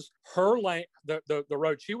otherwise, her lane, the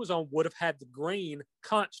road she was on would have had the green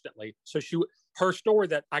constantly. So her story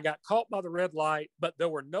that I got caught by the red light, but there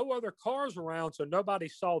were no other cars around, so nobody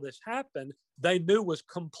saw this happen, they knew was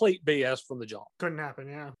complete BS from the jump. Couldn't happen,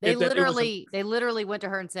 yeah. They literally went to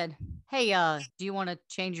her and said, "Hey, do you want to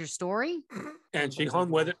change your story?" And she hung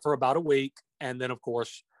with it for about a week, and then, of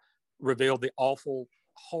course, revealed the awful,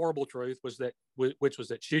 horrible truth which was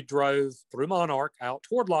that she drove through Monarch out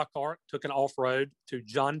toward Lockhart, took an off-road to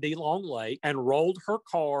John D. Long Lake, and rolled her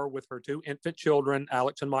car with her 2 infant children,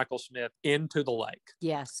 Alex and Michael Smith, into the lake.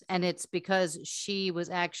 Yes, and it's because she was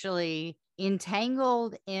actually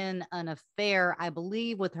entangled in an affair, I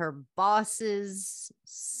believe, with her boss's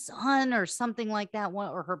son or something like that,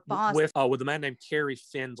 or her boss. With a man named Kerry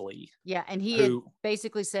Findlay. Yeah, and he had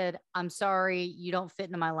basically said, "I'm sorry, you don't fit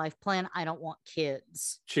into my life plan. I don't want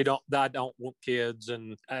kids." I don't want kids.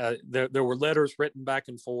 And there were letters written back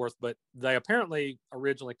and forth, but they apparently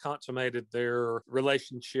originally consummated their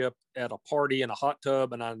relationship at a party in a hot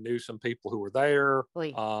tub, and I knew some people who were there.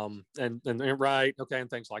 And right, okay, and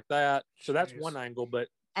things like that. So that's one angle, but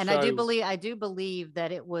and I do believe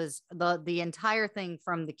that it was the entire thing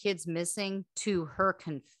from the kids missing to her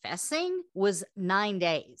confessing was 9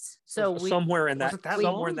 days. So somewhere in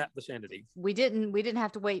that vicinity. We didn't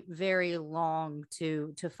have to wait very long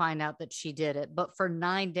to find out that she did it, but for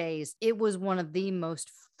 9 days, it was one of the most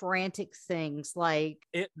frantic things. Like,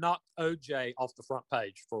 it knocked OJ off the front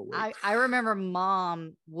page for a week. I remember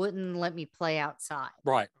Mom wouldn't let me play outside.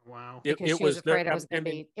 Right. Wow. Because she was afraid I was going to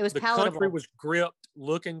be. It was palatable. The country was gripped,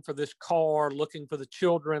 looking for this car, looking for the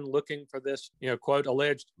children, looking for this, quote,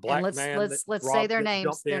 alleged black man. Let's say their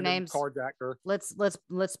names. Their names. Carjacker. Let's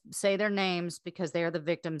say their names, because they are the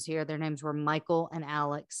victims here. Their names were Michael and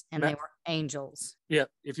Alex, and they were angels. Yeah.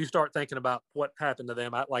 If you start thinking about what happened to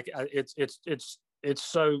them, it's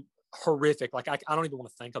so horrific. Like, I don't even want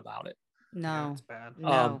to think about it. No, it's bad.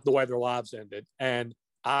 No. The way their lives ended. And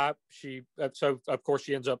so of course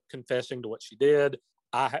she ends up confessing to what she did.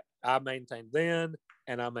 I maintained then,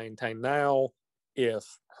 and I maintain now, if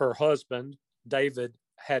her husband, David,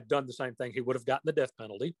 had done the same thing, he would have gotten the death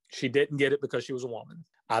penalty. She didn't get it because she was a woman.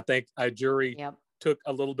 I think a jury took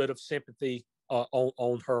a little bit of sympathy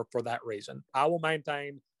on her for that reason. I will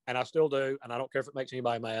maintain, and I still do, and I don't care if it makes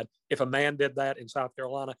anybody mad, if a man did that in South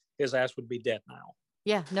Carolina, his ass would be dead now.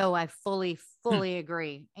 Yeah, no, I fully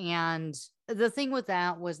agree. And the thing with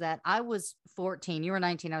that was that I was 14, you were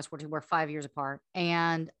 19, I was 14, we're 5 years apart.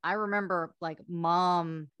 And I remember, like,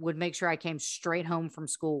 Mom would make sure I came straight home from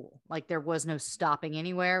school. Like, there was no stopping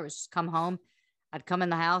anywhere. It was just come home. I'd come in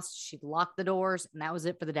the house, she'd lock the doors, and that was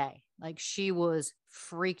it for the day. Like, she was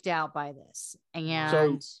freaked out by this.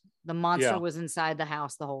 And the monster was inside the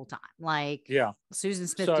house the whole time. Like, Susan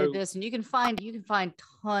Smith did this, and you can find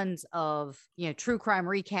tons of, true crime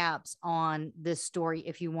recaps on this story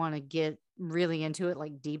if you want to get really into it,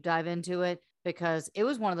 like deep dive into it, because it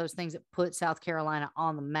was one of those things that put South Carolina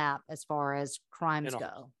on the map as far as crimes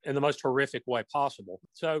go in the most horrific way possible.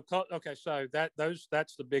 So, okay, so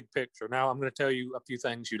that's the big picture. Now I'm going to tell you a few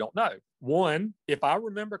things you don't know. One, if I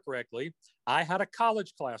remember correctly, I had a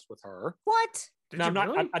college class with her. What? I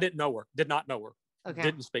didn't know her. Did not know her. Okay.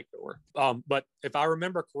 Didn't speak to her. But if I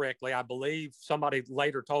remember correctly, I believe somebody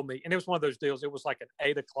later told me, and it was one of those deals. It was like an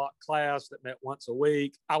 8 o'clock class that met once a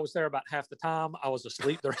week. I was there about half the time. I was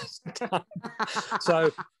asleep the rest of the time.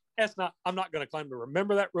 So I'm not going to claim to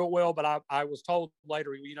remember that real well, but I was told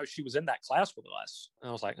later, she was in that class with us. And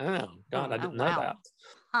I was like, oh, God, I didn't know that.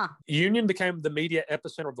 Huh. Union became the media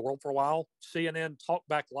epicenter of the world for a while. CNN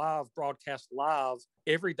Talkback Live broadcast live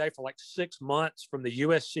every day for like 6 months from the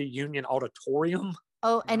USC Union Auditorium.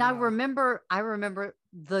 Oh, and I remember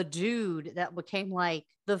the dude that became like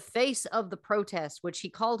the face of the protest, which he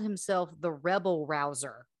called himself the Rebel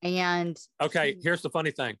Rouser. And okay, here's the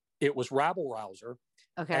funny thing. It was Rabble Rouser.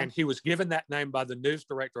 Okay. And he was given that name by the news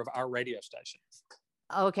director of our radio station.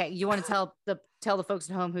 Okay. You want to tell the folks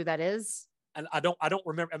at home who that is? And I don't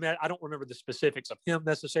remember. I mean, I don't remember the specifics of him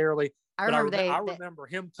necessarily. I remember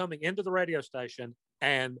him coming into the radio station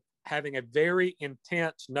and having a very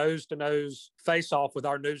intense nose-to-nose face-off with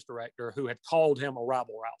our news director, who had called him a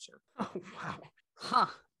rabble rouser. Oh wow! Huh.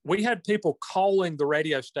 We had people calling the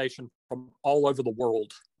radio station from all over the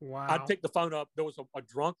world. Wow! I'd pick the phone up. There was a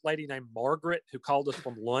drunk lady named Margaret who called us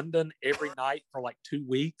from London every night for like 2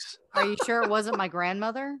 weeks. Are you sure it wasn't my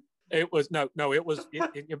grandmother? It was no. It was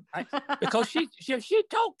because she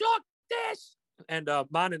talked like this. And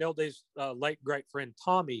mine and LD's late great friend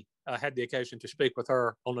Tommy had the occasion to speak with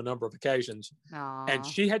her on a number of occasions. Aww. And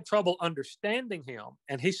she had trouble understanding him.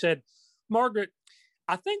 And he said, "Margaret,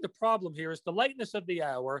 I think the problem here is the lateness of the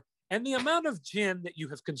hour and the amount of gin that you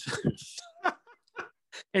have consumed."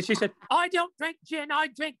 And she said, "I don't drink gin, I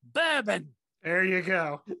drink bourbon." There you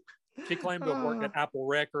go. She claimed to have worked at Apple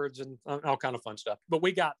Records and all kind of fun stuff. But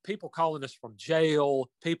we got people calling us from jail,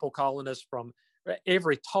 people calling us from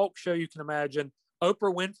every talk show you can imagine.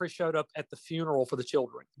 Oprah Winfrey showed up at the funeral for the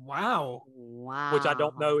children. Wow. Which I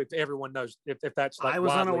don't know if everyone knows, if that's like I was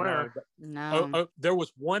widely unaware. known. No. There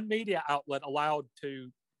was one media outlet allowed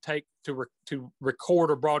to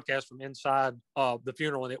record or broadcast from inside the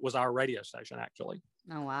funeral, and it was our radio station, actually.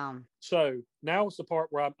 Oh wow! So now it's the part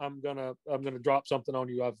where I'm gonna drop something on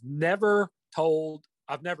you. I've never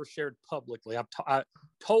shared publicly. I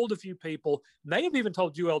told a few people, may have even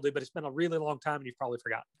told you, LD, but it's been a really long time and you've probably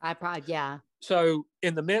forgotten. Yeah. So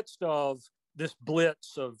in the midst of this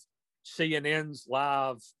blitz of CNN's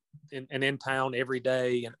live in town every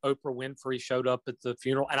day, and Oprah Winfrey showed up at the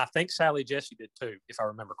funeral, and I think Sally Jesse did too, if I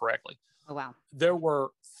remember correctly. Oh, wow. There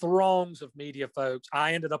were throngs of media folks.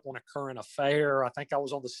 I ended up on a current affair. I think I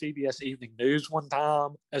was on the CBS Evening News one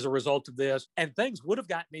time as a result of this. And things would have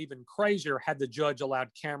gotten even crazier had the judge allowed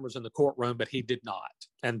cameras in the courtroom, but he did not.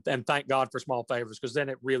 And thank God for small favors, because then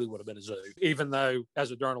it really would have been a zoo. Even though,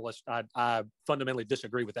 as a journalist, I fundamentally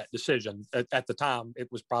disagree with that decision. At the time, it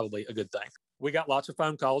was probably a good thing. We got lots of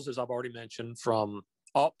phone calls, as I've already mentioned, from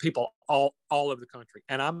people all over the country.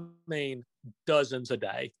 And I mean dozens a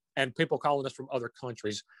day. And people calling us from other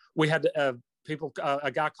countries. We had a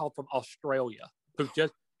guy called from Australia who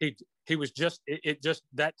the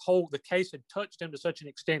case had touched him to such an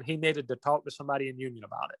extent he needed to talk to somebody in Union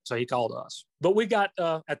about it. So he called us. But we got,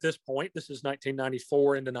 at this point, this is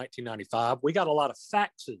 1994 into 1995, we got a lot of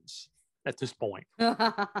faxes at this point.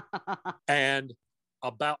 And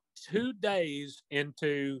about 2 days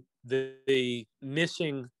into the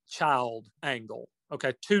missing child angle,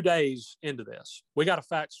 okay, 2 days into this, we got a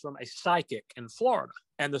fax from a psychic in Florida.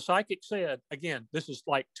 And the psychic said, again, this is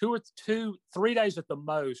like 3 days at the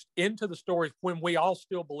most into the story, when we all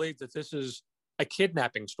still believe that this is a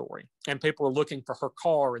kidnapping story. And people are looking for her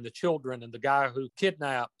car and the children and the guy who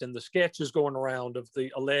kidnapped, and the sketches going around of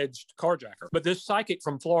the alleged carjacker. But this psychic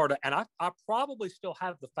from Florida, and I probably still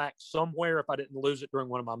have the fax somewhere if I didn't lose it during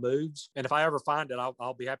one of my moves. And if I ever find it,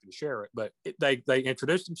 I'll be happy to share it. But they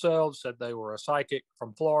introduced themselves, said they were a psychic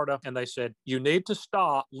from Florida, and they said, you need to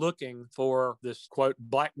stop looking for this, quote,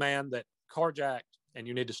 black man that carjacked, and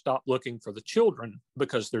you need to stop looking for the children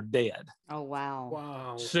because they're dead. Oh, wow.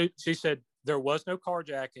 Wow. So she said, there was no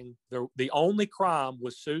carjacking. The only crime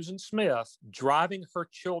was Susan Smith driving her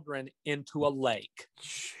children into a lake.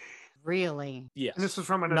 Really? Yes. And this was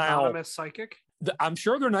from an anonymous psychic? I'm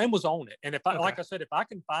sure their name was on it. And if I, Okay. like I said, if I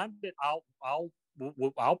can find it, I'll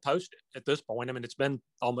post it at this point. I mean, it's been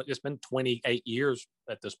 28 years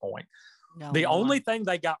at this point. No The more. only thing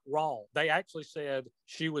they got wrong, they actually said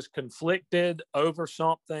she was conflicted over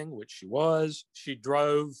something, which she was. She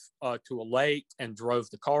drove to a lake and drove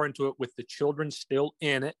the car into it with the children still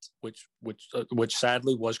in it, which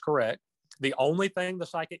sadly was correct. The only thing the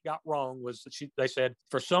psychic got wrong was that they said,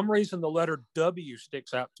 for some reason, the letter W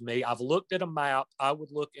sticks out to me. I've looked at a map. I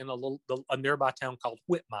would look in a nearby town called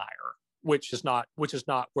Whitmire, which is not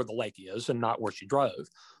where the lake is and not where she drove.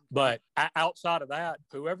 But outside of that,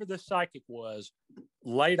 whoever this psychic was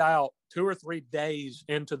laid out 2 or 3 days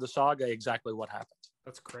into the saga exactly what happened.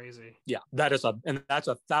 That's crazy. Yeah, that's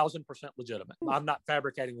 1,000% legitimate. I'm not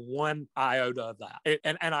fabricating one iota of that.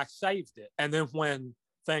 And I saved it. And then when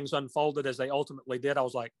things unfolded as they ultimately did, I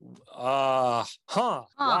was like, wow,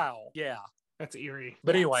 yeah. That's eerie.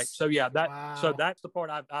 But anyway, so yeah, wow. That's the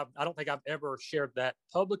part I don't think I've ever shared that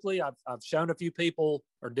publicly. I've shown a few people,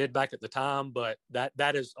 or did back at the time, but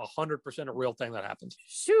that is 100% a real thing that happens.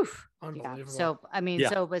 Shoo. Unbelievable. Yeah. So I mean,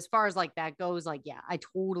 so as far as like that goes, like I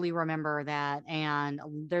totally remember that, and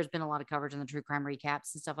there's been a lot of coverage in the true crime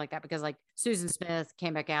recaps and stuff like that, because like Susan Smith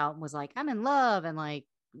came back out and was like, "I'm in love," and like,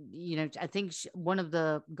 you know, I think one of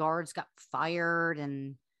the guards got fired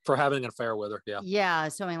and for having an affair with her. Yeah.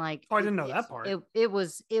 So I mean, like, I didn't know that part.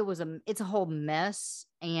 It's a whole mess,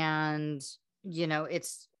 and you know,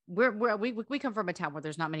 we come from a town where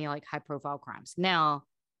there's not many like high profile crimes. Now,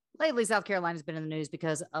 lately, South Carolina's been in the news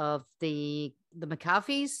because of the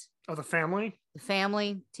McAfees. Oh, the family,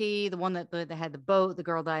 the one that had the boat. The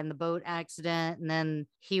girl died in the boat accident, and then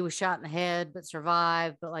he was shot in the head but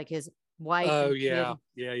survived. But like his wife. Oh yeah.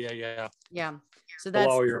 Yeah. So that's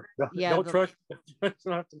lawyer. Yeah, don't trust the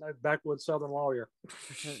backwoods Southern lawyer.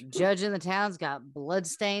 Judge in the town's got blood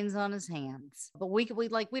stains on his hands, but we're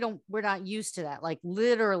not used to that. Like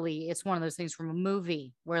literally, it's one of those things from a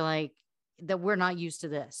movie where like that we're not used to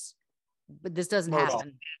this, but this doesn't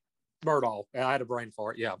happen. Murdaugh. I had a brain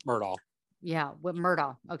for it. Yeah, Murdaugh. Yeah, with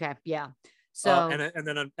Murdaugh. Okay, yeah. So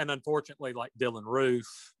and unfortunately, like Dylan Roof.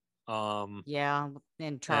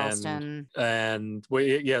 In Charleston, and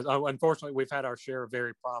unfortunately we've had our share of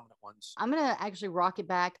very prominent ones. I'm gonna actually rock it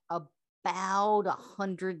back about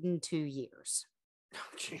 102 years. Oh,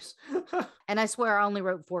 jeez. And I swear I only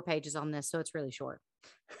wrote 4 pages on this, so it's really short.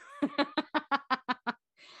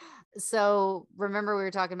 So remember we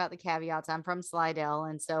were talking about the caveats. I'm from Slidell,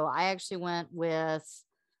 and so I actually went with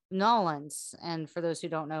Nolans. And for those who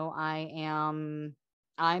don't know, I'm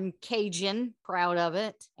Cajun, proud of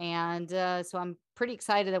it. And so I'm pretty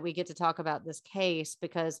excited that we get to talk about this case,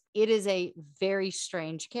 because it is a very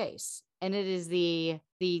strange case. And it is the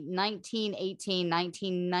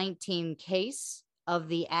 1918-1919 case of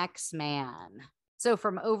the Axeman. So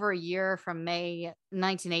from over a year, from May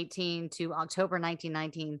 1918 to October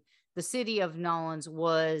 1919, the city of Nolans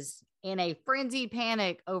was in a frenzied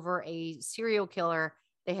panic over a serial killer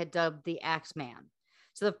they had dubbed the Axeman.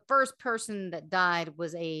 So the first person that died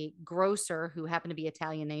was a grocer who happened to be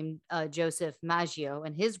Italian, named Joseph Maggio,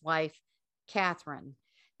 and his wife, Catherine.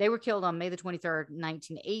 They were killed on May the 23rd,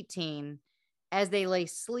 1918, as they lay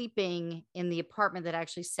sleeping in the apartment that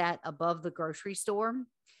actually sat above the grocery store.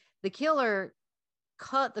 The killer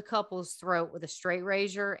cut the couple's throat with a straight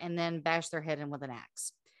razor and then bashed their head in with an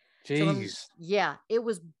axe. Jeez. So, it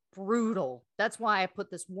was brutal. That's why I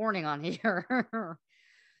put this warning on here.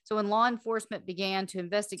 So when law enforcement began to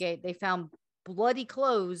investigate, they found bloody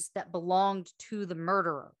clothes that belonged to the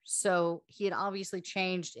murderer. So he had obviously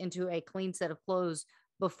changed into a clean set of clothes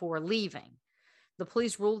before leaving. The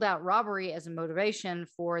police ruled out robbery as a motivation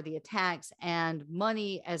for the attacks, and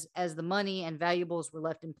money as the money and valuables were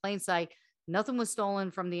left in plain sight. Nothing was stolen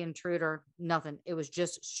from the intruder, nothing. It was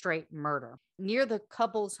just straight murder. Near the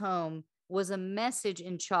couple's home was a message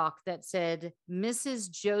in chalk that said, "Mrs.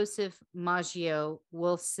 Joseph Maggio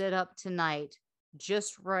will sit up tonight.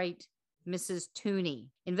 Just write Mrs. Tooney."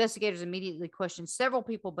 Investigators immediately questioned several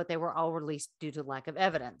people, but they were all released due to lack of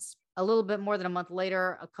evidence. A little bit more than a month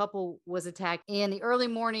later, a couple was attacked in the early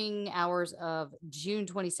morning hours of June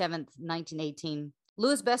 27th, 1918.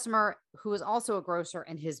 Louis Bessemer, who was also a grocer,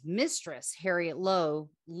 and his mistress, Harriet Lowe,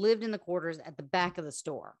 lived in the quarters at the back of the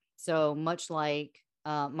store. So much like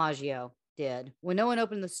Maggio did. When no one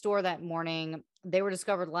opened the store that morning, they were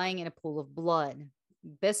discovered lying in a pool of blood.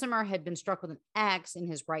 Bessemer had been struck with an axe in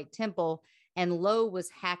his right temple, and Lowe was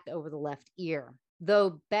hacked over the left ear.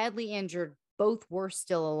 Though badly injured, both were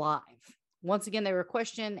still alive. Once again, they were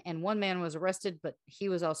questioned, and one man was arrested, but he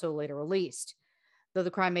was also later released. Though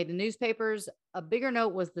the crime made the newspapers, a bigger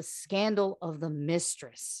note was the scandal of the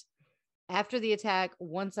mistress. After the attack,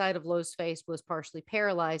 one side of Lowe's face was partially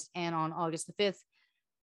paralyzed, and on August the 5th,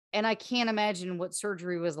 and I can't imagine what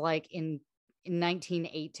surgery was like in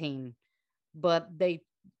 1918, but they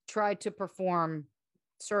tried to perform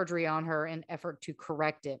surgery on her in effort to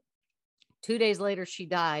correct it. 2 days later, she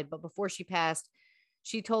died, but before she passed,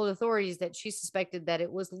 she told authorities that she suspected that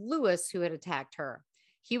it was Louis who had attacked her.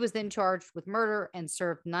 He was then charged with murder and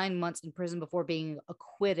served 9 months in prison before being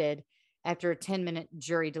acquitted after a 10-minute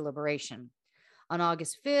jury deliberation. On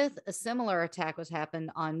August 5th, a similar attack was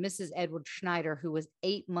happened on Mrs. Edward Schneider, who was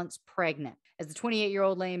 8 months pregnant. As the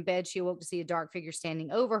 28-year-old lay in bed, she awoke to see a dark figure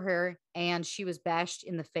standing over her, and she was bashed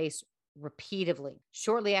in the face repeatedly.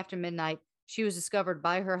 Shortly after midnight, She was discovered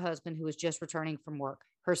by her husband, who was just returning from work.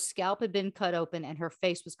 Her scalp had been cut open and her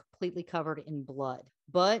face was completely covered in blood.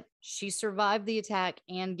 But she survived the attack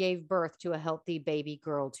and gave birth to a healthy baby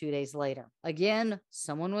girl 2 days later. Again,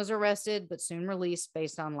 someone was arrested, but soon released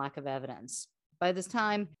based on lack of evidence. By this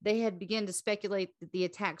time, they had begun to speculate that the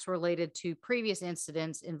attacks were related to previous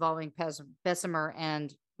incidents involving Bessemer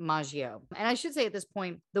and Maggio. And I should say at this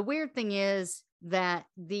point, the weird thing is that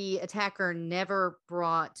the attacker never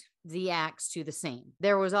brought the axe to the scene.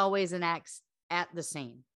 There was always an axe at the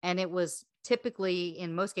scene, and it was typically,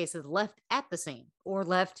 in most cases, left at the scene or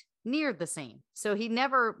left near the scene. So he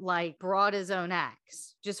never brought his own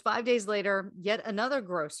axe. Just 5 days later, yet another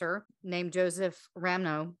grocer named Joseph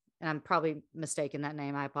Ramno, and I'm probably mistaken that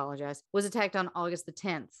name, I apologize, was attacked on August the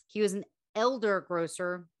 10th. He was an elder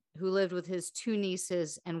grocer who lived with his 2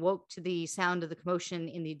 nieces and woke to the sound of the commotion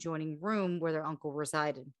in the adjoining room where their uncle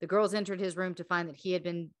resided. The girls entered his room to find that he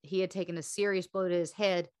had taken a serious blow to his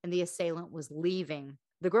head and the assailant was leaving.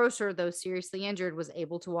 The grocer, though seriously injured, was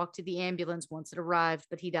able to walk to the ambulance once it arrived,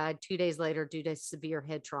 but he died 2 days later due to severe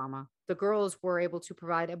head trauma. The girls were able to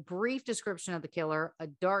provide a brief description of the killer, a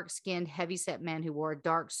dark-skinned, heavy-set man who wore a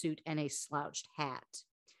dark suit and a slouched hat.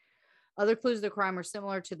 Other clues of the crime were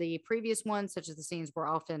similar to the previous ones, such as the scenes were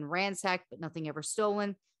often ransacked, but nothing ever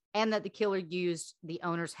stolen, and that the killer used the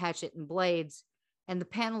owner's hatchet and blades, and the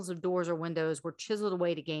panels of doors or windows were chiseled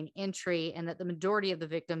away to gain entry, and that the majority of the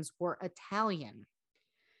victims were Italian.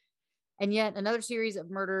 And yet another series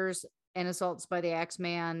of murders and assaults by the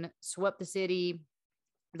Axeman swept the city.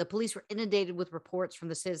 The police were inundated with reports from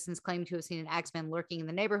the citizens claiming to have seen an Axeman lurking in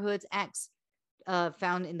the neighborhoods, axe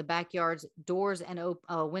found in the backyards, doors and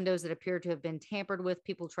windows that appeared to have been tampered with,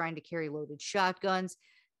 people trying to carry loaded shotguns.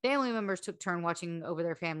 Family members took turn watching over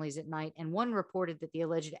their families at night, and one reported that the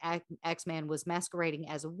alleged Axeman was masquerading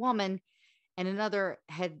as a woman, and another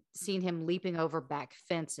had seen him leaping over back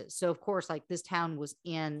fences. So, of course, this town was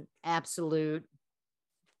in absolute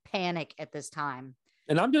panic at this time.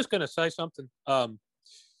 And I'm just going to say something.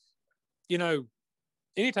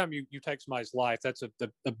 Anytime you take somebody's life, that's a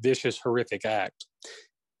vicious, horrific act.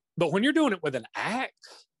 But when you're doing it with an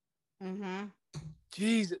axe,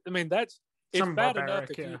 geez, I mean, it's bad enough.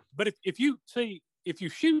 But if you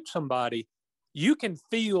shoot somebody, you can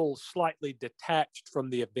feel slightly detached from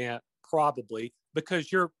the event, probably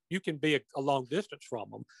because you can be a long distance from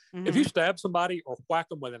them. If you stab somebody or whack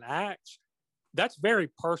them with an axe, that's very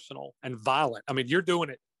personal and violent. I mean, you're doing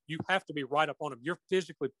it. You have to be right up on them. You're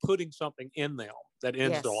physically putting something in them that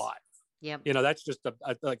ends their life. Yep. That's just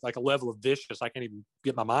like a level of vicious I can't even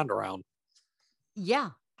get my mind around. Yeah.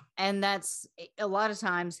 And that's a lot of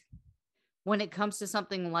times when it comes to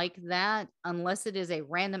something like that, unless it is a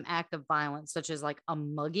random act of violence, such as a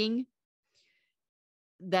mugging,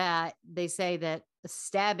 that they say that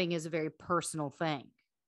stabbing is a very personal thing.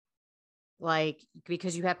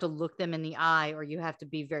 Because you have to look them in the eye or you have to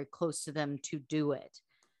be very close to them to do it.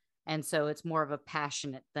 And so it's more of a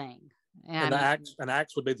passionate thing. And an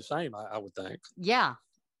axe would be the same, I would think. Yeah,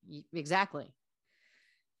 exactly.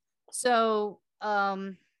 So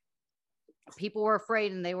people were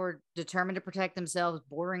afraid and they were determined to protect themselves,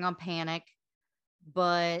 bordering on panic.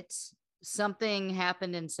 But something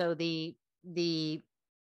happened. And so the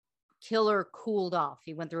killer cooled off.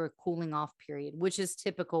 He went through a cooling off period, which is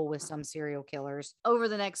typical with some serial killers. Over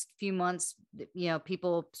the next few months,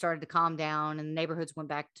 people started to calm down and neighborhoods went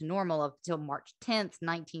back to normal up until March 10th,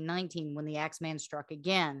 1919, when the Axeman struck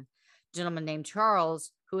again. A gentleman named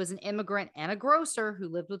Charles, who was an immigrant and a grocer who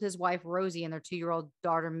lived with his wife, Rosie, and their 2-year-old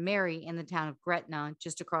daughter, Mary, in the town of Gretna,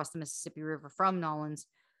 just across the Mississippi River from Nolens.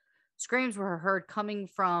 Screams were heard coming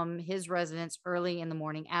from his residence early in the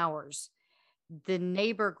morning hours. The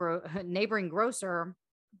neighboring grocer,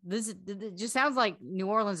 it just sounds like New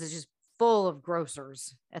Orleans is just full of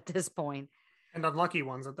grocers at this point. And unlucky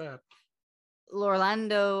ones at that.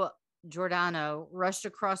 Orlando Giordano rushed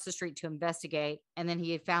across the street to investigate, and then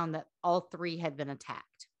he had found that all 3 had been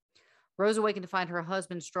attacked. Rose awakened to find her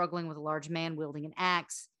husband struggling with a large man wielding an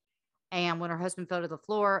axe. And when her husband fell to the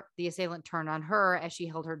floor, the assailant turned on her as she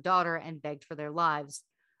held her daughter and begged for their lives.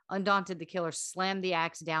 Undaunted, the killer slammed the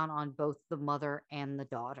axe down on both the mother and the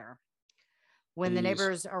daughter. When the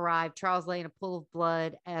neighbors arrived, Charles lay in a pool of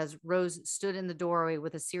blood as Rose stood in the doorway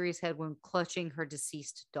with a serious head wound clutching her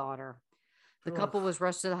deceased daughter. The couple was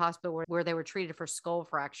rushed to the hospital where they were treated for skull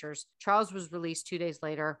fractures. Charles was released 2 days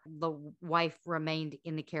later. The wife remained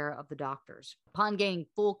in the care of the doctors. Upon gaining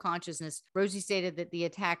full consciousness, Rosie stated that the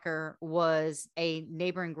attacker was a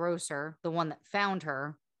neighboring grocer, the one that found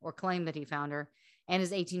her or claimed that he found her, and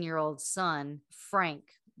his 18-year-old son, Frank,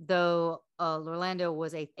 though Orlando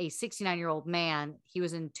was a 69-year-old man, he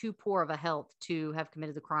was in too poor of a health to have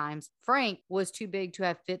committed the crimes. Frank was too big to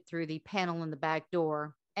have fit through the panel in the back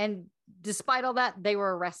door. And despite all that, they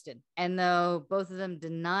were arrested. And though both of them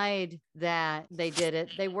denied that they did it,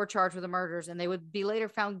 they were charged with the murders and they would be later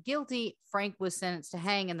found guilty. Frank was sentenced to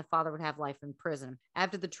hang and the father would have life in prison.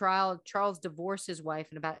 After the trial, Charles divorced his wife,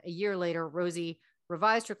 and about a year later, Rosie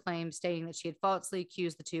revised her claim, stating that she had falsely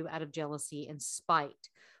accused the two out of jealousy and spite.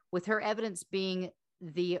 With her evidence being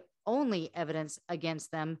the only evidence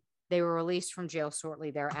against them, they were released from jail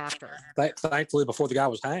shortly thereafter. Thankfully, before the guy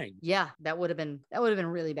was hanged. Yeah, that would have been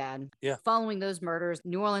really bad. Yeah. Following those murders,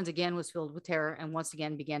 New Orleans again was filled with terror and once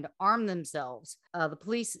again began to arm themselves. The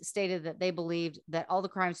police stated that they believed that all the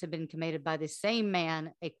crimes had been committed by the same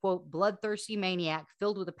man, a quote, bloodthirsty maniac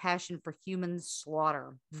filled with a passion for human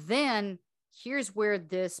slaughter. Then here's where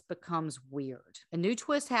this becomes weird. A new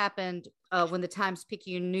twist happened when the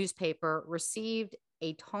Times-Picayune newspaper received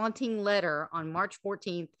a taunting letter on March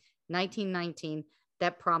 14th, 1919,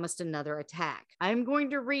 that promised another attack. I'm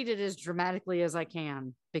going to read it as dramatically as I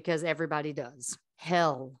can because everybody does.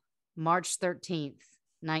 Hell, March 13th,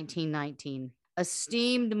 1919.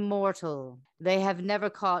 Esteemed mortal, they have never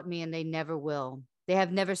caught me and they never will. They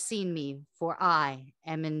have never seen me, for I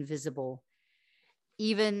am invisible,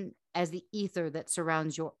 even as the ether that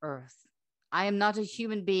surrounds your earth. I am not a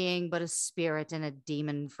human being, but a spirit and a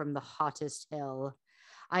demon from the hottest hell.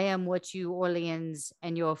 I am what you Orleans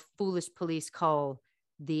and your foolish police call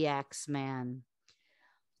the Axeman.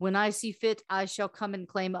 When I see fit, I shall come and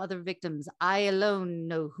claim other victims. I alone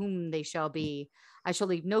know whom they shall be. I shall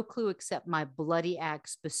leave no clue except my bloody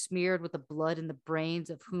axe, besmeared with the blood and the brains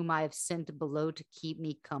of whom I have sent below to keep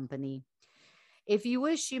me company. If you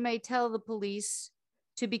wish, you may tell the police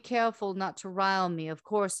to be careful not to rile me. Of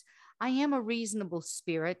course, I am a reasonable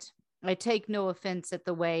spirit. I take no offense at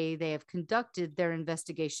the way they have conducted their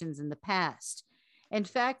investigations in the past. In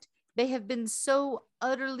fact, they have been so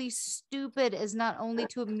utterly stupid as not only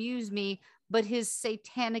to amuse me, but his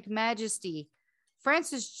satanic majesty,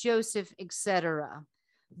 Francis Joseph, etc.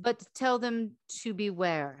 But tell them to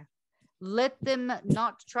beware. Let them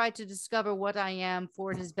not try to discover what I am,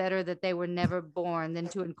 for it is better that they were never born than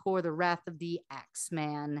to incur the wrath of the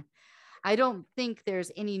Axeman. I don't think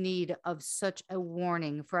there's any need of such a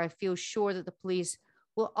warning, for I feel sure that the police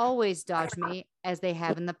will always dodge me as they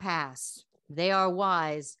have in the past. They are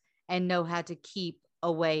wise and know how to keep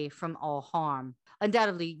away from all harm.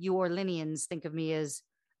 Undoubtedly, you Orleanians think of me as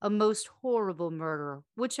a most horrible murderer,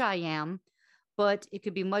 which I am, but it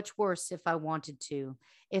could be much worse if I wanted to.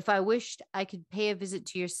 If I wished, I could pay a visit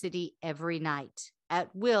to your city every night.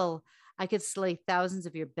 At will, I could slay thousands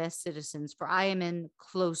of your best citizens, for I am in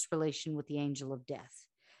close relation with the angel of death.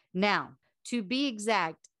 Now, to be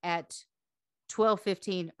exact, at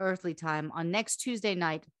 12:15 earthly time on next Tuesday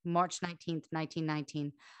night, March 19th,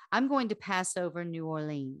 1919, I'm going to pass over New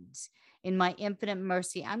Orleans. In my infinite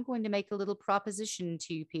mercy, I'm going to make a little proposition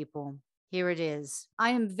to you people. Here it is.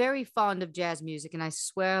 I am very fond of jazz music, and I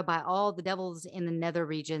swear by all the devils in the nether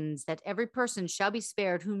regions that every person shall be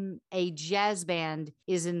spared whom a jazz band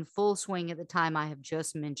is in full swing at the time I have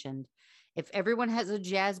just mentioned. If everyone has a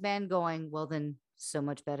jazz band going, well then, so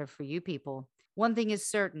much better for you people. One thing is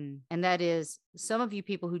certain, and that is some of you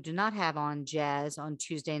people who do not have on jazz on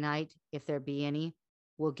Tuesday night, if there be any,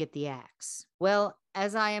 will get the axe. Well,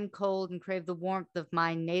 as I am cold and crave the warmth of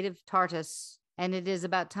my native Tartus, and it is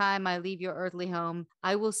about time I leave your earthly home,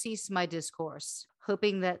 I will cease my discourse,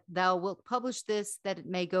 hoping that thou wilt publish this, that it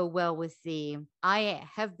may go well with thee. I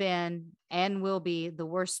have been and will be the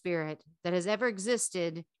worst spirit that has ever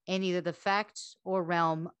existed in either the fact or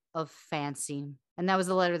realm of fancy. And that was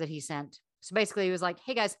the letter that he sent. So basically he was like,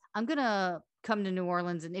 hey guys, I'm going to come to New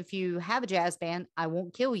Orleans, and if you have a jazz band, I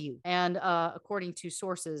won't kill you. And according to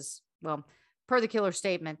sources, well, per the killer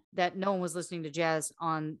statement, that no one was listening to jazz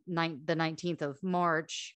on the 19th of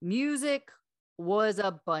March. Music was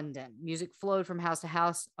abundant. Music flowed from house to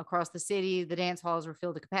house across the city. The dance halls were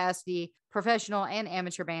filled to capacity. Professional and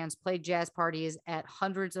amateur bands played jazz parties at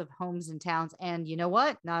hundreds of homes and towns. And you know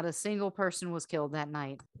what? Not a single person was killed that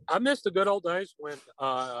night. I miss the good old days when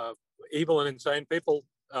evil and insane people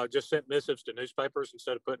just sent missives to newspapers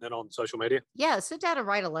instead of putting it on social media. Yeah, sit down and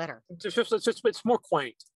write a letter. It's more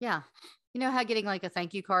quaint. Yeah. You know how getting like a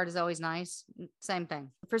thank you card is always nice? Same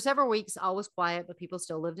thing. For several weeks, all was quiet, but people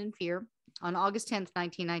still lived in fear. On August 10th,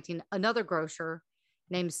 1919, another grocer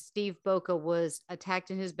named Steve Boca was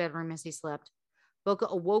attacked in his bedroom as he slept. Boca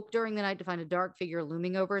awoke during the night to find a dark figure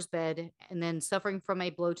looming over his bed, and then suffering from a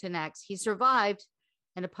blow to an axe. He survived,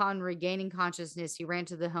 and upon regaining consciousness, he ran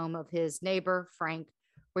to the home of his neighbor, Frank,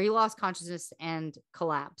 where he lost consciousness and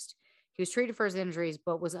collapsed. He was treated for his injuries,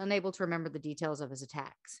 but was unable to remember the details of his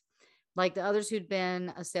attacks. Like the others who'd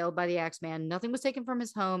been assailed by the Axeman, nothing was taken from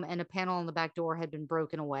his home, and a panel on the back door had been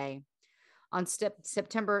broken away. On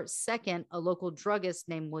September 2nd, a local druggist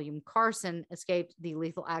named William Carson escaped the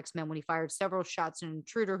lethal Axeman when he fired several shots at an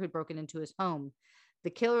intruder who'd broken into his home. The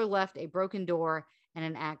killer left a broken door and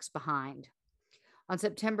an axe behind. On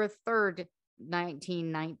September 3rd,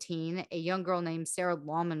 1919, a young girl named Sarah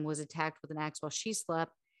Lawman was attacked with an axe while she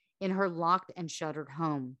slept in her locked and shuttered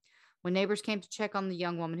home. When neighbors came to check on the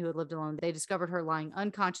young woman who had lived alone, they discovered her lying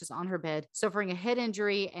unconscious on her bed, suffering a head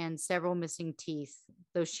injury and several missing teeth.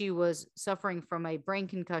 Though she was suffering from a brain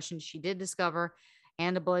concussion, she did discover,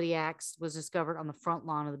 and a bloody axe was discovered on the front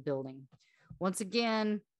lawn of the building. Once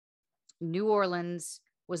again, New Orleans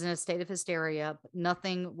was in a state of hysteria, but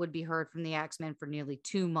nothing would be heard from the Axeman for nearly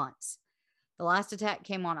 2 months. The last attack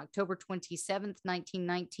came on October 27th,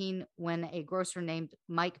 1919, when a grocer named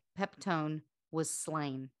Mike Pepitone was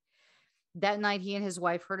slain. That night, he and his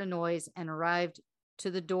wife heard a noise and arrived to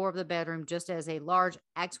the door of the bedroom just as a large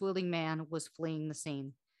axe-wielding man was fleeing the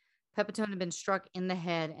scene. Pepitone had been struck in the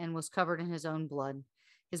head and was covered in his own blood.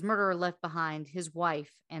 His murderer left behind his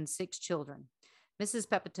wife and 6 children. Mrs.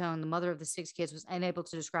 Pepitone, the mother of the 6 kids, was unable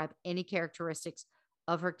to describe any characteristics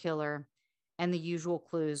of her killer, and the usual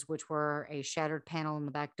clues, which were a shattered panel in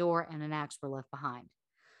the back door and an axe, were left behind.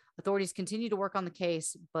 Authorities continued to work on the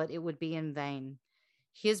case, but it would be in vain.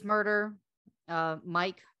 His murder,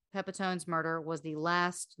 Mike Pepitone's murder, was the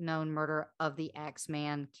last known murder of the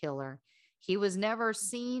Axeman killer. He was never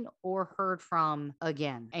seen or heard from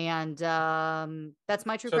again. And that's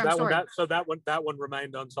my true crime story. That one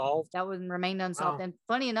remained unsolved. That one remained unsolved. Oh. And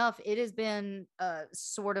funny enough, it has been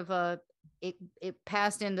sort of it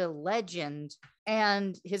passed into legend.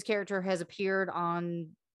 And his character has appeared on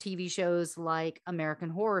TV shows like American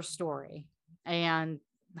Horror Story, and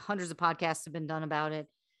hundreds of podcasts have been done about it.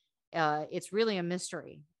 It's really a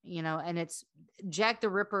mystery, and it's Jack the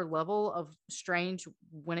Ripper level of strange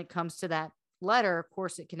when it comes to that letter. Of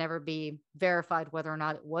course, it can never be verified whether or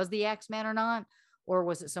not it was the Axeman or not, or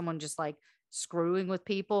was it someone just like screwing with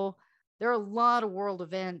people. There are a lot of world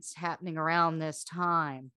events happening around this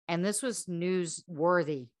time, and this was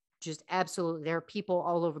newsworthy. Just absolutely, there are people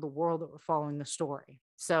all over the world that were following the story.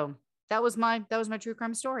 So that was my true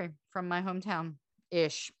crime story from my hometown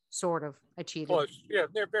ish, sort of. I cheated. Close. Yeah,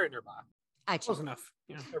 they're very nearby. I cheated. Close enough.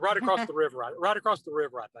 Yeah. They're right across the river. Right across the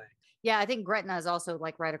river, I think. Yeah, I think Gretna is also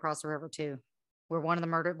like right across the river too, where one of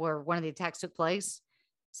the attacks took place.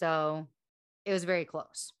 So it was very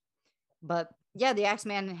close. But yeah, the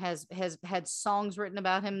Axeman has had songs written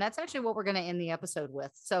about him. That's actually what we're going to end the episode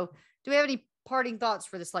with. So do we have any parting thoughts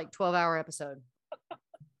for this like 12-hour episode?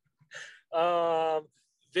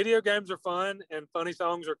 Video games are fun and funny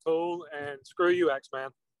songs are cool, and screw you,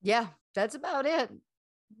 Axeman. Yeah, that's about it.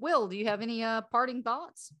 Will, do you have any parting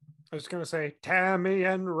thoughts? I was going to say Tammy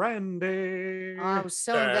and Randy. Oh, I was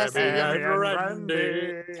so invested.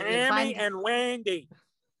 Tammy and Randy.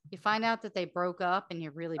 You find out that they broke up and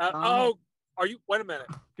you're really bummed. Are you? Wait a minute.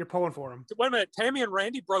 You're pulling for them. Wait a minute. Tammy and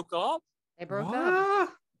Randy broke up? They broke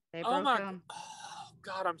up. They broke up. Oh,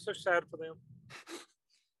 God, I'm so sad for them.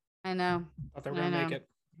 I know. Thought they were going to make it.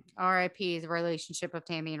 R.I.P. the relationship of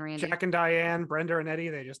Tammy and Randy. Jack and Diane, Brenda and Eddie,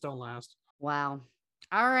 they just don't last. Wow.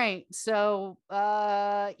 All right. So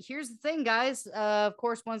here's the thing, guys. Of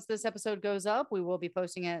course, once this episode goes up, we will be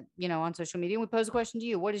posting it, on social media. We pose a question to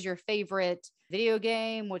you. What is your favorite video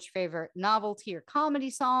game? What's your favorite novelty or comedy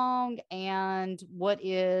song? And what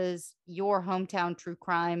is your hometown true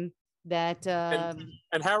crime that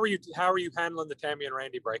and how are you handling the Tammy and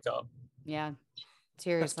Randy breakup? Yeah.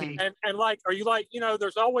 Seriously. And like, are you like,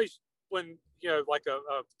 there's always when, like a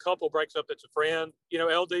couple breaks up that's a friend,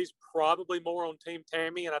 LD's probably more on Team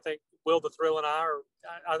Tammy. And I think Will the Thrill and I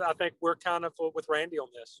think we're kind of with Randy on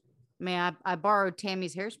this. Man, I borrowed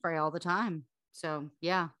Tammy's hairspray all the time. So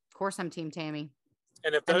yeah, of course I'm Team Tammy.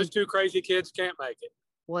 And if those two crazy kids can't make it,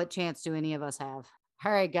 what chance do any of us have?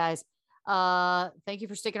 All right, guys. Thank you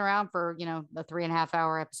for sticking around for, a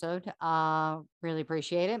 3.5-hour episode. Really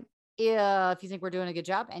appreciate it. If you think we're doing a good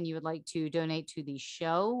job and you would like to donate to the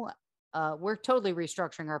show, we're totally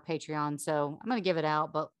restructuring our Patreon. So I'm going to give it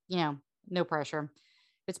out, but no pressure.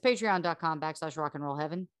 It's patreon.com/Rock and Roll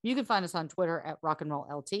Heaven. You can find us on Twitter at Rock and Roll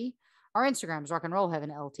LT. Our Instagram is Rock and Roll Heaven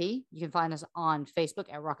LT. You can find us on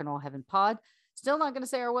Facebook at Rock and Roll Heaven Pod. Still not going to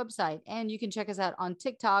say our website. And you can check us out on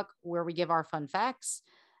TikTok, where we give our fun facts.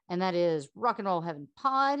 And that is Rock and Roll Heaven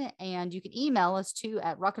Pod. And you can email us too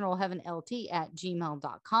at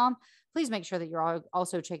rockandrollheavenlt@gmail.com. please make sure that you're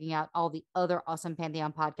also checking out all the other awesome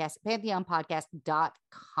Pantheon podcasts at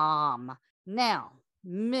pantheonpodcast.com. Now,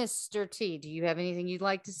 Mr. T, do you have anything you'd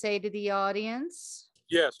like to say to the audience?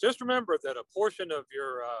 Yes, just remember that a portion of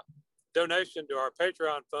your donation to our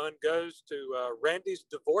Patreon fund goes to Randy's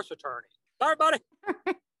divorce attorney. Bye, everybody.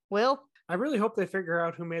 Will? I really hope they figure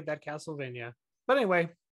out who made that Castlevania. But anyway,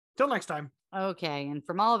 till next time. Okay, and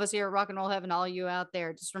from all of us here at Rock and Roll Heaven, all you out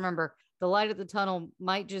there, just remember, the light at the tunnel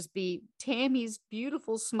might just be Tammy's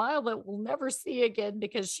beautiful smile that we'll never see again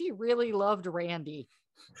because she really loved Randy.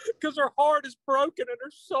 Because her heart is broken and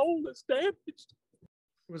her soul is damaged.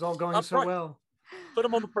 It was all going so well. Put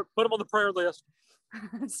them on the prayer list.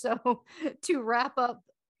 So to wrap up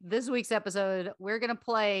this week's episode, we're going to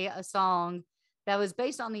play a song that was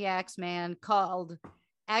based on the Axeman called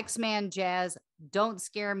Axeman Jazz Don't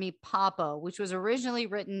Scare Me Papa, which was originally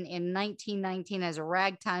written in 1919 as a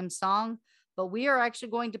ragtime song, but we are actually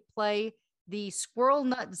going to play the Squirrel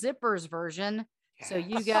Nut Zippers version. So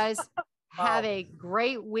you guys have a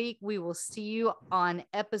great week. We will see you on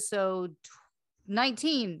episode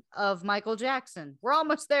 19 of Michael Jackson. We're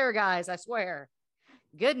almost there, guys, I swear.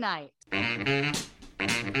 Good night.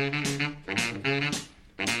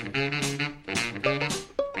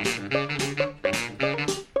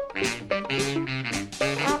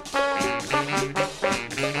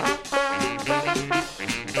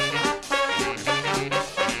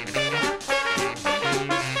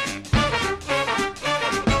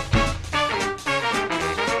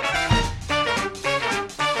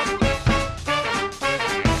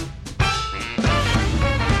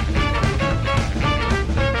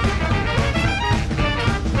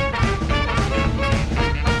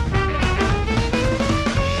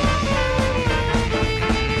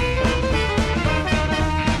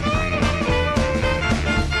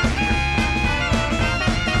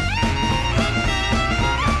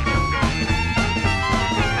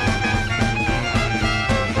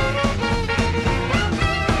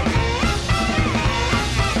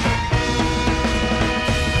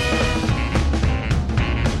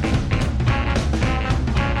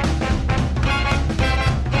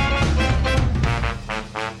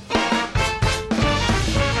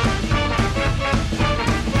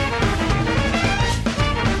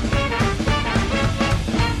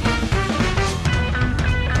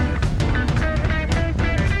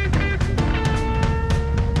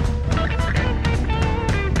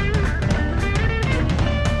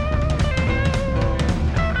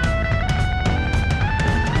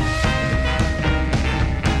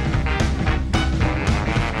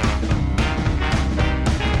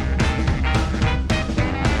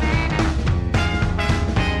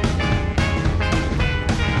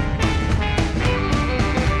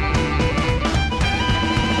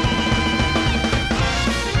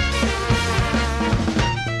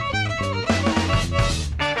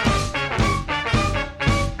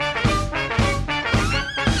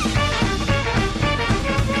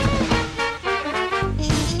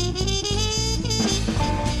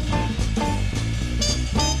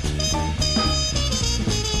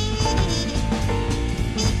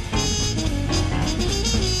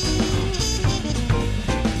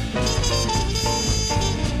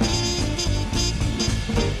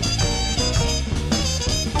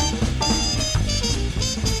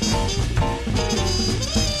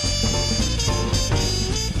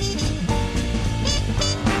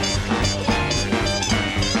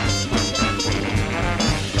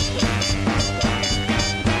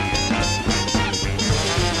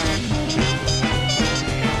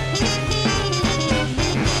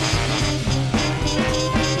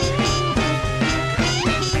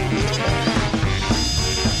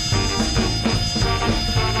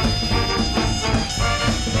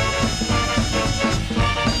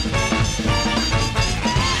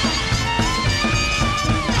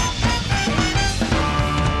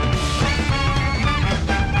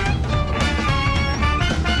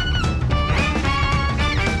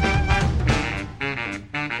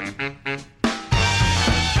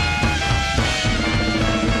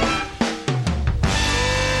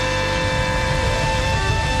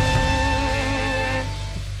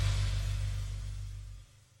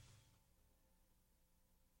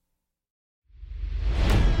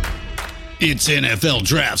 It's NFL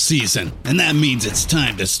draft season, and that means it's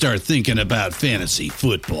time to start thinking about fantasy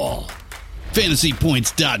football.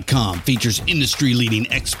 FantasyPoints.com features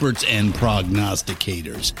industry-leading experts and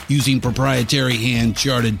prognosticators using proprietary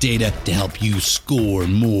hand-charted data to help you score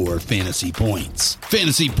more fantasy points.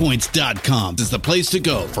 FantasyPoints.com is the place to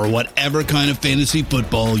go for whatever kind of fantasy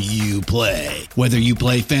football you play. Whether you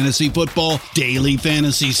play fantasy football, daily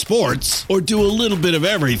fantasy sports, or do a little bit of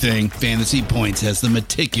everything, Fantasy Points has the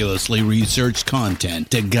meticulously researched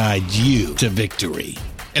content to guide you to victory.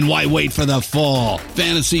 And why wait for the fall?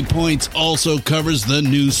 Fantasy Points also covers the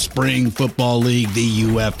new spring football league, the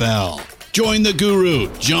UFL. Join the guru,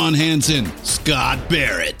 John Hansen, Scott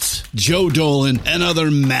Barrett, Joe Dolan, and other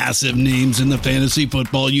massive names in the fantasy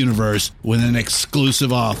football universe with an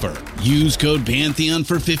exclusive offer. Use code Pantheon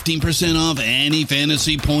for 15% off any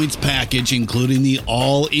Fantasy Points package, including the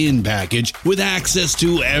all-in package, with access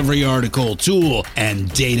to every article, tool, and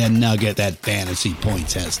data nugget that Fantasy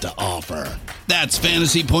Points has to offer. That's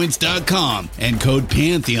FantasyPoints.com and code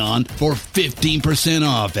Pantheon for 15%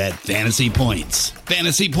 off at Fantasy Points.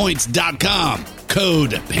 FantasyPoints.com,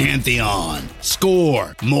 code Pantheon.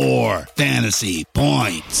 Score more fantasy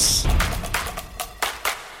points.